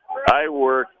 I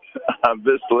worked on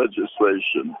this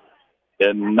legislation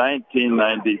in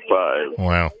 1995.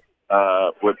 Wow.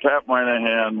 With Pat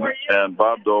Moynihan and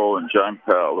Bob Dole and John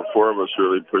Powell, the four of us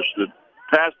really pushed it,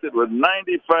 passed it with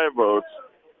 95 votes,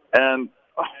 and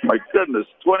oh my goodness,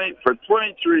 for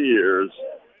 23 years,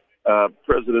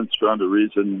 presidents found a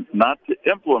reason not to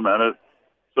implement it.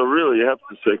 So really, you have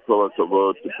to say kol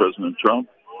hakavod to President Trump,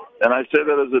 and I say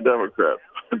that as a Democrat.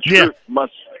 Truth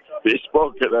must be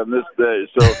spoken on this day.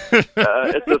 So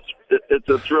it's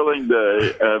a thrilling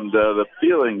day, and the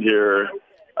feeling here.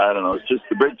 I don't know. It's just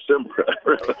a big symbol.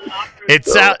 Really.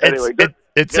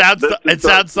 It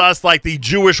sounds to us like the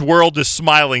Jewish world is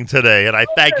smiling today, and I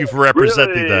thank you for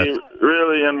representing that.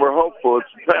 Really, and we're hopeful. It's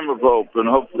a time of hope, and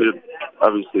hopefully it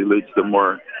obviously leads to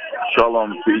more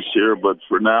shalom, peace here. But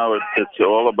for now, it's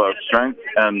all about strength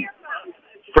and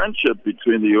friendship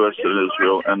between the U.S. and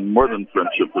Israel, and more than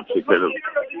friendship, it's a kind of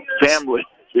family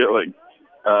feeling.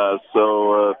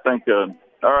 So thank God.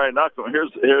 All right, Nachum,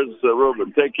 here's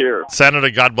Ruben. Take care. Senator,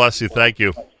 God bless you. Thank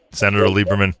you, Senator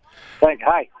Lieberman.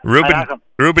 Hi.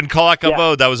 Ruben, kol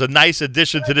hakavod. That was a nice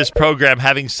addition to this program,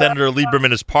 having Senator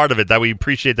Lieberman as part of it. That we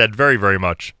appreciate that very, very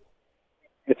much.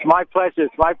 It's my pleasure.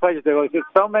 There was just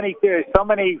so many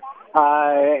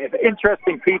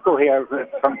interesting people here,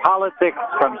 from politics,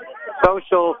 from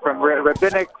social, from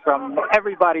rabbinic, from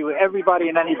everybody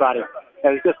and anybody. It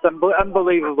was just an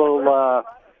unbelievable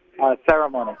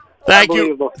ceremony. Thank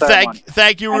you,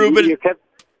 Ruben.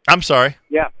 I'm sorry.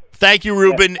 Yeah. Thank you,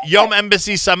 Ruben. Yom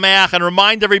Embassy Sameach, and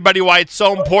remind everybody why it's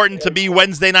so important to be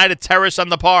Wednesday night at Terrace on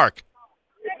the Park.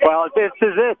 Well, this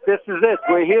is it.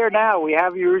 We're here now. We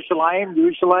have Yerushalayim.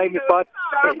 Yerushalayim is what?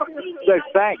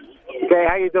 Thanks. Okay,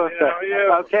 how you doing, sir?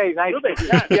 Okay, nice.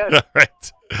 Yes. All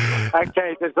right.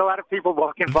 Okay, there's a lot of people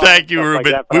walking by. Thank you,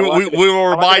 Ruben. Like we will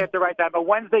remind. At the right time, but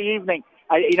Wednesday evening,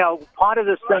 part of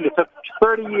this thing, it took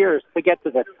 30 years to get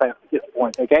to this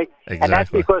point. Okay, Exactly. And that's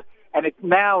because, and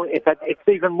it's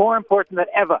even more important than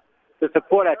ever to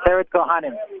support Ateret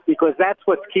Cohanim, because that's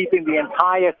what's keeping the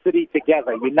entire city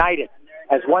together, united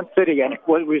as one city. And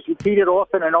what was repeated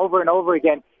often and over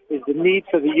again is the need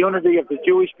for the unity of the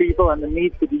Jewish people and the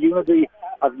need for the unity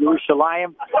of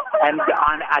Yerushalayim. And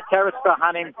Ateret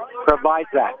Cohanim provides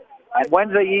that. And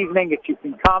Wednesday evening, if you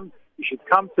can come, you should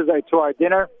come to our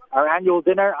dinner, our annual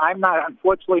dinner.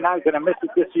 Unfortunately, not going to miss it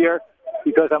this year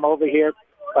because I'm over here.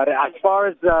 But as far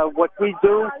as what we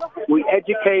do, we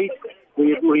educate.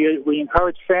 We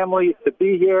encourage families to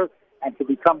be here and to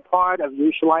become part of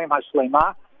Yerushalayim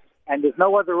HaShlema, and there's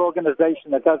no other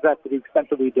organization that does that to the extent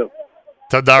that we do.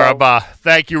 Tada Rabba.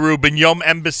 Thank you, Ruben. Yom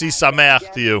Embassy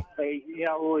Sameach to you.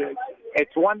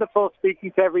 It's wonderful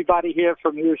speaking to everybody here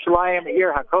from Yerushalayim,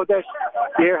 Ir HaKodesh,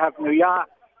 Ir HaBnuyah,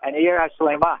 and Ir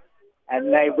HaShlema.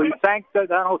 And we thank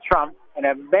Donald Trump, and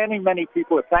many, many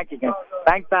people are thanking him.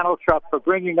 Thank Donald Trump for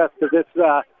bringing us to this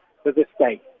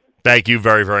day. Thank you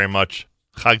very, very much.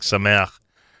 Chag Sameach.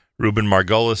 Ruben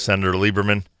Margolis, Senator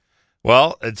Lieberman.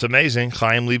 Well, it's amazing.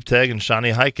 Chaim Liebtag and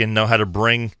Shani Heiken know how to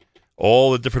bring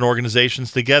all the different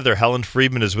organizations together. Helen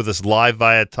Friedman is with us live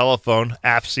via telephone.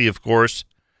 AFSI, of course.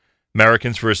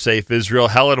 Americans for a Safe Israel.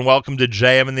 Helen, welcome to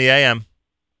JM and the AM.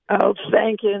 Oh,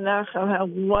 thank you, Nachum. How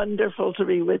wonderful to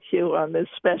be with you on this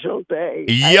special day.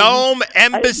 Yom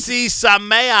Embassy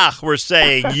Sameach, we're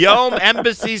saying. Yom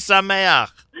Embassy Sameach.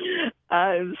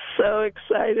 I'm so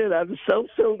excited. I'm so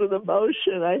filled with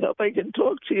emotion. I hope I can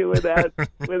talk to you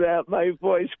without my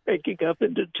voice breaking up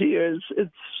into tears. It's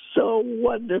so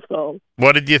wonderful.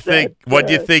 What did you think? What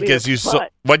do you think as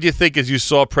you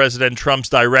saw President Trump's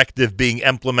directive being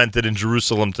implemented in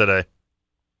Jerusalem today?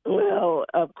 Well,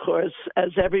 of course, as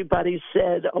everybody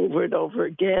said over and over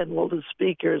again, all the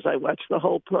speakers, I watched the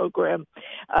whole program,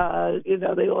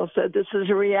 they all said this is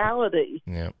a reality.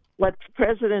 Yeah. What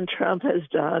President Trump has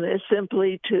done is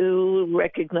simply to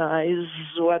recognize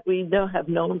what we have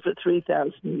known for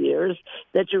 3,000 years,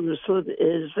 that Jerusalem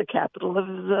is the capital of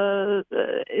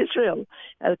Israel,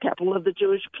 the capital of the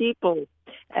Jewish people.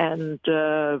 And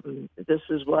this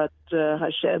is what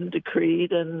Hashem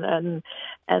decreed, and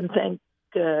thank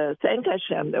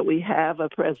Hashem that we have a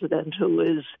president who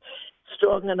is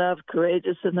strong enough,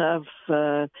 courageous enough,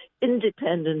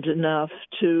 independent enough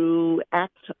to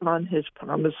act on his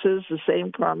promises, the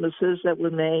same promises that were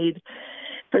made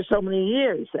for so many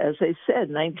years. As I said,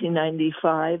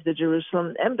 1995, the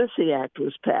Jerusalem Embassy Act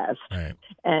was passed. Right.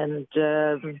 And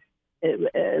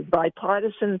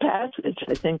bipartisan passage.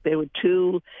 I think there were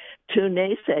two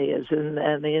naysayers,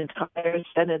 and the entire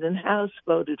Senate and House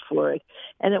voted for it,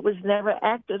 and it was never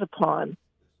acted upon.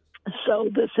 So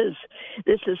this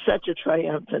is such a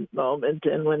triumphant moment,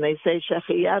 and when they say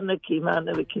Shechiyanu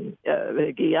Kimanu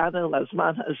V'Giyanu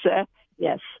Lazman Hazeh,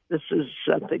 yes, this is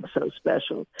something so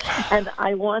special. And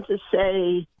I want to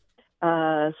say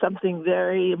something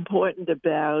very important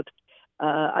about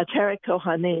Ateret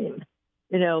Cohanim.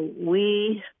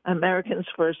 We Americans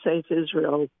for a Safe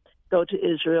Israel go to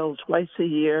Israel twice a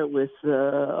year with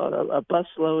a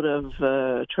busload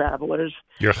of travelers.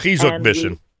 Your Chizuk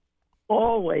mission.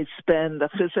 Always spend the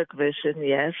Chizuk mission,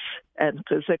 yes, and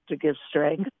Chizuk to give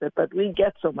strength, but we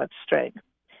get so much strength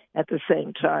at the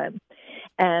same time.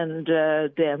 And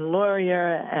Dan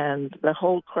Laurier and the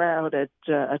whole crowd at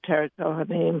Ateret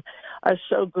Cohanim are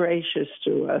so gracious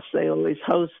to us. They always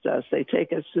host us. They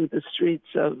take us through the streets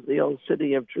of the old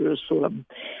city of Jerusalem.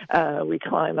 We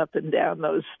climb up and down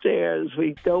those stairs.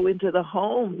 We go into the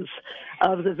homes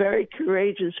of the very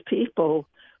courageous people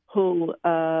who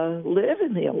live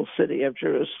in the old city of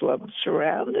Jerusalem,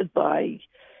 surrounded by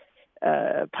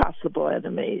possible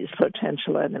enemies,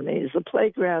 potential enemies. The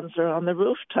playgrounds are on the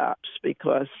rooftops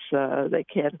because they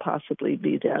can't possibly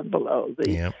be down below.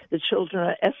 The children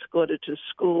are escorted to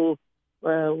school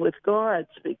with guards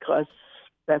because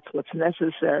that's what's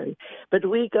necessary. But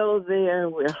we go there,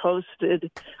 we're hosted,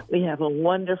 we have a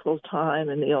wonderful time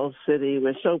in the old city.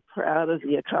 We're so proud of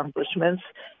the accomplishments.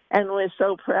 And we're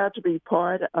so proud to be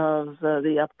part of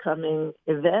the upcoming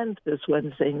event this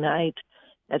Wednesday night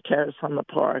at Terrace on the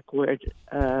Park, where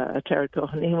Ateret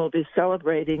Cohanim will be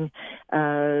celebrating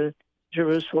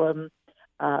Jerusalem,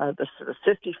 the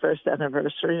 51st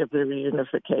anniversary of the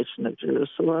reunification of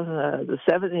Jerusalem, the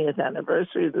 70th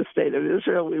anniversary of the State of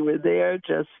Israel. We were there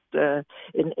just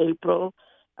in April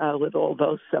with all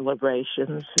those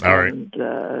celebrations. All right.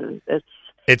 And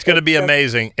It's going to be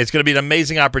amazing. It's going to be an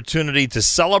amazing opportunity to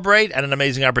celebrate and an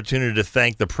amazing opportunity to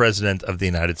thank the President of the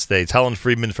United States. Helen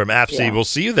Friedman from AFC. Yeah. We'll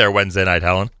see you there Wednesday night,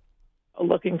 Helen.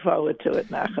 Looking forward to it,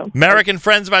 Nachum. American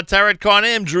friends of Ateret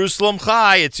Cohanim, Jerusalem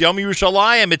Chai. It's Yom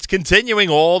Yerushalayim. It's continuing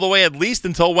all the way at least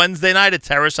until Wednesday night at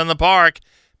Terrace on the Park.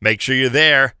 Make sure you're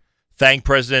there. Thank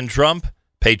President Trump.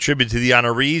 Pay tribute to the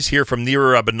honorees. Hear from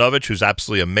Nira Rabinovich, who's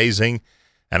absolutely amazing.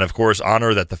 And, of course,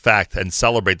 honor that the fact and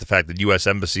celebrate the fact that U.S.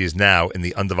 Embassy is now in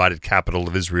the undivided capital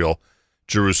of Israel,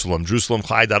 Jerusalem.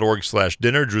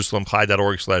 JerusalemChai.org/dinner,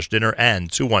 JerusalemChai.org/dinner, and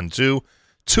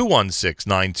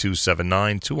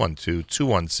 212-216-9279,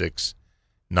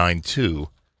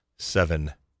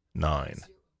 212-216-9279.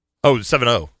 Oh,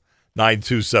 70.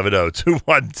 9270.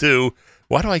 212.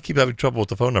 Why do I keep having trouble with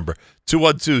the phone number?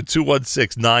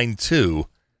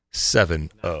 212-216-9270.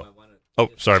 Oh,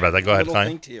 sorry about that. Go ahead,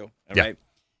 Chaim. To you. All right.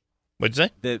 What'd you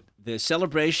say? The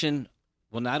celebration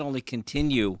will not only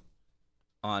continue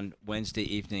on Wednesday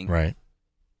evening, right,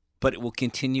 but it will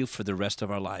continue for the rest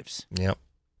of our lives. Yep.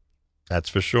 That's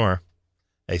for sure.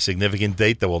 A significant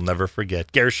date that we'll never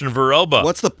forget. Gershon Veroba.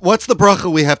 What's the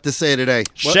bracha we have to say today?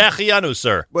 Shechianu,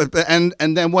 sir. And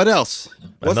then what else?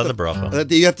 Another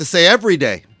bracha. You have to say every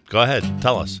day. Go ahead.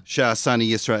 Tell us. Sha'asani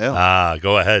Yisrael.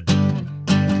 Go ahead.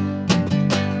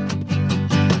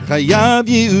 חייב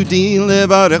יהודי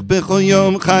לברך בכל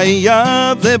יום,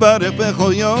 חייב לברך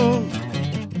בכל יום.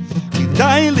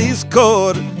 כדאי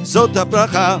לזכור זאת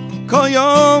הברכה, כל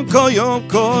יום, כל יום,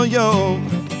 כל יום.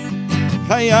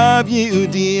 חייב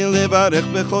יהודי לברך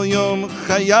בכל יום,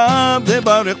 חייב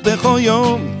לברך בכל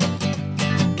יום.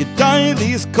 כדאי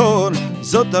לזכור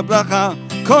זאת הברכה,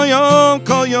 כל יום,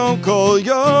 כל יום, כל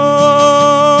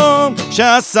יום.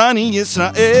 שעשני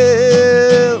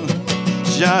ישראל.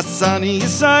 שעשני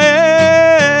ישראל,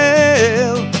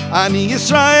 אני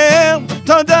ישראל,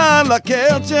 תודה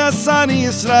לקהל שעשני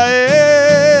ישראל,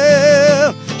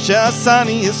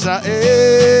 שעשני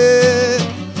ישראל,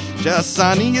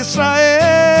 שעשני ישראל,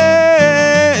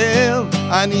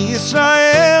 אני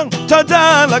ישראל,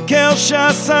 תודה לקהל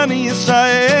שעשני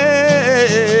ישראל.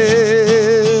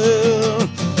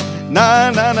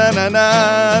 נה נה נה נה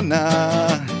נה נה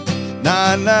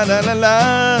נה נה נה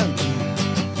נה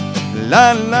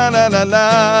La la la la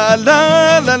la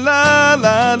la la la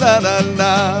la la la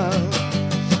la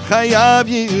חייב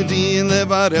יהודי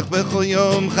לברך בכל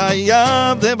יום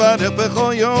חייב לברך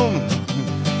בכל יום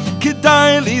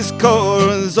כדאי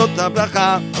לזכור זאת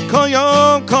הברכה כל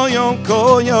יום כל יום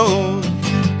כל יום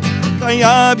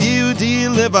חייב יהודי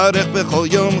לברך בכל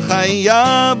יום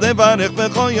חייב לברך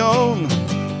בכל יום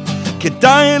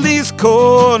כדאי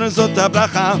לזכור זאת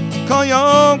הברכה כל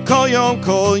יום, כל יום,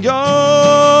 כל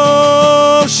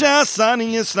יום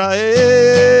שעשני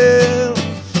ישראל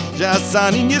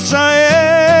שעשני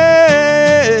ישראל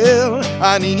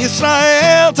אני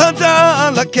ישראל תודה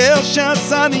לקהל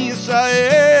שעשני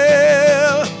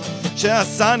ישראל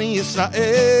שעשני ישראל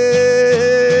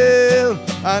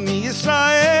אני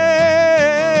ישראל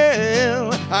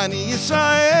אני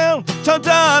ישראל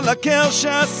תודה לקהל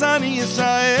שעשני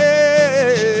ישראל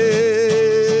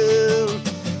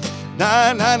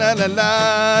na na na na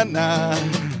na na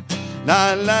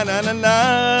la la la la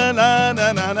la la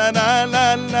la la la la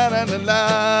la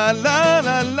la la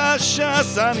la la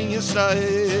Shasani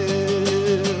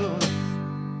Yisrael.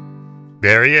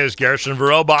 There he is, Gershon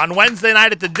Veroba. On Wednesday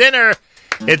night at the dinner,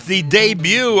 it's the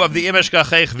debut of the Imesh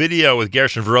Kachech video with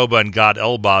Gershon Veroba and Gad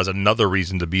Elbaz. Another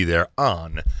reason to be there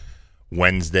on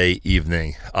Wednesday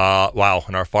evening. Wow,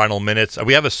 in our final minutes.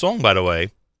 We have a song, by the way.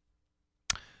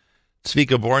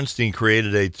 Tzvika Bornstein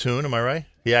created a tune, am I right?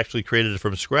 He actually created it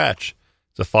from scratch.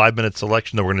 It's a 5-minute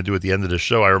selection that we're going to do at the end of the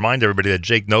show. I remind everybody that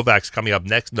Jake Novak's coming up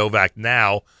next. Novak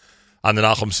Now on the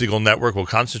Nachum Segal Network will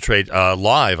concentrate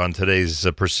live on today's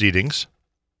proceedings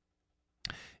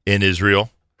in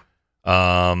Israel.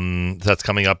 That's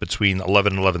coming up between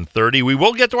 11 and 11:30. We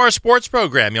will get to our sports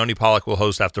program. Yoni Pollack will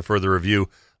host after further review.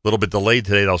 A little bit delayed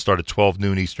today. That'll start at 12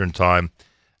 noon Eastern Time,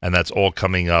 and that's all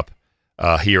coming up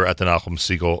here at the Nachum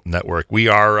Segal Network. We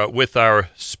are with our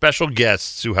special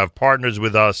guests who have partners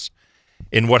with us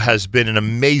in what has been an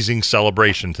amazing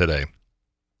celebration today.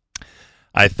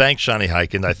 I thank Shani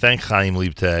Heiken. I thank Chaim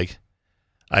Liebtag.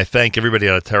 I thank everybody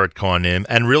at Ateret Cohanim,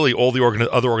 and really all the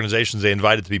other organizations they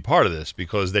invited to be part of this,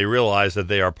 because they realize that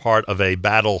they are part of a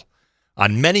battle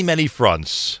on many, many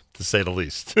fronts, to say the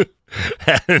least.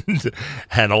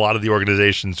 and a lot of the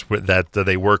organizations that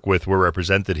they work with were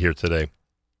represented here today.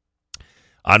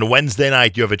 On Wednesday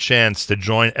night, you have a chance to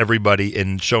join everybody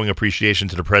in showing appreciation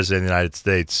to the President of the United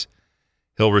States.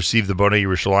 He'll receive the Bonei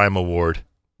Yerushalayim Award.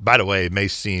 By the way, it may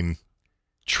seem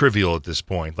trivial at this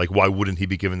point. Like, why wouldn't he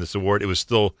be given this award? It was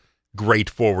still great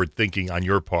forward thinking on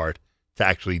your part to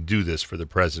actually do this for the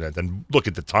president. And look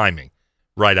at the timing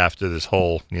right after this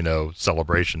whole,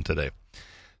 celebration today.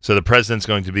 So the president's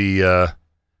going to be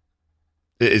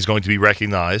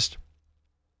recognized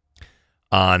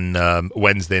on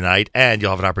Wednesday night, and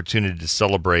you'll have an opportunity to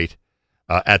celebrate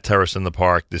at Terrace in the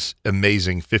Park this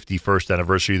amazing 51st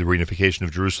anniversary of the reunification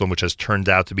of Jerusalem, which has turned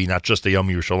out to be not just a Yom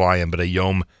Yerushalayim, but a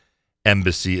Yom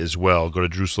Embassy as well. Go to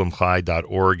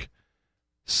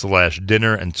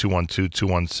JerusalemChai.org/dinner and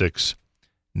 212-216-9270.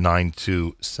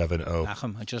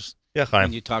 Nachum,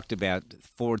 when you talked about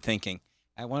forward thinking,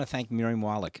 I want to thank Miriam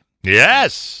Wallach.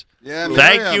 Yes. Yeah,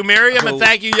 thank you, Miriam, and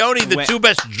thank you, Yoni, the two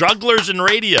best jugglers in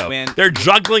radio. They're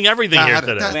juggling everything here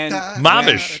today.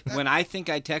 Mamish. When I think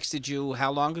I texted you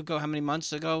how long ago, how many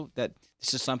months ago, that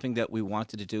this is something that we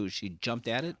wanted to do, she jumped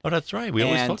at it. Oh, that's right. We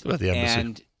always talked about the embassy.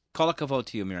 And kol hakavod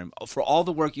to you, Miriam, for all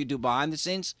the work you do behind the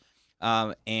scenes. We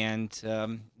are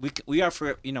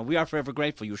forever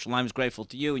grateful. Yerushalayim is grateful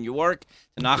to you and your work.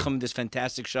 To Nachum, this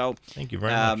fantastic show. Thank you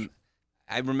very much.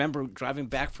 I remember driving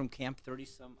back from Camp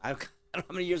 30-some. I don't know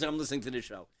how many years I'm listening to this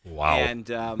show. Wow. And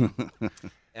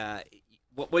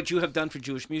what you have done for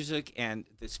Jewish music and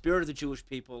the spirit of the Jewish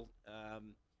people,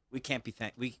 we can't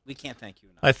thank you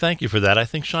enough. I thank you for that. I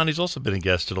think Shani's also been a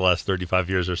guest for the last 35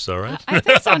 years or so, right? I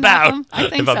think so, Malcolm. I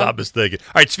think if I'm not mistaken.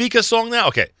 All right, Tzvika's song now?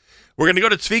 Okay. We're going to go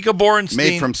to Tzvika Borenstein.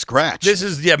 Made from scratch. This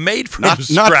is, made from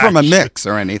scratch. Not from a mix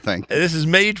or anything. This is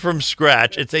made from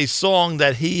scratch. It's a song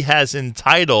that he has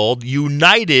entitled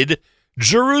United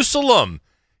Jerusalem.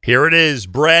 Here it is,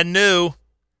 brand new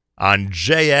on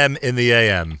JM in the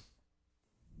AM.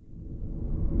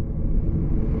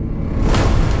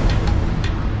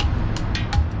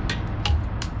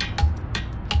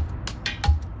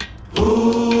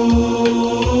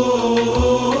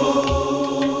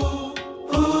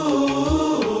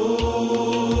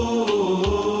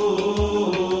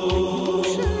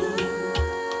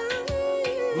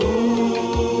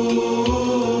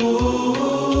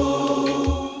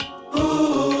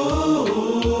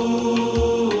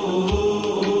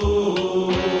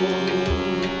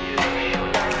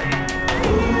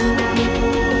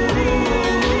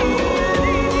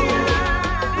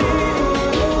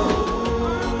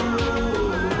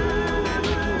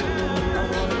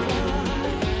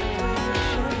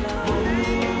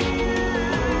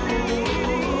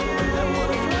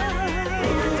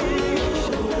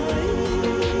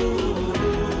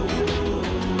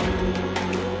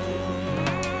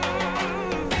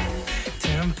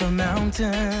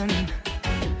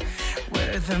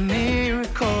 Where the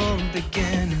miracle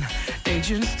began.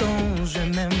 Ancient stones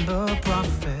remember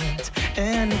prophets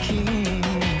and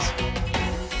kings.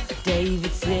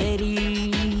 David's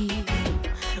city,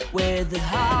 where the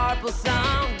harp will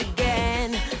sound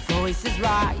again. Voices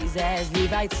rise as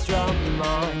Levites strum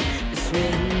on the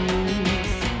strings.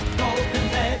 Golden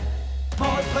bed,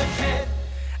 bloodshed.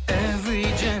 Every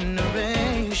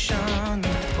generation,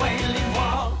 wailing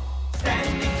wall,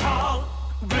 standing tall,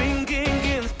 bringing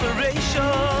inspiration.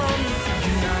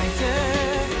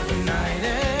 United,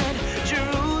 united,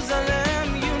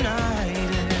 Jerusalem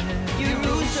united.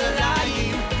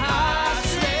 Jerusalem,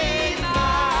 Hashem.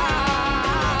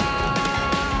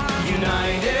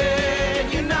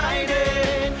 United,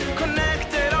 united,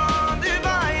 connected,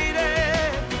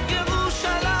 undivided.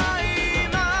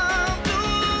 Jerusalem,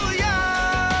 hallelujah.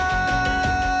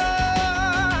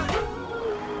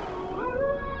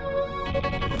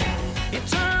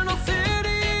 Eternal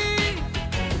city,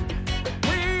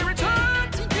 we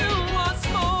return to you once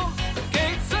more.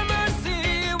 Gates of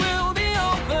mercy will be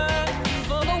open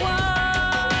for the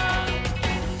world.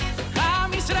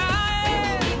 Am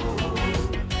Yisrael,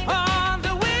 on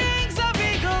the wings of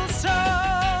eagles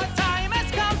soar. Time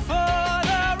has come for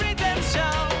the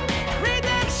redemption,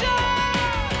 redemption.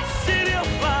 City of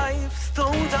life,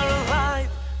 stones are alive.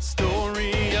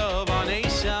 Story of our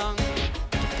nation.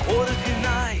 Orders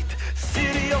unite,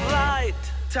 city of light,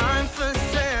 time for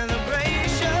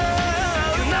celebration.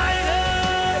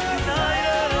 United,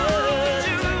 united,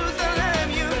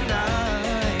 Jerusalem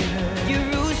united.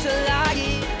 Jerusalem,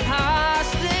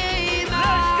 Hashem.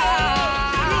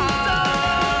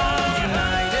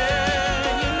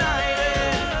 United,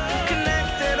 united,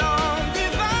 connected,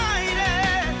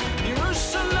 undivided.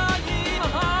 Jerusalem,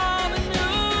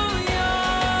 hallelujah.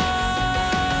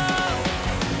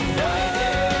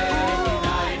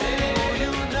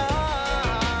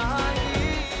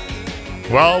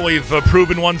 Well, we've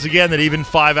proven once again that even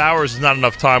 5 hours is not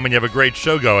enough time when you have a great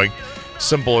show going.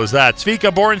 Simple as that.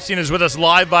 Tzvika Borenstein is with us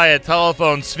live via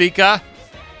telephone. Tzvika?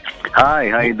 Hi,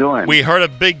 how you doing? We heard a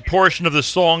big portion of the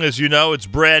song, as you know. It's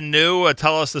brand new.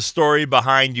 Tell us the story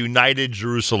behind United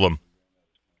Jerusalem.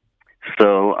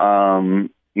 So,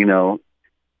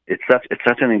 it's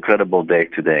such an incredible day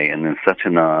today, and it's such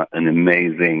an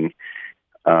amazing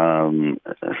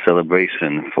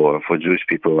celebration for Jewish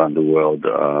people around the world.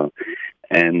 So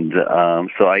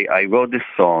I wrote this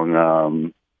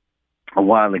song a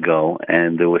while ago,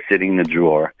 and it was sitting in the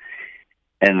drawer.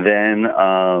 And then,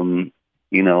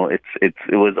 it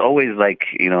was always like,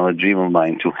 a dream of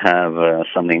mine to have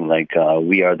something like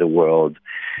We Are the World,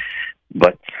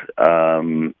 but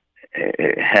have,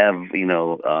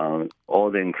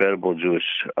 all the incredible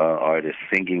Jewish artists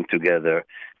singing together,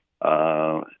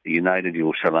 United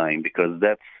Yerushalayim, because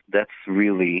that's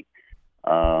really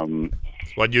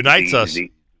what unites us.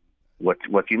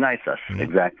 What unites us,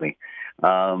 exactly.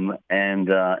 The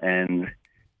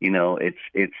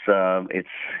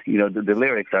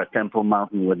lyrics are Temple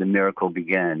Mountain where the miracle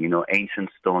began, ancient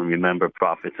stone, remember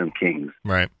prophets and kings.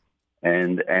 Right.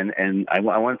 And I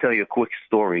want to tell you a quick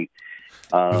story.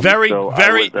 We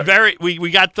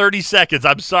got 30 seconds.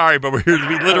 I'm sorry, but we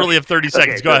literally have 30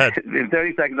 seconds. Okay, Go ahead. In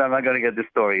 30 seconds, I'm not going to get this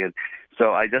story in.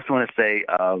 So I just want to say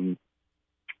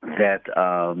that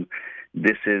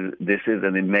this is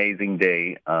an amazing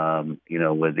day,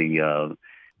 where the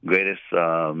greatest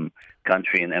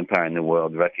country and empire in the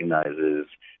world recognizes,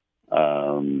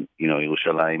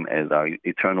 Yerushalayim as our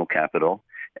eternal capital.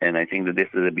 And I think that this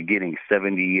is the beginning,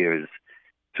 70 years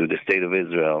to the state of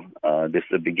Israel. This is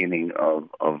the beginning of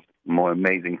more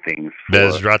amazing things for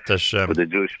the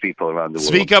Jewish people around the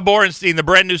world. Zvika Borenstein, the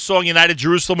brand new song, United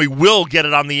Jerusalem. We will get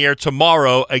it on the air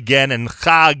tomorrow again in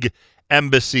Chag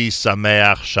Embassy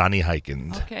Sameach. Shani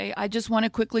Heikind. Okay, I just want to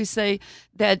quickly say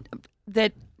that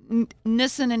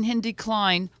Nissen and Hindi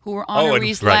Klein, who were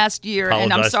honorees last year,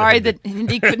 and I'm sorry that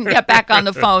Hindi couldn't get back on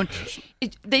the phone.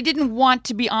 They didn't want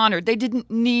to be honored. They didn't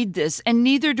need this, and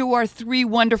neither do our three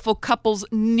wonderful couples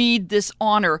need this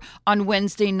honor on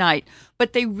Wednesday night.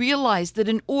 But they realized that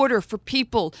in order for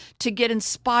people to get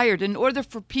inspired, in order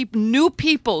for new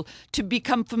people to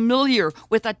become familiar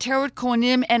with Ateret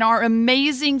Cohanim and our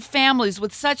amazing families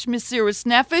with such Mesiras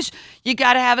Nefesh, you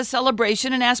got to have a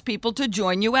celebration and ask people to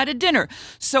join you at a dinner.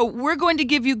 So we're going to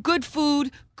give you good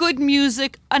food, good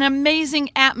music, an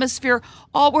amazing atmosphere.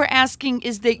 All we're asking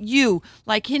is that you,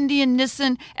 like Hindi and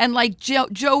Nissen, and like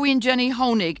Joey and Jenny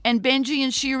Honig, and Benji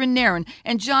and Shir and Naren,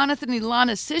 and Jonathan and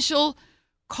Ilana Sichel,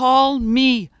 call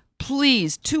me,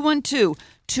 please,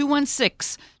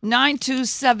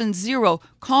 212-216-9270.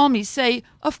 Call me. Say,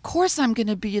 of course I'm going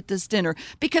to be at this dinner,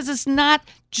 because it's not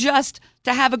just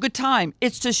to have a good time.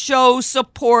 It's to show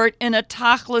support in a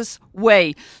tachlis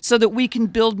way so that we can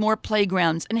build more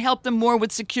playgrounds and help them more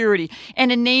with security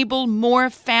and enable more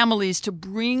families to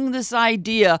bring this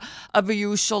idea of a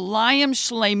Yerushalayim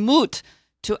Shleimut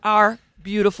to our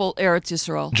beautiful Eretz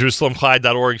Yisrael.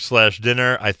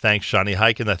 JerusalemChai.org/dinner. I thank Shani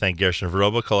Heikind. I thank Gershon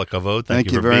Veroba. Kol hakavod.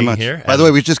 Thank you for very being much. here. By the way,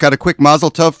 we just got a quick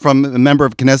mazel tov from a member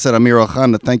of Knesset, Amir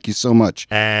Ochana. Thank you so much.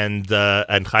 And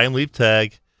Chaim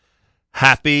Liebtag,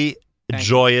 happy,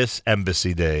 joyous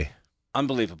Embassy Day.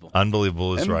 Unbelievable.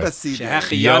 Unbelievable is right.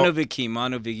 Yom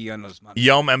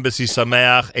Embassy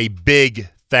Sameach, a big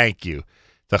thank you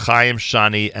to Chaim,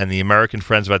 Shani, and the American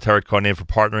Friends of Ateret Cohanim for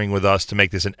partnering with us to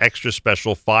make this an extra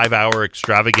special 5-hour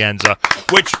extravaganza,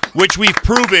 which we've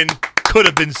proven could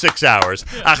have been 6 hours.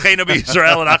 Achenu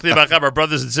b'Yisrael and Achim b'Achem, our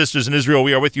brothers and sisters in Israel,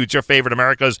 we are with you. It's your favorite,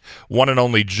 America's one and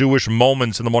only Jewish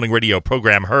Moments in the Morning radio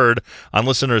program, heard on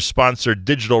listeners-sponsored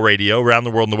digital radio around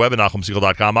the world on the web at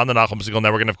NachumSegal.com, on the Nachum Segal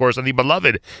Network, and of course on the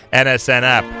beloved NSN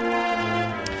app.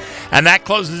 And that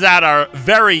closes out our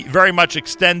very, very much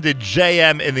extended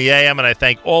JM in the AM, and I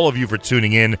thank all of you for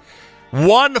tuning in.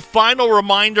 One final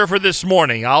reminder for this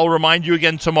morning. I'll remind you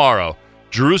again tomorrow.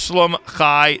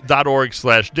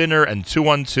 JerusalemChai.org/dinner and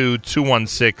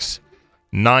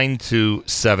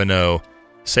 212-216-9270.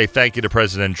 Say thank you to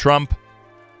President Trump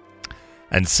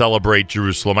and celebrate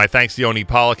Jerusalem. My thanks to Yoni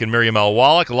Pollack and Miriam L.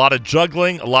 Wallach. A lot of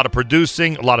juggling, a lot of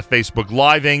producing, a lot of Facebook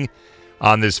Living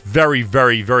on this very,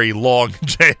 very, very long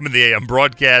JM in the AM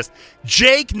broadcast.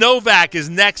 Jake Novak is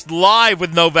next, live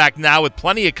with Novak Now, with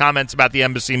plenty of comments about the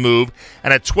embassy move.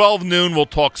 And at 12 noon, we'll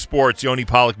talk sports. Yoni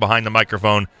Pollack behind the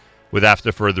microphone with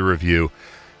After Further Review.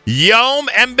 Yom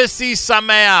Embassy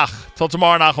Sameach. Till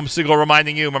tomorrow, Nachum Segal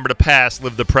reminding you, remember the past,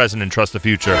 live the present, and trust the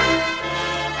future.